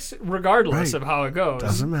 This works regardless Right. of how it goes.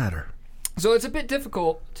 Doesn't matter. So it's a bit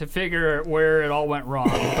difficult to figure where it all went wrong.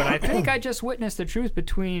 But I think I just witnessed the truth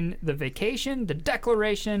between the vacation, the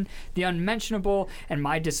declaration, the unmentionable, and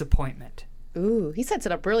my disappointment. Ooh, he sets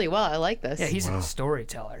it up really well. I like this. Yeah, he's a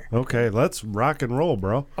storyteller. Okay, let's rock and roll,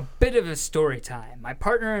 bro. A bit of a story time. My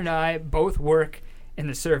partner and I both work in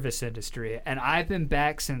the service industry, and I've been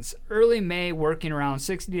back since early May working around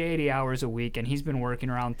 60 to 80 hours a week, and he's been working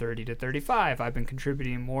around 30 to 35. I've been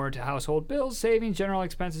contributing more to household bills, saving general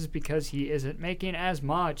expenses because he isn't making as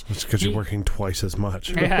much. It's because you're working twice as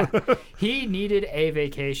much. Yeah. He needed a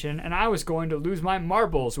vacation, and I was going to lose my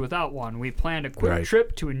marbles without one. We planned a quick Right.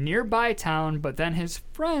 trip to a nearby town, but then his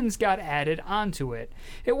friends got added onto it.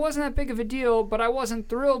 It wasn't that big of a deal, but I wasn't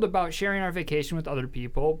thrilled about sharing our vacation with other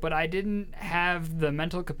people, but I didn't have the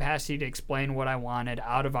mental capacity to explain what I wanted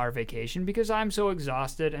out of our vacation because I'm so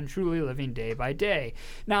exhausted and truly living day by day.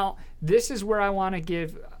 Now, this is where I want to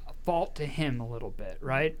give fault to him a little bit,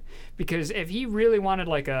 right? Because if he really wanted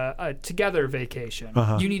like a together vacation,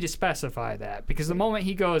 you need to specify that. Because the moment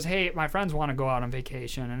he goes, hey, my friends want to go out on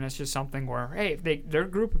vacation, and it's just something where, hey, they're a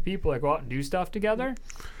group of people that go out and do stuff together.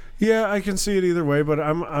 Yeah, I can see it either way, but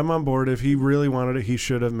I'm on board. If he really wanted it, he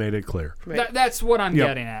should have made it clear. That's what I'm Yep.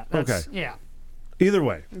 getting at. Okay. Yeah. Either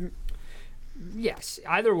way. Yes,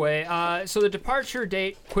 either way. So the departure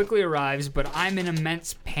date quickly arrives, but I'm in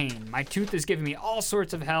immense pain. My tooth is giving me all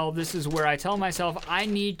sorts of hell. This is where I tell myself I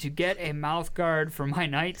need to get a mouth guard for my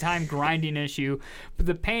nighttime grinding issue, but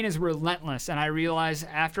the pain is relentless, and I realize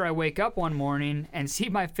after I wake up one morning and see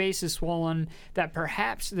my face is swollen that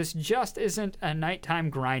perhaps this just isn't a nighttime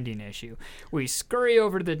grinding issue. We scurry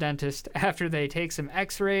over to the dentist after they take some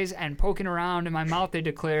x-rays, and poking around in my mouth they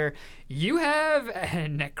declare, "You have a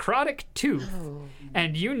necrotic tooth,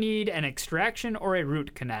 and you need an extraction or a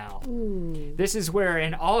root canal." Ooh. This is where,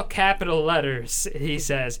 in all capital letters, he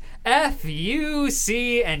says,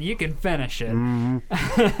 F-U-C, and you can finish it.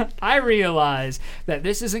 I realize that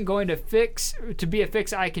this isn't going to be a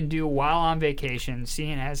fix I can do while on vacation,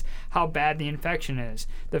 seeing as how bad the infection is.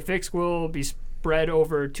 The fix will be spread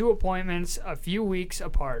over 2 appointments a few weeks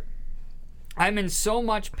apart. I'm in so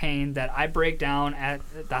much pain that I break down at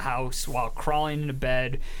the house while crawling into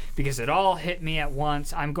bed because it all hit me at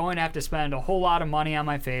once. I'm going to have to spend a whole lot of money on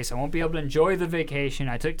my face. I won't be able to enjoy the vacation.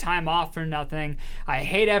 I took time off for nothing. I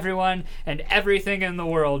hate everyone and everything in the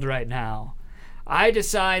world right now. I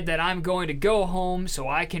decide that I'm going to go home so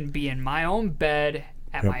I can be in my own bed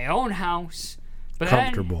at my own house. But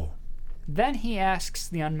comfortable. Then he asks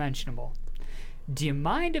the unmentionable, "Do you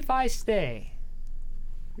mind if I stay?"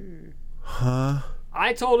 Huh?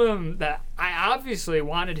 I told him that I obviously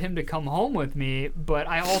wanted him to come home with me, but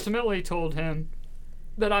I ultimately told him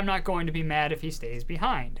that I'm not going to be mad if he stays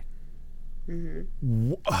behind.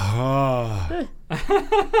 Wow. It's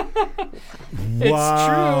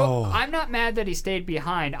true. I'm not mad that he stayed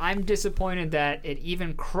behind. I'm disappointed that it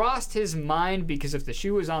even crossed his mind, because if the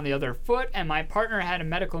shoe was on the other foot and my partner had a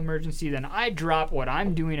medical emergency, then I'd drop what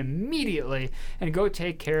I'm doing immediately and go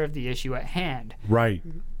take care of the issue at hand. Right.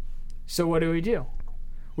 So what do we do?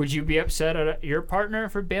 Would you be upset at your partner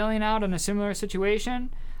for bailing out in a similar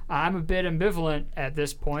situation? I'm a bit ambivalent at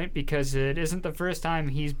this point because it isn't the first time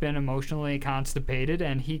he's been emotionally constipated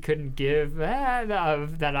and he couldn't give that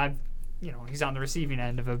I've, he's on the receiving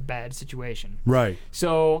end of a bad situation. Right.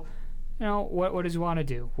 So, what does he want to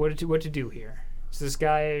do? What to do here? Is this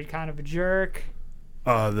guy kind of a jerk?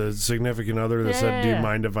 The significant other that said, "Do you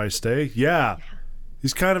mind if I stay?" Yeah.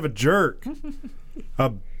 He's kind of a jerk.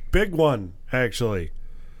 A big one, actually.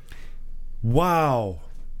 Wow.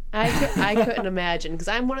 I couldn't imagine, because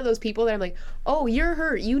I'm one of those people that I'm like, oh, you're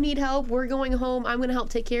hurt, you need help, we're going home, I'm going to help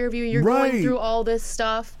take care of you, you're going through all this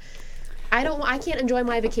stuff. I can't enjoy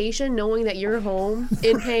my vacation knowing that you're home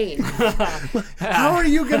in pain. How are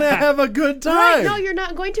you going to have a good time? Right, no, you're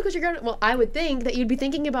not going to, because you're going to, well, I would think that you'd be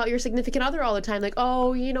thinking about your significant other all the time, like,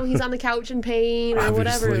 oh, he's on the couch in pain or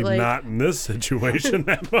whatever. Obviously not in this situation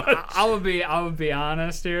that much. I would be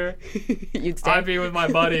honest here. You'd stay. I'd be with my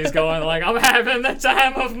buddies going like, I'm having the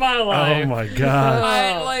time of my life. Oh my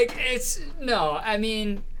God.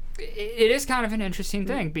 It is kind of an interesting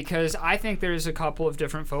thing, because I think there's a couple of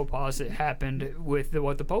different faux pas that happened with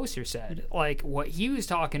what the poster said. Like, what he was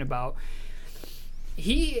talking about,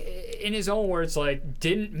 he, in his own words,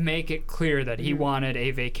 didn't make it clear that he wanted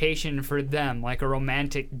a vacation for them, like a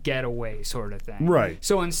romantic getaway sort of thing. Right.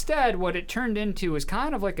 So instead, what it turned into is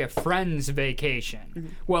kind of like a friend's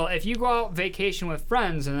vacation. Well, if you go out vacation with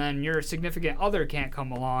friends and then your significant other can't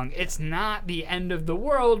come along, it's not the end of the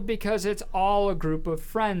world, because it's all a group of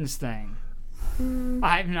friends thing.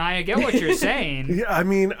 I get what you're saying. Yeah, I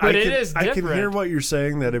can hear what you're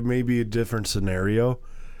saying, that it may be a different scenario.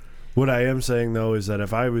 What I am saying, though, is that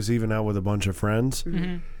if I was even out with a bunch of friends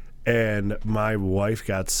and my wife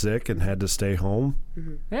got sick and had to stay home,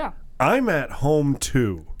 yeah, I'm at home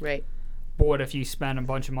too. Right. But what if you spend a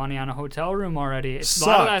bunch of money on a hotel room already? It's Sucks. a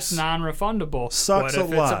lot less non-refundable. Sucks what if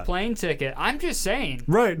a lot. it's a plane ticket? I'm just saying.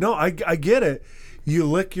 Right. No, I get it. You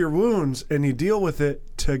lick your wounds and you deal with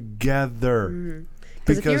it together.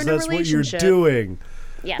 Because that's what you're doing.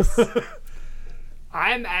 Yes.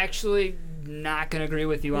 I'm actually not going to agree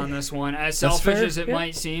with you on this one, as That's selfish fair. as it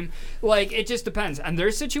might seem. It just depends. On their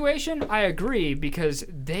situation, I agree, because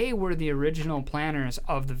they were the original planners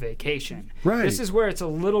of the vacation. Right. This is where it's a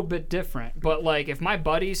little bit different. But, if my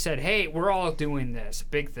buddies said, hey, we're all doing this,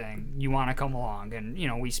 big thing, you want to come along, and,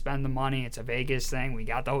 we spend the money, it's a Vegas thing, we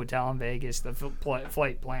got the hotel in Vegas, the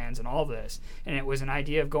flight plans, and all this, and it was an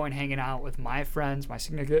idea of going hanging out with my friends, my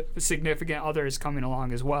significant others coming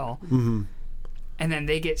along as well. Mm-hmm. And then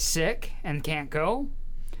they get sick and can't go,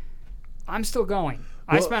 I'm still going.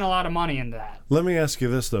 I spent a lot of money in that. Let me ask you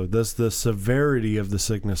this, though. Does the severity of the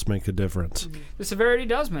sickness make a difference? The severity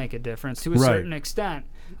does make a difference to a certain extent.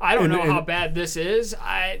 I don't know how bad this is.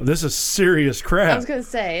 This is serious crap. I was going to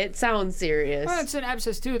say, it sounds serious. Well, it's an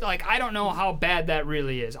abscess tooth. Like, I don't know how bad that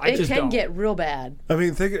really is. It can get real bad. I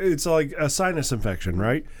mean, think it's like a sinus infection,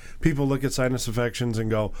 right? People look at sinus infections and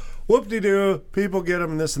go, whoop-de-doo, people get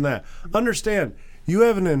them and this and that. Understand, you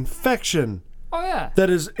have an infection that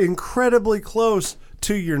is incredibly close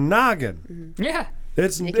to your noggin. Mm-hmm. Yeah.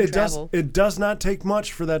 It does not take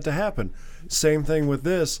much for that to happen. Same thing with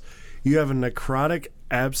this. You have a necrotic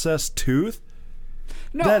abscess tooth.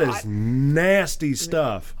 No, that is nasty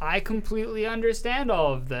stuff. I completely understand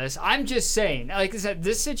all of this. I'm just saying, like I said,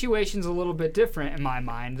 this situation's a little bit different in my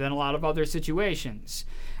mind than a lot of other situations.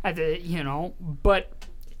 But it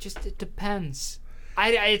depends.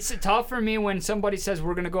 It's tough for me when somebody says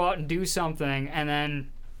we're going to go out and do something, and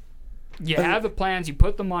then you have the plans, you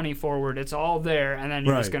put the money forward, it's all there, and then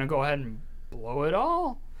you're just going to go ahead and blow it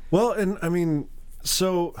all. Well, and I mean,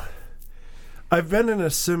 so I've been in a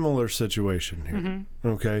similar situation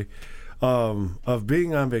here, okay, of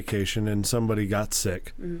being on vacation and somebody got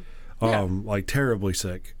sick, like terribly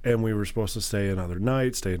sick, and we were supposed to stay another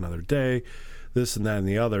night, stay another day, this and that and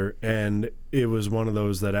the other, and it was one of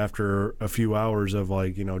those that after a few hours of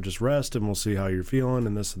like, just rest and we'll see how you're feeling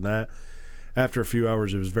and this and that, after a few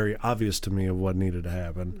hours it was very obvious to me of what needed to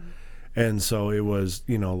happen. And so it was,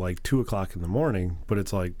 like 2 o'clock in the morning, but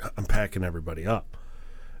it's like I'm packing everybody up.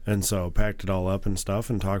 And so packed it all up and stuff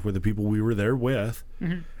and talked with the people we were there with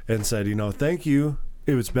and said, thank you.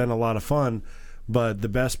 It's been a lot of fun, but the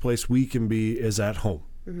best place we can be is at home.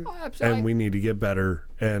 And we need to get better.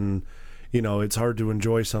 And, it's hard to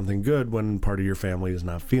enjoy something good when part of your family is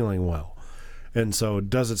not feeling well. And so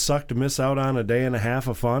does it suck to miss out on a day and a half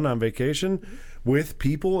of fun on vacation with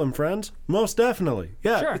people and friends? Most definitely.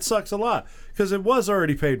 Yeah, It sucks a lot because it was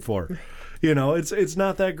already paid for. It's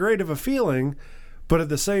not that great of a feeling. But at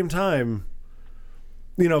the same time,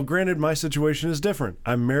 granted, my situation is different.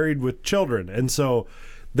 I'm married with children. And so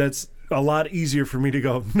that's a lot easier for me to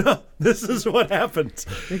go, no, this is what happens.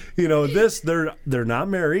 They're not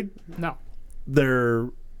married. No. They're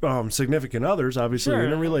significant others, obviously,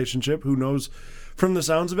 in a relationship. Who knows, from the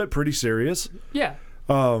sounds of it, pretty serious. Yeah.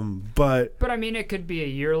 But I mean, it could be a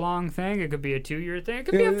year-long thing. It could be a 2-year thing. It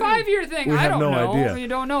could be a 5-year thing. I don't know. Idea. You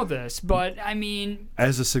don't know this. But, I mean...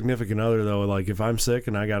 As a significant other, though, like, if I'm sick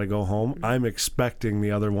and I got to go home, I'm expecting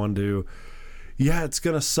the other one to, it's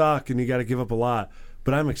going to suck and you got to give up a lot,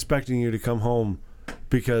 but I'm expecting you to come home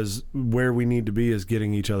because where we need to be is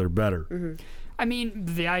getting each other better. I mean,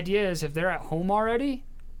 the idea is if they're at home already...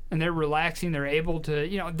 and they're relaxing, they're able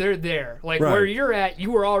to, they're there. Like where you're at,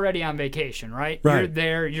 you were already on vacation, right? You're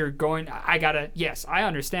there, you're going, yes, I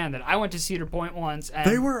understand that. I went to Cedar Point once.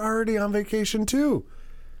 And they were already on vacation too.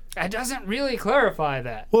 It doesn't really clarify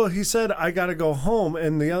that. Well, he said, I got to go home.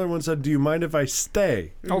 And the other one said, do you mind if I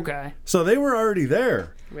stay? Okay. So they were already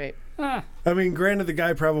there. Right. I mean, granted, the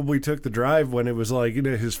guy probably took the drive when it was like,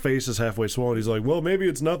 his face is halfway swollen. He's like, well, maybe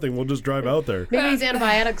it's nothing. We'll just drive out there. Maybe these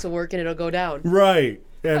antibiotics will work and it'll go down. Right.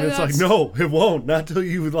 And it's like, no, it won't. Not till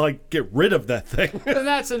you, get rid of that thing. And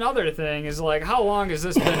that's another thing is, how long has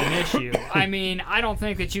this been an issue? I mean, I don't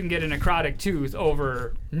think that you can get a necrotic tooth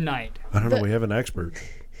overnight. I don't know. We have an expert.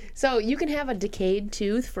 So you can have a decayed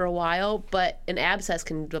tooth for a while, but an abscess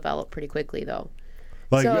can develop pretty quickly, though.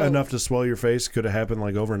 Enough to swell your face? Could it happen,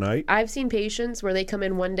 overnight? I've seen patients where they come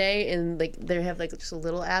in one day and, they have, just a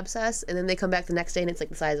little abscess, and then they come back the next day and it's,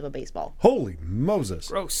 the size of a baseball. Holy Moses.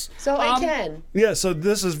 Gross. So it can. Yeah, so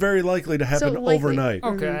this is very likely to happen overnight.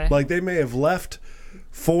 Okay. They may have left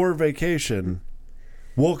for vacation,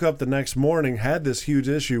 woke up the next morning, had this huge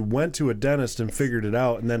issue, went to a dentist and figured it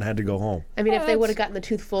out, and then had to go home. I mean, if they would have gotten the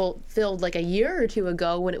tooth filled a year or two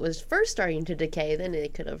ago when it was first starting to decay, then they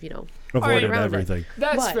could have, avoided everything.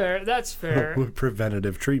 That's fair. That's fair.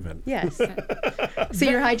 Preventative treatment. Yes. See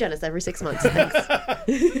your hygienist every 6 months.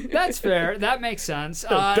 Thanks. That's fair. That makes sense.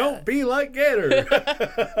 Don't be like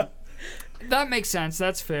Gator. That makes sense.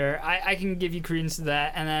 That's fair. I can give you credence to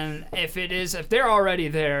that. And then if they're already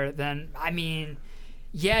there, then, I mean...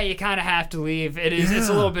 yeah, you kind of have to leave. It's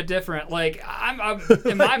a little bit different. I'm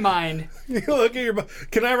in my mind. You look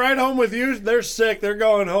at can I ride home with you? They're sick. They're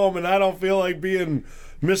going home, and I don't feel like being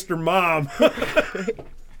Mr. Mom.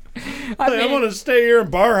 I want to stay here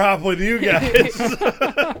and bar hop with you guys.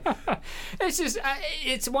 It's just,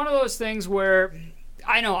 it's one of those things where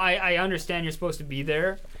I know I understand you're supposed to be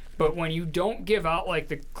there. But when you don't give out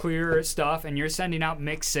the clear stuff and you're sending out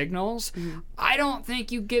mixed signals, I don't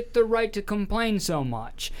think you get the right to complain so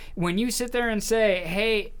much. When you sit there and say,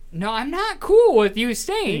 hey, no, I'm not cool with you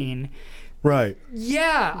staying. Right.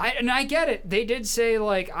 Yeah, I get it. They did say,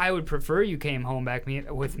 like, I would prefer you came home back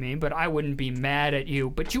with me, but I wouldn't be mad at you.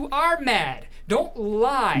 But you are mad. Don't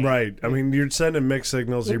lie. Right. I mean, you're sending mixed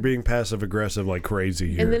signals. You're being passive-aggressive like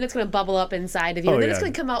crazy here. And then it's going to bubble up inside of you. And then it's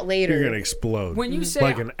going to come out later. You're going to explode. When you say...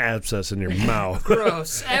 like an abscess in your mouth.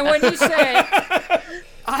 Gross. And when you say...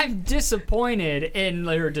 I'm disappointed in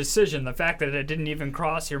your decision, the fact that it didn't even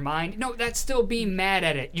cross your mind. No, that's still being mad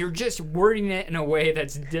at it. You're just wording it in a way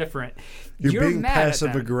that's different. You're being mad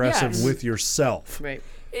passive-aggressive with yourself. Right.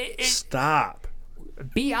 Stop.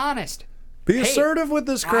 Be honest. Be assertive with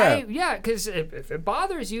this crap. Because if it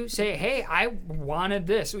bothers you, say, hey, I wanted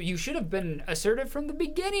this. You should have been assertive from the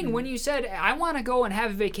beginning when you said, I want to go and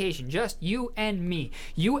have a vacation. Just you and me.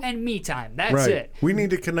 You and me time. That's it. We need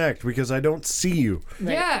to connect because I don't see you.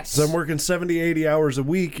 Right. Yes. So I'm working 70, 80 hours a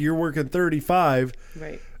week. You're working 35.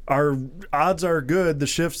 Right. Our odds are good. The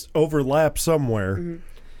shifts overlap somewhere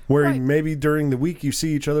where maybe during the week you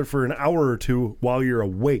see each other for an hour or two while you're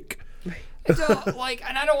awake. And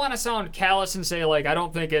I don't want to sound callous and say, like, I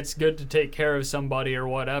don't think it's good to take care of somebody or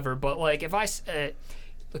whatever, but, like,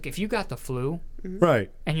 if you got the flu, right,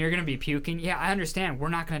 and you're going to be puking, yeah, I understand. We're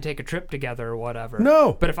not going to take a trip together or whatever.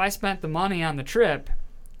 No. But if I spent the money on the trip,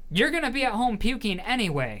 you're going to be at home puking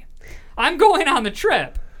anyway. I'm going on the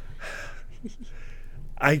trip.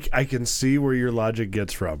 I can see where your logic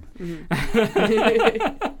gets from.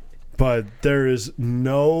 But there is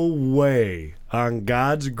no way on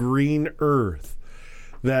God's green earth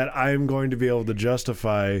that I'm going to be able to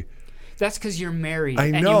justify. That's because you're married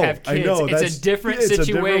and you have kids. It's a different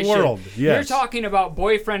situation. A different world. Yes. You're talking about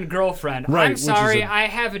boyfriend, girlfriend. Right, I'm sorry, I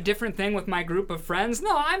have a different thing with my group of friends.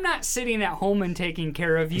 No, I'm not sitting at home and taking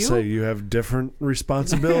care of you. So you have different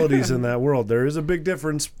responsibilities in that world. There is a big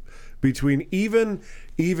difference between even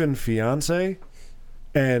fiance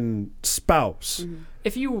and spouse.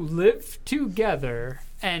 If you live together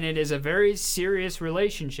and it is a very serious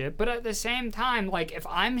relationship, but at the same time, like, if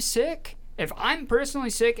I'm sick, if I'm personally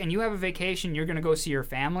sick and you have a vacation, you're going to go see your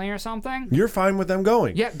family or something? You're fine with them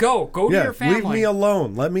going. Yeah, go to your family. Leave me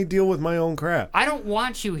alone. Let me deal with my own crap. I don't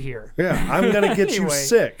want you here. Yeah, I'm going to get Anyway, you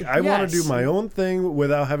sick. I want to yes. do my own thing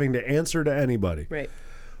without having to answer to anybody.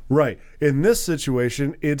 Right. In this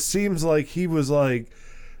situation, it seems like he was like,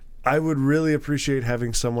 I would really appreciate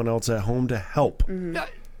having someone else at home to help.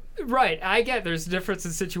 Right, I get there's difference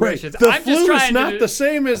in situations. The I'm flu just trying is not the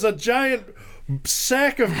same as a giant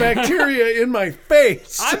sack of bacteria in my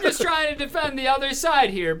face. I'm just trying to defend the other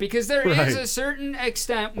side here because there is Right. a certain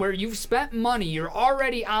extent where you've spent money, you're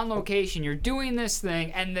already on location, you're doing this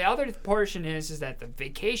thing, and the other portion is that the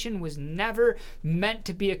vacation was never meant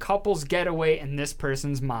to be a couple's getaway in this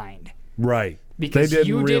person's mind. Right. Because they didn't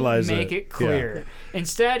you realize didn't make it clear. Yeah.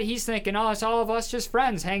 Instead, he's thinking, oh, it's all of us just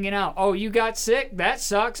friends hanging out. Oh, you got sick? That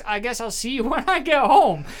sucks. I guess I'll see you when I get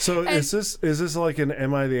home. So is this like an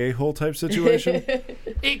am I the a-hole type situation?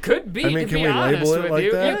 It could be, I mean, to can be we honest label it with like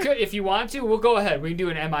you. that? You could, if you want to, we'll go ahead. We can do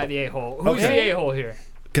an am I the a-hole. Who's Okay. the a-hole here?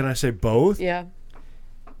 Can I say both? Yeah.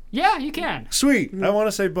 Yeah, you can. Sweet. I want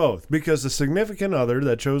to say both because the significant other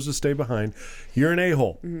that chose to stay behind, you're an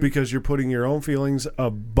a-hole because you're putting your own feelings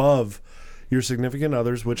above your significant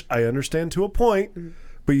others, which I understand to a point,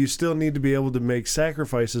 but you still need to be able to make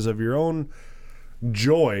sacrifices of your own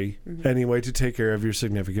joy anyway to take care of your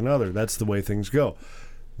significant other. That's the way things go.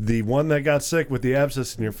 The one that got sick with the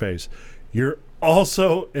abscess in your face, you're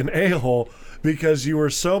also an a-hole because you were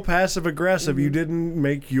so passive-aggressive you didn't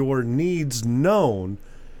make your needs known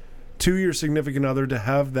to your significant other to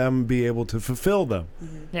have them be able to fulfill them.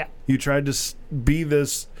 Yeah. You tried to be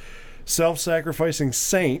this self-sacrificing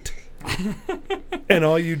saint and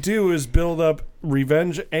all you do is build up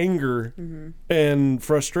revenge, anger, and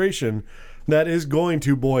frustration that is going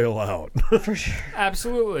to boil out. For sure.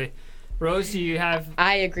 Absolutely. Rose, do you have...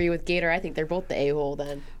 I agree with Gator. I think they're both the a-hole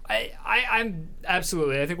then. I'm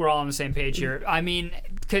absolutely. I think we're all on the same page here. I mean,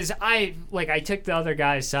 because I took the other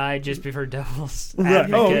guy's side just before devil's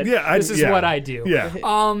advocate. Oh, yeah. This is what I do. Yeah.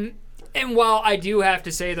 And while I do have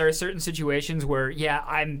to say there are certain situations where, yeah,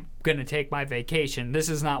 I'm going to take my vacation, this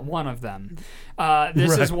is not one of them.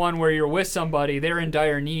 This is one where you're with somebody, they're in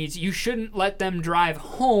dire needs. You shouldn't let them drive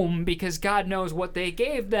home because God knows what they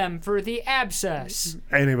gave them for the abscess.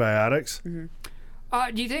 Antibiotics? Do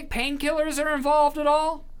you think painkillers are involved at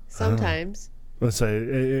all? Sometimes. Let's say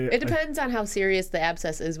it depends on how serious the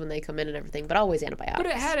abscess is when they come in and everything, but always antibiotics. But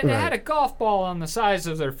it had a golf ball on the size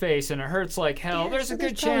of their face and it hurts like hell. Yeah, there's a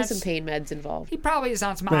good probably chance some pain meds involved. He probably is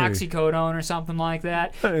on some Maybe. oxycodone or something like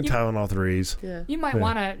that. And Tylenol 3s. You might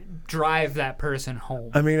want to drive that person home.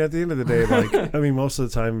 I mean, at the end of the day, most of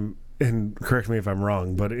the time, and correct me if I'm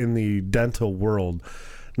wrong, but in the dental world,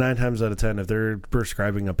 9 times out of 10, if they're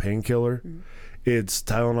prescribing a painkiller, it's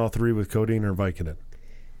Tylenol 3 with codeine or Vicodin.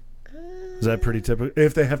 Is that pretty typical?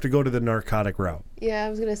 If they have to go to the narcotic route. Yeah, I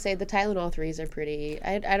was going to say the Tylenol 3s are pretty...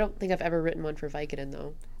 I don't think I've ever written one for Vicodin,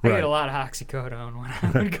 though. I get a lot of oxycodone when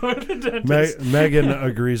I would go to the dentist. Megan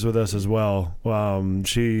agrees with us as well.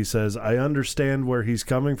 She says, I understand where he's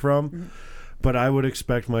coming from, but I would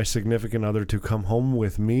expect my significant other to come home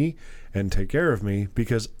with me and take care of me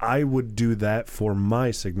because I would do that for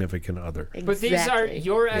my significant other. Exactly. But these are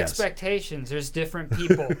your expectations. There's different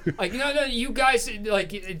people. Like, no, you guys,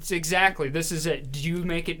 like, it's exactly, this is it. Do you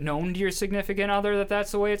make it known to your significant other that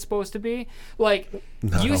that's the way it's supposed to be? Like,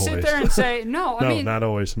 not you always. sit there and say, no, I mean. No, not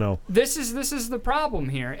always, no. This is the problem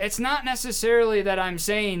here. It's not necessarily that I'm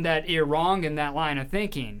saying that you're wrong in that line of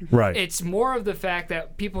thinking. Right. It's more of the fact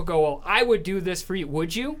that people go, well, I would do this for you.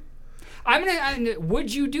 Would you?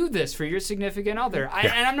 Would you do this for your significant other?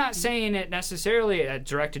 And I'm not saying it necessarily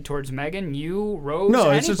directed towards Megan, you, Rose, no,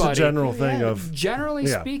 anybody. it's just a general thing of... Generally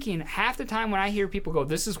speaking, half the time when I hear people go,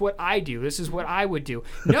 this is what I do, this is what I would do.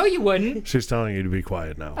 No, you wouldn't. She's telling you to be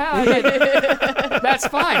quiet now. That's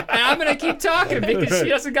fine. And I'm going to keep talking because she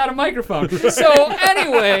hasn't got a microphone. So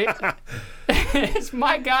anyway, it's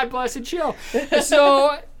my God blessed show.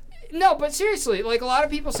 So... No, but seriously, like a lot of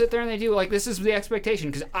people sit there and they do like this is the expectation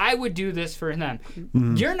because I would do this for them.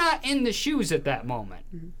 Mm-hmm. You're not in the shoes at that moment.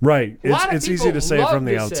 Right. It's easy to say it from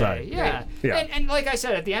the outside. Yeah. Yeah. And like I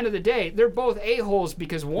said, at the end of the day, they're both a-holes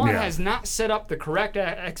because one has not set up the correct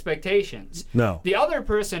expectations. No. The other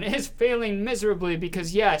person is failing miserably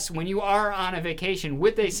because, yes, when you are on a vacation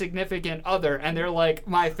with a significant other and they're like,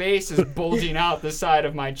 my face is bulging out the side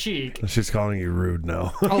of my cheek. She's calling you rude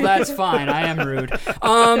now. Oh, that's fine. I am rude.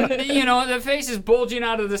 You know, the face is bulging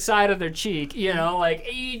out of the side of their cheek. You know, like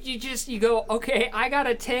you go, okay, I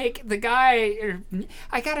gotta take the guy, or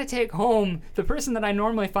I gotta take home the person that I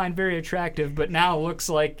normally find very attractive, but now looks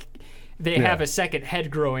like they have a second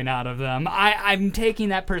head growing out of them. I'm taking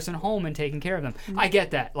that person home and taking care of them. I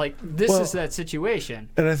get that. Like this is that situation.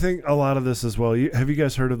 And I think a lot of this as well. Have you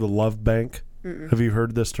guys heard of the love bank? Mm-mm. Have you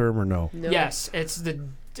heard this term or no? Yes,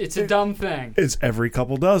 it's a dumb thing. It's every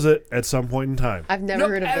couple does it at some point in time. I've never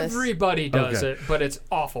heard of this. Everybody does it, but it's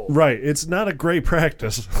awful. Right. It's not a great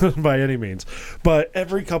practice by any means. But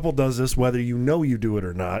every couple does this, whether you know you do it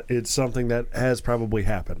or not. It's something that has probably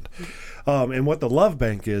happened. And what the love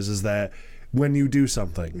bank is that when you do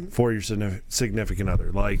something for your significant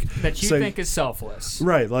other, like that you think is selfless,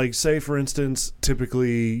 right? Like, say for instance,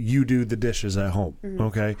 typically you do the dishes at home.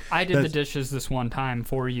 Okay, I did the dishes this one time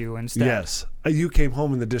for you instead. Yes, you came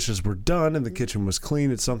home and the dishes were done and the kitchen was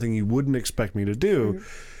clean. It's something you wouldn't expect me to do,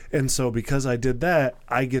 and so because I did that,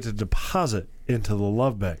 I get to deposit into the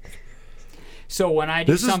love bank. So when I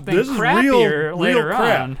do something crappier later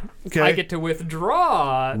on, I get to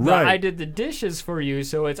withdraw that I did the dishes for you.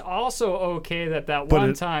 So it's also okay that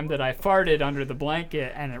one time that I farted under the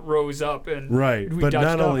blanket and it rose up and we but Dutched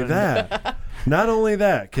not only oven. not only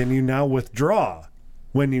that, can you now withdraw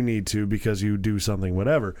when you need to because you do something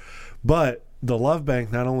whatever, but the love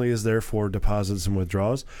bank not only is there for deposits and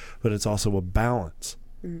withdrawals, but it's also a balance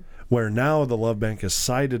where now the love bank is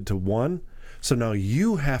sided to one. So now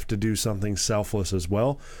you have to do something selfless as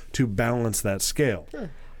well to balance that scale.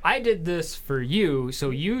 I did this for you,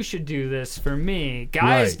 so you should do this for me.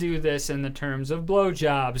 Guys do this in the terms of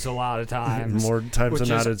blowjobs a lot of times. More times than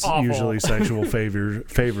not, it's awful. usually sexual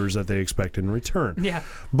favors that they expect in return. Yeah.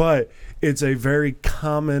 But it's a very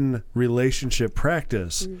common relationship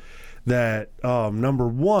practice that, number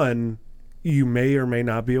one, you may or may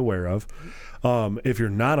not be aware of. If you're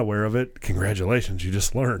not aware of it, congratulations, you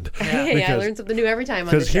just learned. Yeah, I learn something new every time.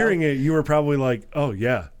 Because hearing it, you were probably like, "Oh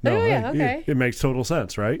yeah, no, okay. it makes total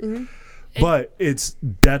sense, right?" But it's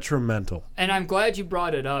detrimental. And I'm glad you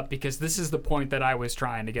brought it up because this is the point that I was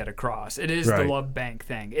trying to get across. It is the love bank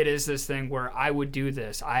thing. It is this thing where I would do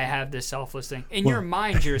this. I have this selfless thing. In your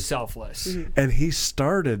mind, you're selfless. And he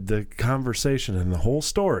started the conversation and the whole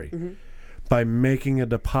story by making a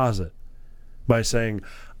deposit, by saying,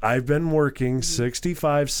 I've been working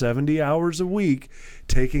 65, 70 hours a week,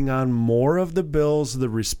 taking on more of the bills, the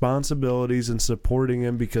responsibilities, and supporting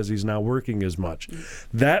him because he's not working as much.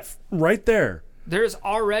 That right there. There's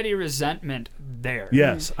already resentment there.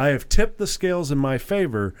 Yes, I have tipped the scales in my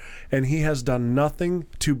favor, and he has done nothing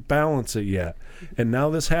to balance it yet. And now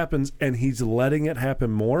this happens, and he's letting it happen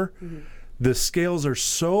more. The scales are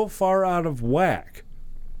so far out of whack.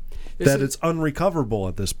 it's unrecoverable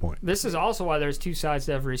at this point. This is also why there's two sides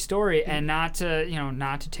to every story, and not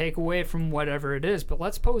to take away from whatever it is, but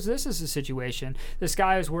let's pose this as a situation. This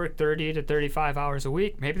guy has worked 30 to 35 hours a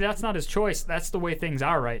week. Maybe that's not his choice. That's the way things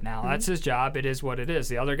are right now. That's his job. It is what it is.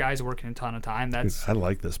 The other guy's working a ton of time. I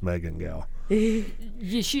like this Megan gal.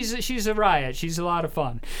 She's a riot. She's a lot of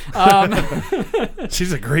fun.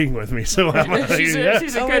 She's agreeing with me, so I'm she's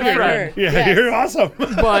a good friend. Yeah, you're awesome.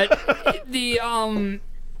 But the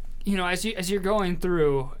as you're going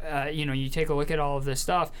through, you take a look at all of this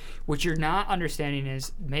stuff. What you're not understanding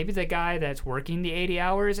is maybe the guy that's working the 80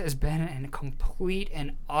 hours has been a complete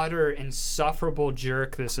and utter insufferable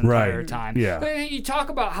jerk this entire time. Yeah. You talk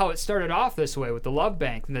about how it started off this way with the love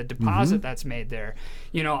bank and the deposit that's made there.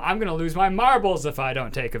 I'm going to lose my marbles if I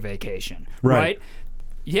don't take a vacation. Right?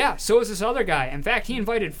 Yeah, so is this other guy. In fact, he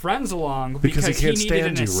invited friends along because he can't needed stand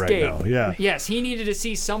an you escape. right now. Yeah. Yes, he needed to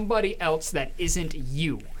see somebody else that isn't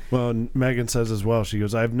you. Well, Megan says as well, she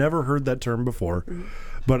goes, I've never heard that term before,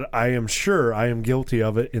 but I am sure I am guilty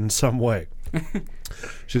of it in some way.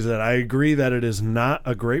 She said, I agree that it is not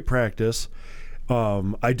a great practice.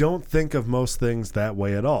 I don't think of most things that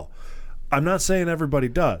way at all. I'm not saying everybody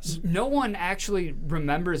does. No one actually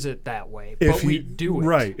remembers it that way, but we do it.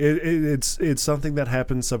 Right. It's something that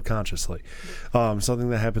happens subconsciously, something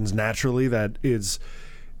that happens naturally that is...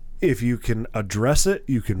 If you can address it,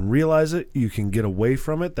 you can realize it, you can get away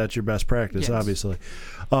from it, that's your best practice, obviously.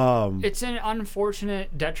 It's an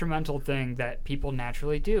unfortunate, detrimental thing that people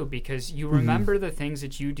naturally do because you remember the things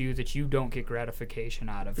that you do that you don't get gratification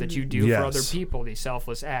out of, that you do for other people, these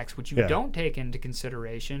selfless acts. What you don't take into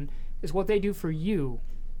consideration is what they do for you.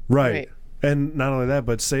 Right. And not only that,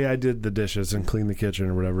 but say I did the dishes and clean the kitchen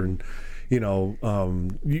or whatever, and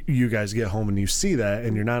you guys get home and you see that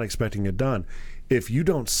and you're not expecting it done. If you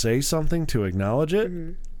don't say something to acknowledge it,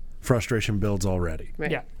 frustration builds already.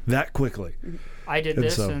 Right. Yeah. That quickly. I did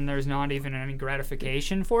this, and there's not even any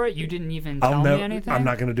gratification for it. You didn't even tell me anything. I'm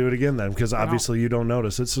not going to do it again then, because obviously you don't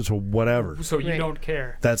notice. It's just a whatever. So you don't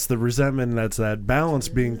care. That's the resentment. That's that balance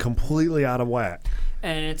being completely out of whack.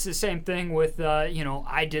 And it's the same thing with,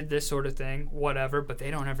 I did this sort of thing, whatever, but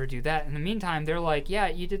they don't ever do that. In the meantime, they're like, yeah,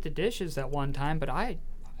 you did the dishes that one time, but I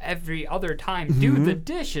every other time do the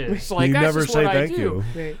dishes. Like, you that's never just say what thank I do. you.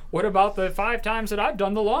 Right. What about the 5 times that I've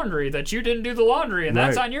done the laundry that you didn't do the laundry and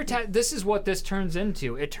that's on your this is what this turns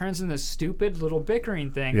into. It turns into this stupid little bickering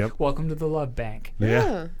thing. Yep. Welcome to the love bank.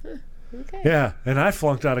 Yeah. Okay. Yeah, and I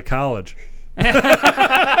flunked out of college.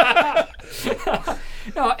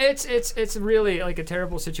 No, it's really like a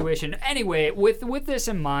terrible situation. Anyway, with this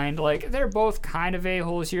in mind, like they're both kind of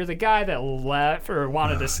a-holes here. The guy that left or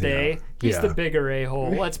wanted to stay, he's the bigger a-hole,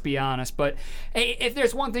 let's be honest. But hey, if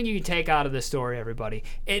there's one thing you can take out of this story, everybody,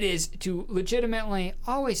 it is to legitimately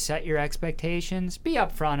always set your expectations. Be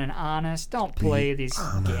upfront and honest. Don't play these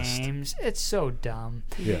games. It's so dumb.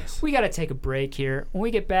 Yes. We got to take a break here. When we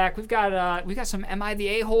get back, we've got some Am I the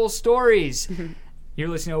A-hole stories. You're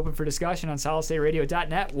listening to Open for Discussion on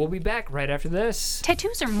solidstateradio.net. We'll be back right after this.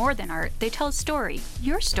 Tattoos are more than art. They tell a story,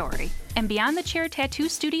 your story. And Beyond the Chair Tattoo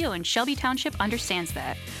Studio in Shelby Township understands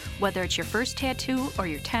that. Whether it's your first tattoo or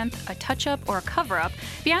your 10th, a touch-up or a cover-up,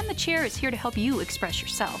 Beyond the Chair is here to help you express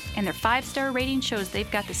yourself. And their 5-star rating shows they've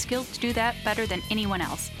got the skills to do that better than anyone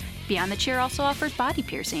else. Beyond the Chair also offers body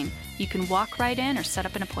piercing. You can walk right in or set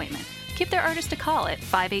up an appointment. Give their artist a call at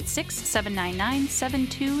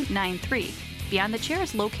 586-799-7293. Beyond the Chair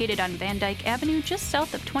is located on Van Dyke Avenue, just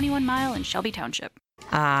south of 21 Mile in Shelby Township.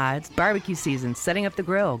 It's barbecue season, setting up the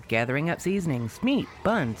grill, gathering up seasonings, meat,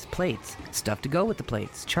 buns, plates, stuff to go with the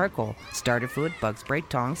plates, charcoal, starter fluid, bug spray,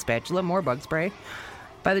 tongs, spatula, more bug spray.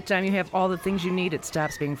 By the time you have all the things you need, it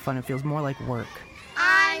stops being fun and feels more like work.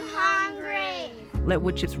 I'm hungry. Let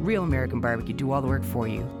Wood Chip's Real American Barbecue do all the work for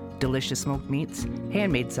you. Delicious smoked meats,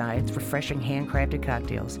 handmade sides, refreshing handcrafted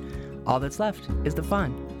cocktails. All that's left is the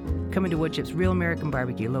fun. Come into Wood Chip's Real American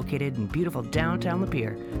Barbecue, located in beautiful downtown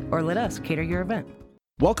Lapeer, or let us cater your event.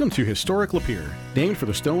 Welcome to Historic Lapeer. Named for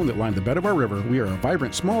the stone that lined the bed of our river, we are a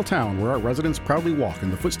vibrant small town where our residents proudly walk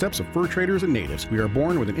in the footsteps of fur traders and natives. We are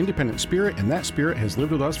born with an independent spirit, and that spirit has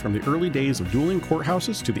lived with us from the early days of dueling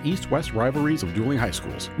courthouses to the east-west rivalries of dueling high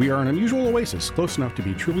schools. We are an unusual oasis, close enough to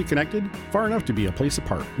be truly connected, far enough to be a place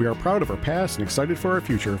apart. We are proud of our past and excited for our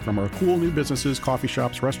future, from our cool new businesses, coffee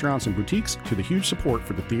shops, restaurants, and boutiques, to the huge support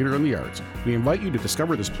for the theater and the arts. We invite you to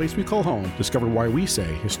discover this place we call home, discover why we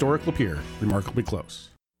say Historic Lapeer, remarkably close.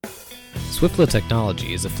 Swiftlet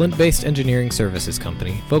Technology is a Flint-based engineering services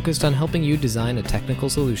company focused on helping you design a technical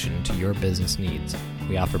solution to your business needs.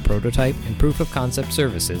 We offer prototype and proof of concept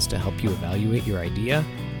services to help you evaluate your idea,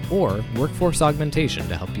 or workforce augmentation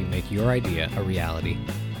to help you make your idea a reality.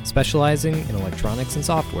 Specializing in electronics and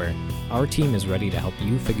software, our team is ready to help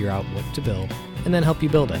you figure out what to build and then help you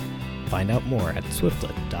build it. Find out more at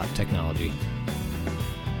swiftlet.technology.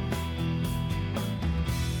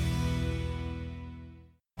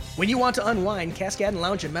 When you want to unwind, Cascade &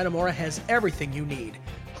 Lounge in Metamora has everything you need.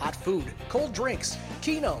 Hot food, cold drinks,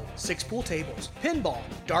 keno, 6 pool tables, pinball,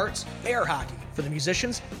 darts, air hockey. For the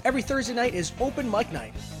musicians, every Thursday night is open mic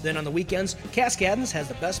night. Then on the weekends, Cascadens has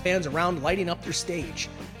the best bands around lighting up their stage.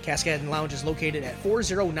 Cascade & Lounge is located at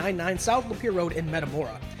 4099 South Lapeer Road in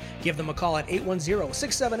Metamora. Give them a call at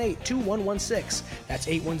 810-678-2116. That's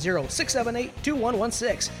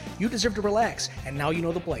 810-678-2116. You deserve to relax, and now you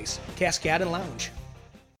know the place. Cascade & Lounge.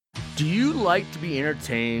 Do you like to be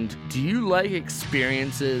entertained? Do you like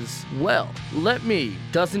experiences? Well, let me,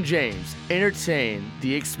 Dustin James, entertain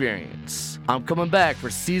the experience. I'm coming back for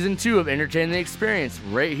Season 2 of Entertain the Experience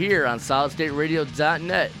right here on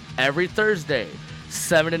SolidStateRadio.net every Thursday,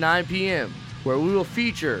 7 to 9 p.m., where we will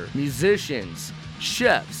feature musicians,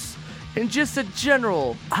 chefs, and just a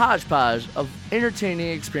general hodgepodge of entertaining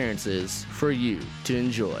experiences for you to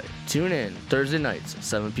enjoy. Tune in Thursday nights,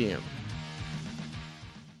 7 p.m.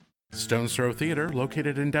 Stone's Throw Theater,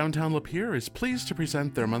 located in downtown Lapeer, is pleased to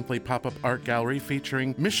present their monthly pop-up art gallery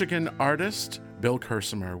featuring Michigan artist Bill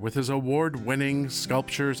Kersimer with his award-winning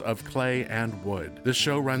sculptures of clay and wood. This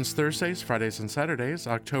show runs Thursdays, Fridays, and Saturdays,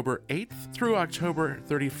 October 8th through October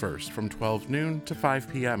 31st from 12 noon to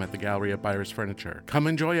 5 p.m. at the Gallery at Byers Furniture. Come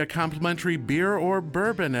enjoy a complimentary beer or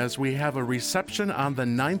bourbon as we have a reception on the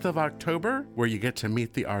 9th of October where you get to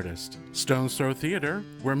meet the artist. Stone's Throw Theater,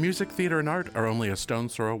 where music, theater, and art are only a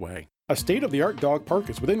stone's throw away. A state-of-the-art dog park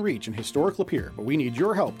is within reach in historic Lapeer, but we need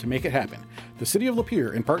your help to make it happen. The City of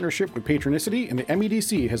Lapeer, in partnership with Patronicity and the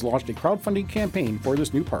MEDC, has launched a crowdfunding campaign for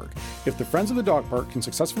this new park. If the Friends of the Dog Park can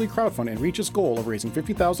successfully crowdfund and reach its goal of raising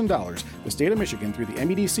 $50,000, the state of Michigan, through the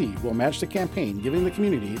MEDC, will match the campaign, giving the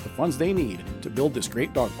community the funds they need to build this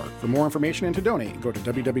great dog park. For more information and to donate, go to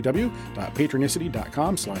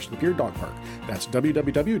www.patronicity.com/Lapeer Dog Park. That's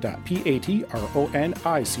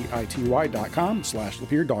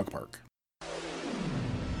www.patronicity.com/Lapeer Dog Park.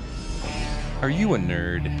 Are you a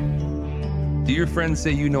nerd? Do your friends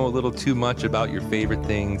say you know a little too much about your favorite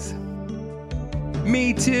things?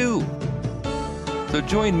 Me too! So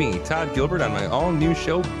join me, Todd Gilbert, on my all-new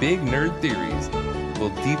show, Big Nerd Theories.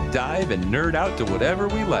 We'll deep dive and nerd out to whatever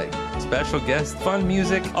we like. Special guests, fun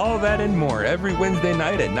music, all that and more every Wednesday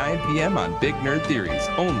night at 9 p.m. on Big Nerd Theories,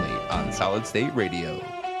 only on Solid State Radio.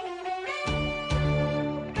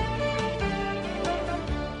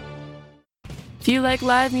 If you like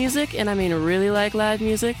live music, and I mean really like live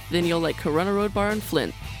music, then you'll like Corona Road Bar in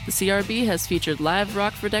Flint. The CRB has featured live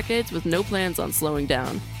rock for decades with no plans on slowing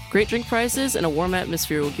down. Great drink prices and a warm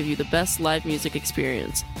atmosphere will give you the best live music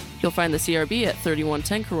experience. You'll find the CRB at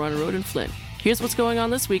 3110 Corona Road in Flint. Here's what's going on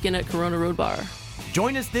this weekend at Corona Road Bar.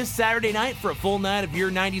 Join us this Saturday night for a full night of your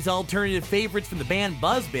 90s alternative favorites from the band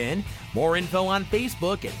Buzzbin. More info on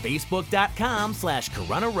Facebook at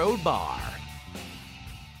facebook.com/Corona Road Bar.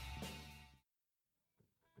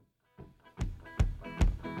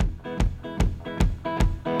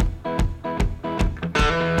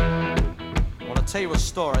 Tell you a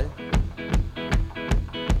story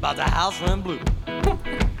about the house went blue.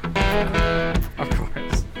 Of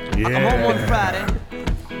course. I come home one Friday,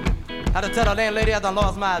 had to tell the landlady I done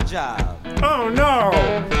lost my job. Oh no!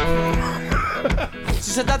 She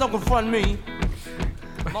said that don't confront me.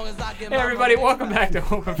 Hey everybody, welcome back to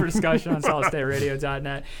Open for Discussion on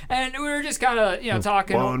SolidStateRadio.net. And we were just kind of,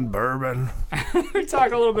 talking. One bourbon. We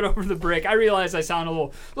talked a little bit over the break. I realized I sound a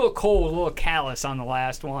little cold, a little callous on the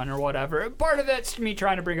last one or whatever. Part of it's me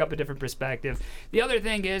trying to bring up a different perspective. The other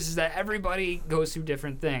thing is that everybody goes through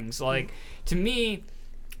different things. Like, to me,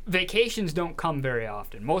 vacations don't come very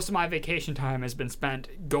often. Most of my vacation time has been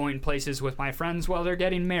spent going places with my friends while they're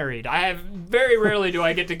getting married. Very rarely do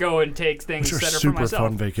I get to go and take things that are for myself. Super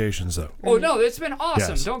fun vacations, though. Oh, no, it's been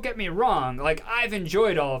awesome. Yes. Don't get me wrong. Like, I've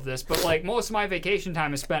enjoyed all of this, but, like, most of my vacation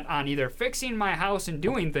time is spent on either fixing my house and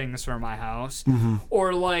doing things for my house,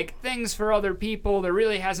 or, like, things for other people. There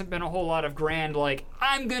really hasn't been a whole lot of grand, like,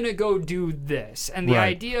 I'm going to go do this. And the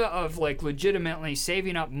idea of, like, legitimately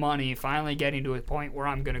saving up money, finally getting to a point where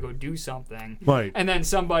I'm going to go do something. Right. And then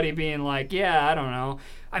somebody being like, yeah, I don't know.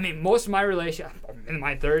 I mean, most of my in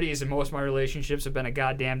my 30s, and most of my relationships have been a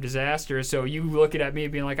goddamn disaster. So you looking at me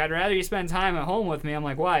being like, I'd rather you spend time at home with me. I'm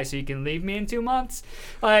like, why? So you can leave me in 2 months?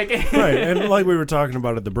 Like, right. And like we were talking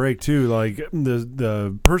about at the break too, like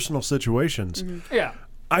the personal situations. Yeah.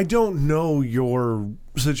 I don't know your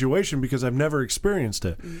situation because I've never experienced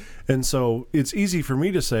it. And so it's easy for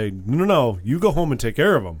me to say, no, you go home and take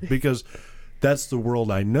care of them, because that's the world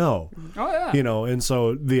I know. Oh, yeah. You know, and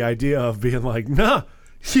so the idea of being like, nah,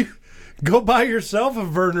 you go buy yourself a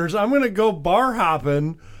Verner's. I'm going to go bar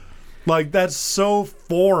hopping. Like, that's so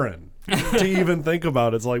foreign to even think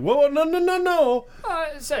about. It's like, whoa, no.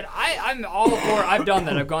 I said, I'm all for, I've done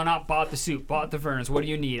that. I've gone out, bought the soup, bought the Verner's. What do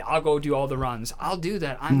you need? I'll go do all the runs. I'll do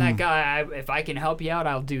that. I'm that guy. If I can help you out,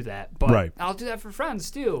 I'll do that. But I'll do that for friends,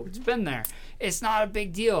 too. It's been there. It's not a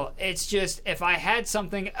big deal. It's just, if I had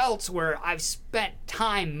something else where I've spent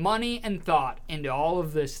time, money, and thought into all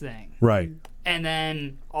of this thing. Right. And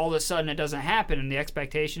then all of a sudden it doesn't happen, and the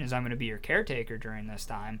expectation is I'm going to be your caretaker during this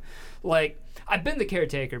time. Like, I've been the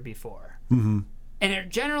caretaker before. Mm-hmm. And it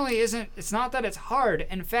generally isn't, it's not that it's hard.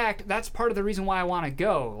 In fact, that's part of the reason why I want to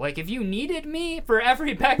go. Like, if you needed me for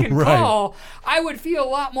every beck and call, I would feel a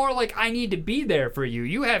lot more like I need to be there for you.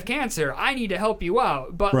 You have cancer. I need to help you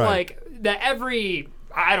out. But, like, that every,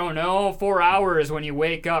 I don't know, 4 hours when you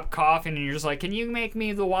wake up coughing and you're just like, can you make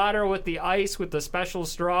me the water with the ice with the special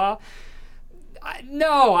straw?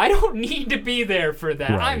 No, I don't need to be there for that.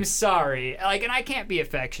 Right. I'm sorry. Like, and I can't be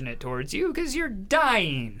affectionate towards you because you're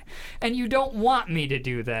dying. And you don't want me to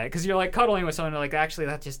do that because you're, like, cuddling with someone like, actually,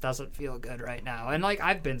 that just doesn't feel good right now. And, like,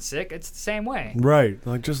 I've been sick. It's the same way. Right.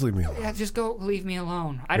 Like, just leave me alone. Yeah, just go leave me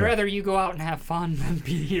alone. I'd rather you go out and have fun than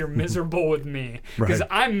be here miserable with me. Because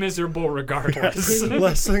I'm miserable regardless. The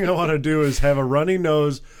last thing I want to do is have a runny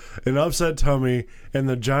nose, an upset tummy, and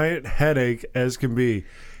the giant headache as can be.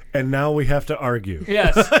 And now we have to argue.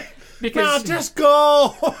 Yes. Because no, just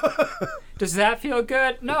go. Does that feel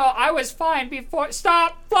good? No, I was fine before.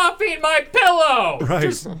 Stop fluffing my pillow. Right.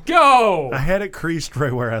 Just go. I had it creased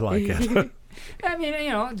right where I like it. I mean, you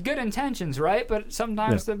know, it's good intentions, right? But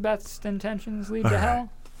sometimes the best intentions lead to hell.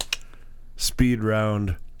 Speed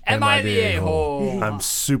round. Am I the a-hole? I'm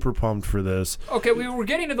super pumped for this. Okay, we were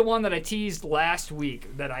getting to the one that I teased last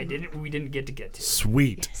week that we didn't get to.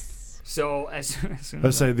 Sweet. So as soon I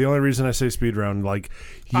as say the only reason I say speed round, like,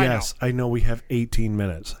 yes, I know we have 18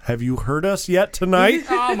 minutes. Have you heard us yet tonight?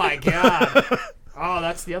 Oh my God. Oh,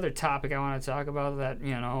 that's the other topic I want to talk about. That,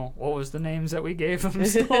 you know, what was the names that we gave them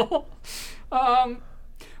still?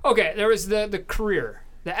 Okay, there was the career,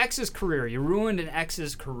 the ex's career. You ruined an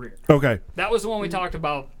ex's career. Okay. That was the one we talked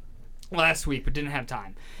about last week, but didn't have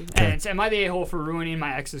time. And it's, am I the a-hole for ruining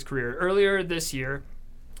my ex's career? Earlier this year,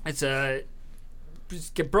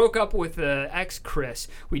 broke up with the ex Chris.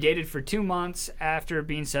 We dated for 2 months after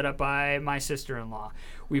being set up by my sister-in-law.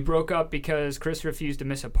 We broke up because Chris refused to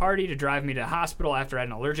miss a party to drive me to the hospital after I had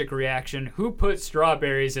an allergic reaction. Who put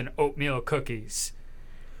strawberries in oatmeal cookies?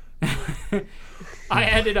 I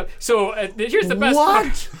ended up. So here's the best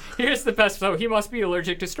part. Here's the best. So he must be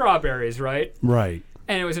allergic to strawberries, right? Right.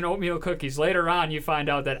 And it was an oatmeal cookies. Later on, you find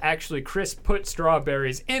out that actually Chris put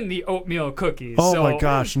strawberries in the oatmeal cookies. Oh my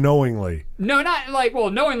gosh, knowingly. No, not like, well,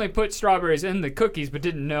 knowingly put strawberries in the cookies, but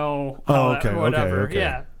didn't know. Whatever. Okay.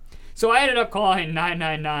 Yeah. So I ended up calling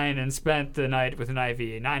 999 and spent the night with an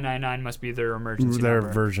IV. 999 must be their emergency Their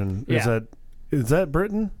number. version. Yeah. Is that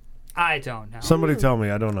Britain? I don't know. Somebody tell me.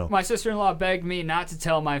 I don't know. My sister-in-law begged me not to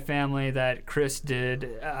tell my family that Chris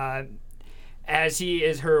did, as he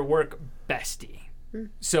is her work bestie.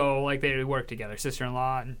 So, like, they work together.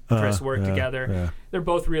 Sister-in-law and Chris work together. Yeah. They're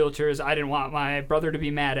both realtors. I didn't want my brother to be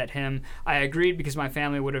mad at him. I agreed because my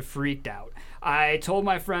family would have freaked out. I told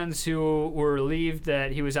my friends who were relieved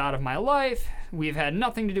that he was out of my life. We've had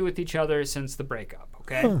nothing to do with each other since the breakup,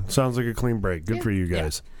 okay? Huh, sounds like a clean break. Good for you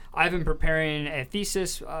guys. Yeah. I've been preparing a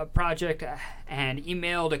thesis project and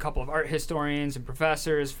emailed a couple of art historians and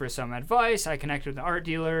professors for some advice. I connected with an art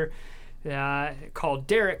dealer called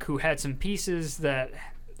Derek, who had some pieces that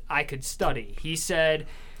I could study. He said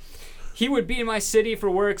he would be in my city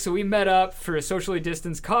for work, so we met up for a socially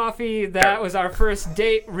distanced coffee. That was our first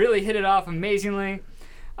date. Really hit it off amazingly.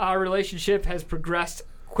 Our relationship has progressed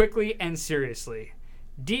quickly and seriously.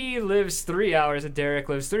 D lives 3 hours. Derek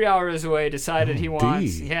lives 3 hours away. Decided he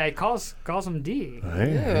wants. D. Yeah, he calls them D.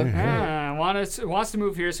 Hey. Wants to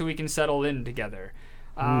move here so we can settle in together.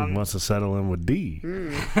 Wants to settle in with D.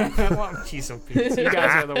 Well, geez, you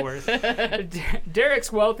guys are the worst.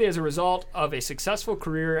 Derek's wealthy as a result of a successful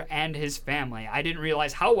career and his family. I didn't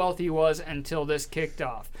realize how wealthy he was until this kicked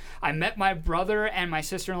off. I met my brother and my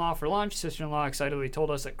sister-in-law for lunch. Sister-in-law excitedly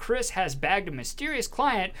told us that Chris has bagged a mysterious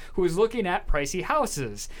client who is looking at pricey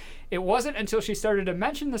houses. It wasn't until she started to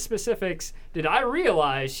mention the specifics did I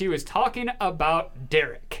realize she was talking about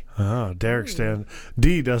Derek. Oh, Derek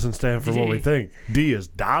D doesn't stand for what we think. D is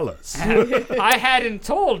dollars. I hadn't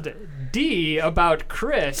told D about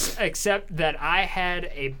Chris except that I had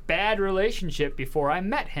a bad relationship before I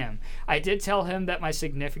met him. I did tell him that my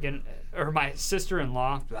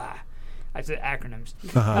sister-in-law I said acronyms.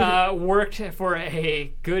 Uh-huh. Worked for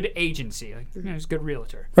a good agency. Like, he was a good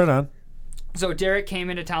realtor. Right on. So Derek came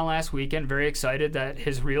into town last weekend, very excited that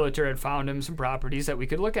his realtor had found him some properties that we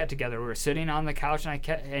could look at together. We were sitting on the couch,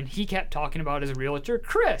 and he kept talking about his realtor,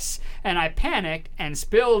 Chris. And I panicked and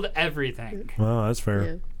spilled everything. Well, that's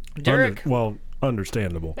fair. Yeah. Derek,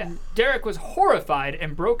 understandable. Yeah, Derek was horrified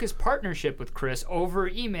and broke his partnership with Chris over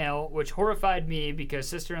email, which horrified me because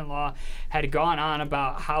sister-in-law had gone on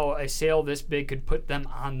about how a sale this big could put them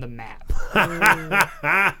on the map.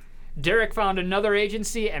 Derek found another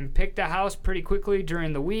agency and picked a house pretty quickly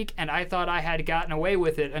during the week, and I thought I had gotten away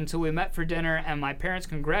with it until we met for dinner and my parents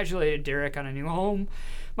congratulated Derek on a new home.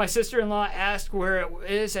 My sister-in-law asked where it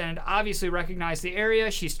is and obviously recognized the area.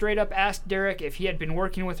 She straight up asked Derek if he had been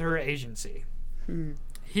working with her agency.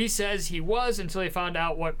 He says he was until he found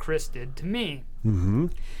out what Chris did to me. Mm-hmm.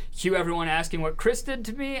 Cue everyone asking what Chris did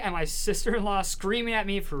to me, and my sister-in-law screaming at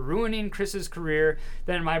me for ruining Chris's career.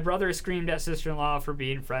 Then my brother screamed at sister-in-law for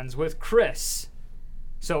being friends with Chris.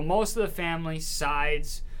 So most of the family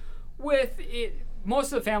sides with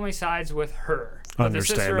her. But the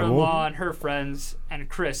sister-in-law and her friends and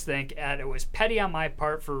Chris think that it was petty on my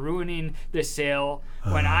part for ruining this sale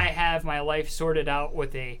when I have my life sorted out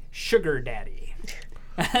with a sugar daddy.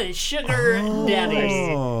 Sugar daddy.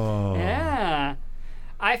 Yeah.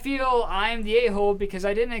 I feel I'm the a-hole because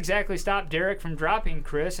I didn't exactly stop Derek from dropping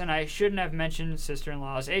Chris, and I shouldn't have mentioned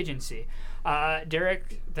sister-in-law's agency.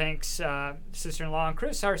 Derek thinks sister-in-law and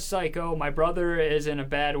Chris are psycho. My brother is in a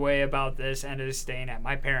bad way about this and is staying at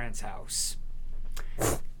my parents' house.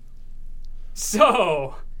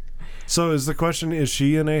 So is the question, is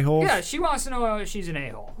she an a-hole? Yeah, she wants to know if she's an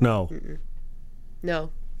a-hole. No.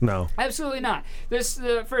 No. Absolutely not. This,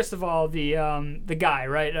 first of all, the guy,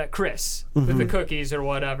 right, Chris, with the cookies or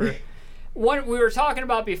whatever. What we were talking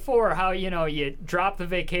about before, how you drop the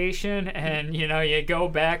vacation and you go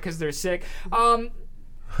back because they're sick.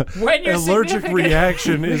 When your allergic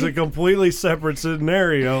reaction is a completely separate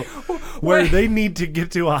scenario where they need to get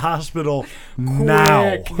to a hospital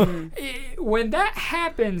now. When that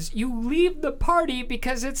happens, you leave the party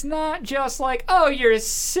because it's not just like, oh, you're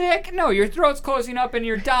sick. No, your throat's closing up and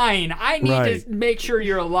you're dying. I need to make sure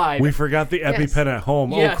you're alive. We forgot the EpiPen at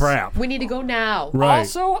home. Yes. Oh, crap. We need to go now. Right.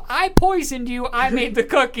 Also, I poisoned you. I made the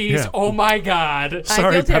cookies. Yeah. Oh, my God.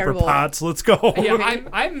 Sorry, Pepper Potts. Let's go. Yeah,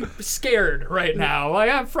 I'm scared right now. Like,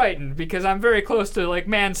 I'm frightened because I'm very close to, like,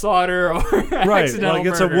 manslaughter or accidental like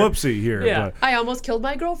it's murder. a whoopsie here. Yeah. But. I almost killed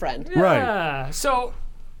my girlfriend. Yeah. Right. So...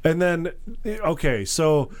 And then, okay,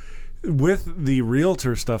 so with the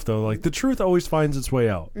realtor stuff, though, like the truth always finds its way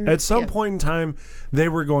out. At some point in time, they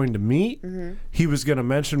were going to meet. He was going to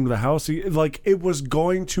mention the house. It was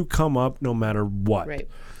going to come up no matter what. Right.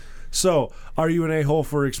 So, are you an a-hole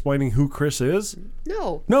for explaining who Chris is?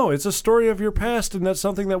 No. No, it's a story of your past, and that's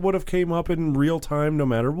something that would have came up in real time no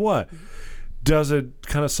matter what. Does it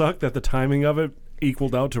kind of suck that the timing of it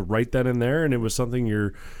equaled out to right then and there, and it was something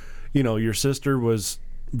your sister was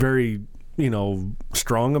very,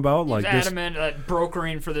 strong about? He was adamant at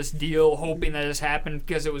brokering for this deal, hoping that this happened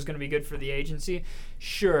because it was going to be good for the agency.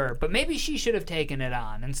 Sure, but maybe she should have taken it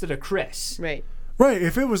on instead of Chris. Right. Right.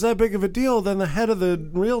 If it was that big of a deal, then the head of the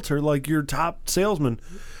realtor, like your top salesman,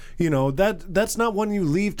 that's not one you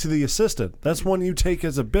leave to the assistant. That's one you take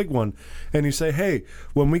as a big one, and you say, hey,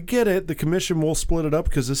 when we get it, the commission will split it up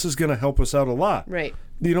because this is going to help us out a lot. Right.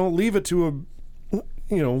 You don't leave it to a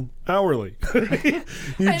hourly.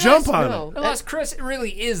 You jump on it. Unless Chris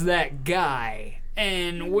really is that guy,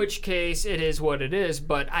 in which case it is what it is.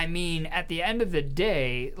 But, I mean, at the end of the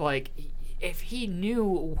day, like, if he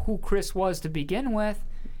knew who Chris was to begin with,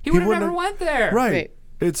 he would have never went there. Right.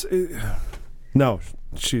 No,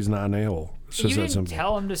 she's not an a-hole. It's just you that didn't simple.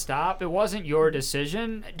 tell him to stop. It wasn't your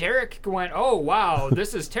decision. Derek went, oh, wow,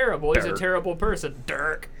 this is terrible. He's a terrible person.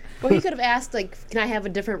 Derek. Well, he could have asked, like, can I have a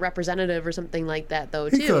different representative or something like that, though,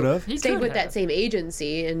 too. He could have. Stayed with that same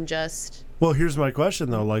agency and just... Well, here's my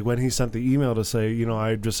question, though. Like, when he sent the email to say,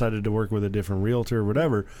 I decided to work with a different realtor or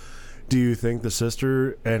whatever, do you think the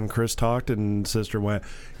sister and Chris talked and sister went,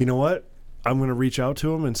 you know what? I'm going to reach out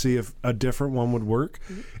to him and see if a different one would work.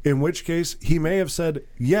 In which case, he may have said,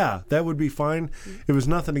 yeah, that would be fine. It was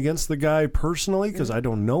nothing against the guy personally because I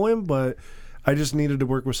don't know him, but... I just needed to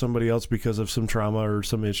work with somebody else because of some trauma or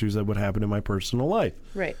some issues that would happen in my personal life.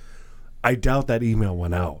 Right. I doubt that email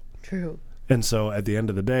went out. True. And so at the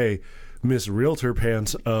end of the day, Miss Realtor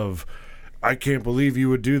Pants of, I can't believe you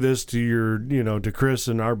would do this to your, to Chris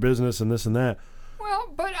and our business and this and that.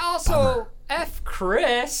 Well, but also, F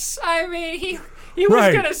Chris. I mean, He was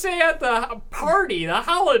Right. going to say at the party, the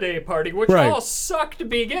holiday party, which Right. all sucked to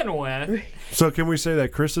begin with. So can we say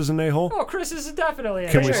that Chris is an a-hole? Oh, Chris is definitely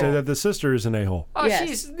an Can we a-hole. say that the sister is an a-hole? Oh,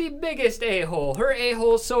 she's the biggest a-hole. Her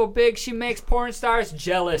a-hole's so big, she makes porn stars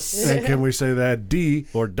jealous. And can we say that D,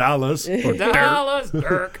 or Dallas, or Dallas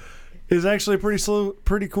Dirk is actually a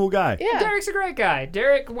pretty cool guy? Yeah. Derek's a great guy.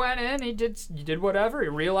 Derek went in, he did whatever. He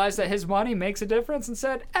realized that his money makes a difference and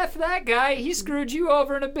said, F that guy, he screwed you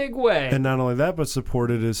over in a big way. And not only that, but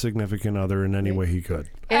supported his significant other in any way he could.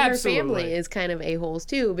 And Absolutely. her family is kind of a-holes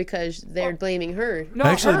too because they're blaming her. No,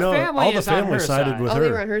 Actually, her no, family all the is on family her sided side. with Oh, her. they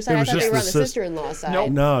were on her side? It I was thought just they were on the the sis- sister-in-law side.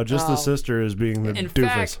 Nope. No, just the Oh. sister as being the In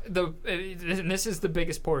doofus. fact, and this is the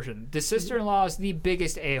biggest portion. The sister-in-law is the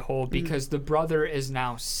biggest a-hole because the brother is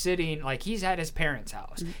now sitting, like he's at his parents'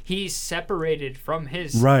 house. He's separated from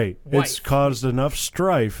his Right. wife. It's caused enough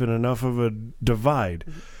strife and enough of a divide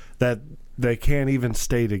that they can't even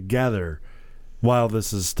stay together while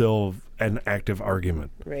this is still an active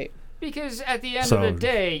argument. Right. Because at the end So, of the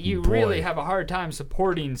day, you boy. really have a hard time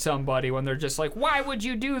supporting somebody when they're just like, why would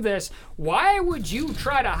you do this? Why would you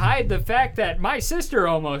try to hide the fact that my sister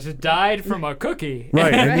almost died from a cookie?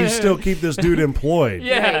 Right. And you still keep this dude employed.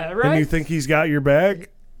 Yeah, right? And you think he's got your back?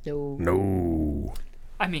 No. No.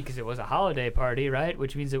 I mean, because it was a holiday party, right?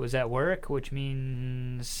 Which means it was at work, which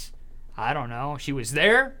means, I don't know, she was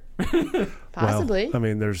there? Possibly. Well, I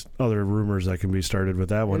mean, there's other rumors that can be started with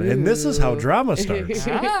that one. And this is how drama starts.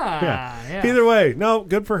 Yeah. Either way, no,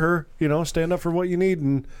 good for her. You know, stand up for what you need.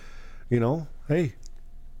 And, you know, hey,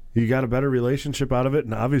 you got a better relationship out of it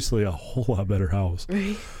and obviously a whole lot better house.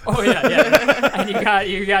 Oh, yeah. And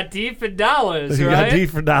you got D for dollars, You right? got D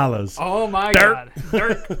for dollars. Oh, my Dirk. God.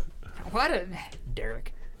 Dirk. What a...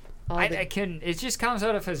 Derek. I can. It just comes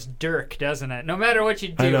out of his Dirk, doesn't it? No matter what you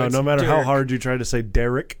do. I know, it's no matter how Dirk. hard you try to say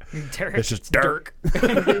Derek, Derek, it's just Dirk.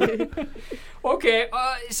 Okay,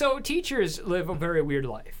 so teachers live a very weird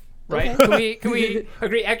life, right? Okay. Can we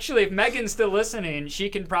agree? Actually, if Megan's still listening, she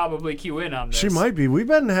can probably cue in on this. She might be. We've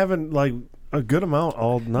been having like a good amount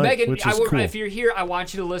all night, Megan, which is cool. if you're here, I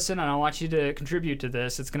want you to listen and I want you to contribute to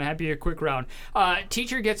this. It's going to have to be a quick round.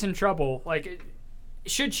 Teacher gets in trouble, like...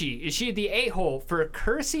 Should she? Is she the a-hole for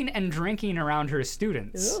cursing and drinking around her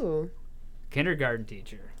students? Ooh. Kindergarten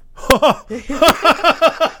teacher.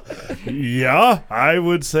 Yeah, I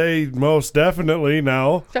would say most definitely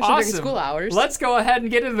now. Especially during school hours. Let's go ahead and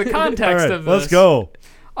get into the context All right, of this. let's go.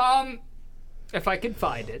 If I could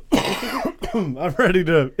find it. I'm ready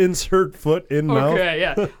to insert foot in mouth. Okay,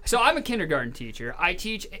 yeah. So I'm a kindergarten teacher. I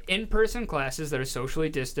teach in-person classes that are socially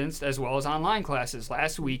distanced as well as online classes.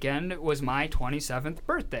 Last weekend was my 27th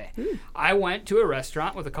birthday. I went to a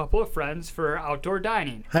restaurant with a couple of friends for outdoor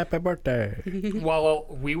dining. Happy birthday. While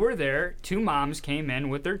we were there, two moms came in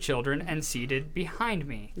with their children and seated behind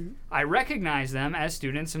me. I recognize them as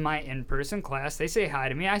students in my in-person class. They say hi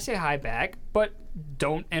to me. I say hi back, but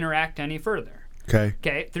don't interact any further.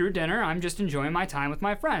 Okay, through dinner, I'm just enjoying my time with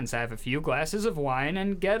my friends. I have a few glasses of wine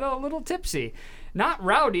and get a little tipsy. Not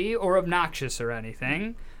rowdy or obnoxious or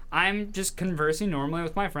anything. I'm just conversing normally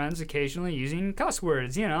with my friends, occasionally using cuss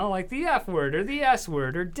words, you know, like the F word or the S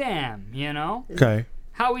word or damn, you know? Okay.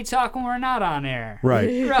 How we talk when we're not on air.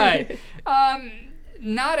 Right. Right.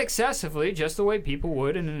 Not excessively, just the way people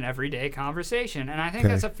would in an everyday conversation. And I think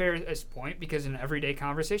that's a fair point because in an everyday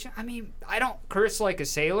conversation, I mean, I don't curse like a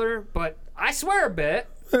sailor, but I swear a bit.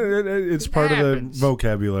 It's part happens. of the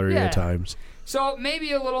vocabulary Yeah. at times. So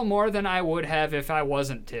maybe a little more than I would have if I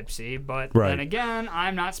wasn't tipsy, but Right. then again,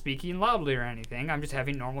 I'm not speaking loudly or anything. I'm just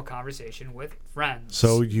having normal conversation with friends.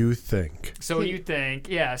 So you think. So you think,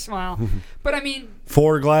 yes, well, but I mean,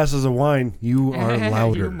 4 glasses of wine, you are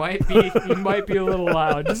louder. you might be a little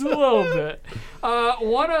loud, just a little bit.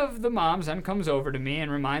 One of the moms then comes over to me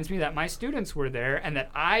and reminds me that my students were there and that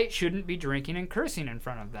I shouldn't be drinking and cursing in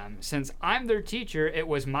front of them. Since I'm their teacher, it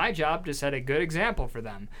was my job to set a good example for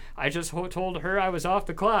them. I just told her I was off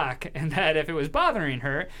the clock and that if it was bothering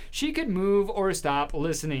her, she could move or stop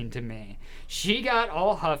listening to me. She got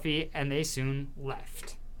all huffy and they soon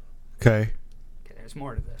left. Okay. There's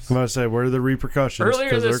more to this. I'm going to say, where are the repercussions? Earlier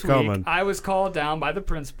Because they're this week, coming. I was called down by the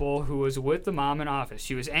principal who was with the mom in office.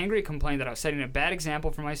 She was angry, complained that I was setting a bad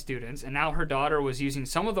example for my students, and now her daughter was using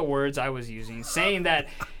some of the words I was using, saying that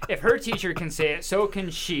if her teacher can say it, so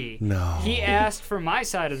can she. No. He asked for my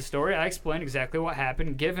side of the story. I explained exactly what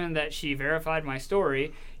happened. Given that she verified my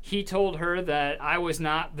story, he told her that I was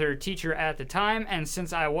not their teacher at the time, and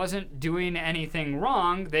since I wasn't doing anything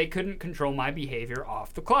wrong, they couldn't control my behavior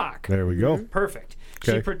off the clock. There we go. Perfect. out.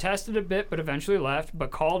 Okay. She protested a bit, but eventually left,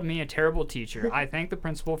 but called me a terrible teacher. I thanked the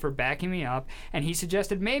principal for backing me up, and he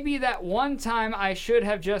suggested maybe that one time I should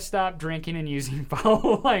have just stopped drinking and using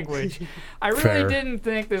foul language. I really Fair. didn't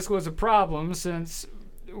think this was a problem since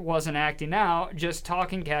wasn't acting out, just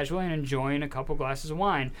talking casually and enjoying a couple glasses of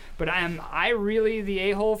wine. But am I really the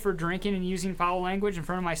a-hole for drinking and using foul language in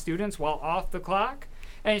front of my students while off the clock?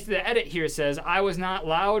 And the edit here says, I was not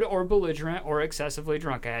loud or belligerent or excessively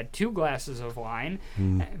drunk. I had 2 glasses of wine.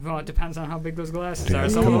 Well, it depends on how big those glasses Yeah, are.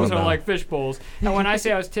 Some of come those on are now. like fish bowls. And when I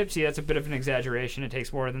say I was tipsy, that's a bit of an exaggeration. It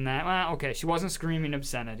takes more than that. Well, okay, she wasn't screaming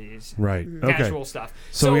obscenities. Right. Okay. Casual stuff.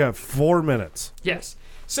 So we got 4 minutes. Yes.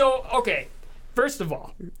 So, okay, first of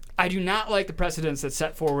all, I do not like the precedents that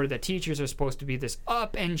set forward that teachers are supposed to be this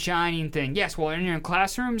up and shining thing. Yes, well, in your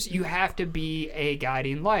classrooms, you have to be a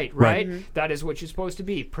guiding light, right? That is what you're supposed to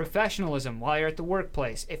be. Professionalism while you're at the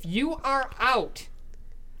workplace. If you are out,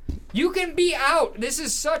 you can be out. This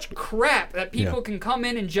is such crap that people can come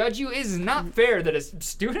in and judge you. It is not fair that a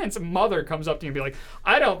student's mother comes up to you and be like,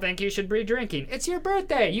 I don't think you should be drinking. It's your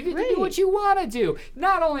birthday. You can do what you want to do.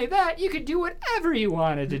 Not only that, you could do whatever you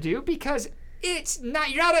wanted to do because it's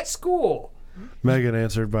not, you're not at school. Megan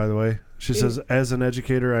answered, by the way. She says, as an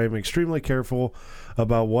educator, I am extremely careful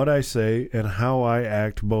about what I say and how I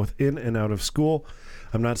act both in and out of school.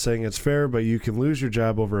 I'm not saying it's fair, but you can lose your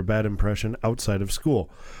job over a bad impression outside of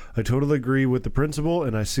school. I totally agree with the principal,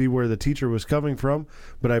 and I see where the teacher was coming from,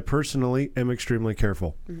 but I personally am extremely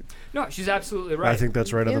careful. No, she's absolutely right. I think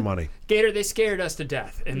that's right on the money. Gator, they scared us to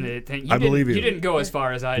death in the thing. I believe you. You didn't go as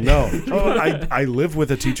far as I did. No. I live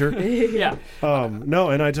with a teacher. Yeah. No,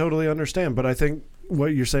 and I totally understand, but I think what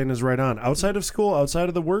you're saying is right on. Outside of school, outside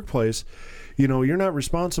of the workplace, you're not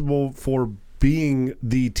responsible for being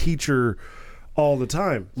the teacher all the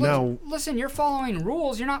time. Now, listen, you're following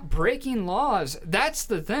rules. You're not breaking laws. That's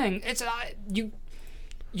the thing. It's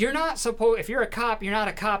you're not supposed. If you're a cop, you're not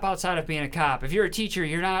a cop outside of being a cop. If you're a teacher,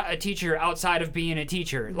 you're not a teacher outside of being a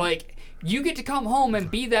teacher. Like, you get to come home and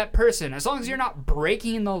be that person as long as you're not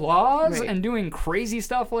breaking the laws and doing crazy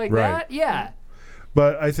stuff like that. Yeah.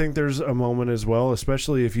 But I think there's a moment as well,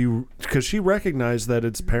 especially because she recognized that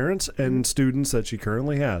it's parents and students that she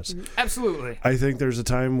currently has. Absolutely. I think there's a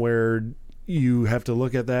time where you have to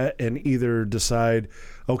look at that and either decide,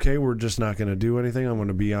 okay, we're just not going to do anything. I'm going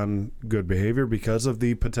to be on good behavior because of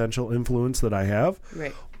the potential influence that I have.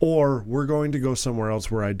 Right. Or we're going to go somewhere else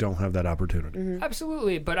where I don't have that opportunity.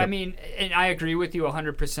 Absolutely. But I mean, and I agree with you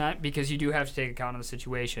 100% because you do have to take account of the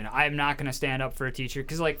situation. I'm not going to stand up for a teacher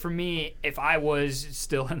because, like, for me, if I was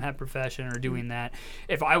still in that profession or doing that,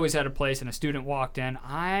 if I was at a place and a student walked in,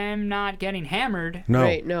 I'm not getting hammered. No.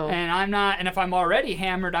 Right, no. And I'm not, and if I'm already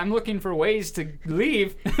hammered, I'm looking for ways to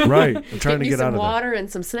leave. Right. I'm trying to get out some of water and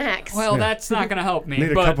some snacks. Well, that's not going to help me.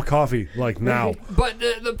 Need a but, cup of coffee, like now. But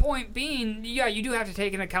the point being, yeah, you do have to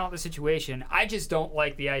take into account the situation. I just don't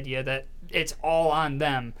like the idea that it's all on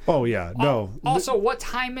them. Oh, yeah. No. Also, what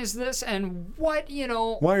time is this and what,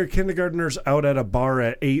 Why are kindergartners out at a bar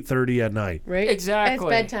at 8:30 at night? Right?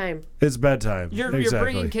 Exactly. It's bedtime. It's bedtime. You're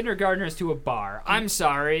bringing kindergartners to a bar. I'm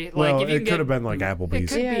sorry. Well, Like, if you it could have been like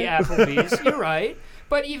Applebee's. It could be Applebee's. You're right.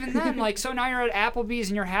 But even then, like, so now you're at Applebee's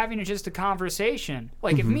and you're having just a conversation.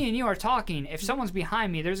 Like, if me and you are talking, if someone's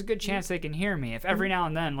behind me, there's a good chance they can hear me. If every now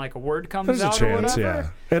and then, like, a word comes There's a out or chance,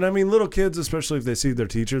 whatever. yeah. And I mean, little kids, especially if they see their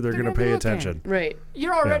teacher, they're going to pay attention. Right.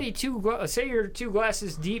 You're already say you're 2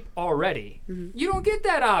 glasses deep already. You don't get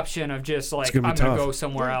that option of just, like, I'm going to go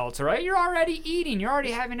somewhere else, right? You're already eating. You're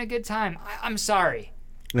already having a good time. I'm sorry.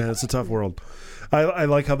 Yeah, it's a tough world. I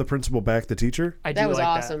like how the principal backed the teacher. That was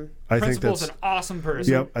awesome. I think Principal's that's an awesome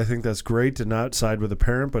person. Yep, I think that's great to not side with a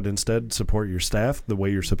parent, but instead support your staff the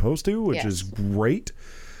way you're supposed to, which is great.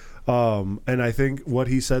 And I think what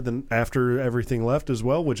he said then after everything left as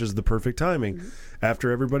well, which is the perfect timing.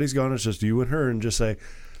 After everybody's gone, it's just you and her, and just say,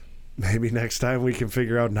 maybe next time we can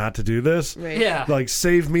figure out not to do this. Right. Yeah. Like,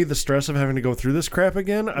 save me the stress of having to go through this crap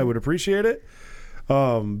again. I would appreciate it.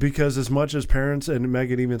 Because as much as parents, and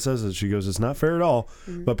Megan even says it, she goes, it's not fair at all,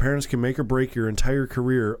 but parents can make or break your entire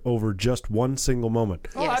career over just one single moment.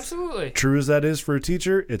 Oh, absolutely. True as that is for a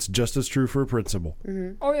teacher, it's just as true for a principal.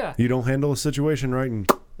 Oh, yeah. You don't handle a situation right and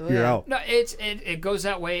you're out. No, it goes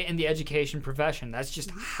that way in the education profession. That's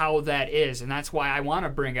just how that is, and that's why I want to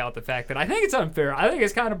bring out the fact that I think it's unfair. I think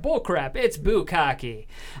it's kind of bullcrap. It's bukkake.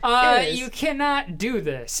 You cannot do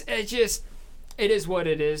this. It is what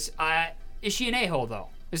it is. Is she an a-hole, though?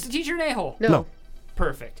 Is the teacher an a-hole? No.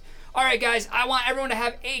 Perfect. All right, guys, I want everyone to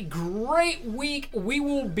have a great week. We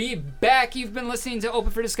will be back. You've been listening to Open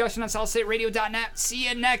for Discussion on SolidStateRadio.net. See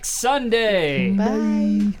you next Sunday.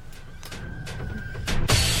 Bye.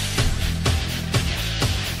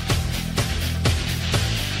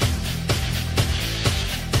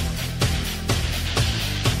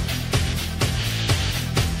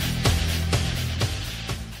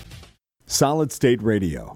 Solid State Radio.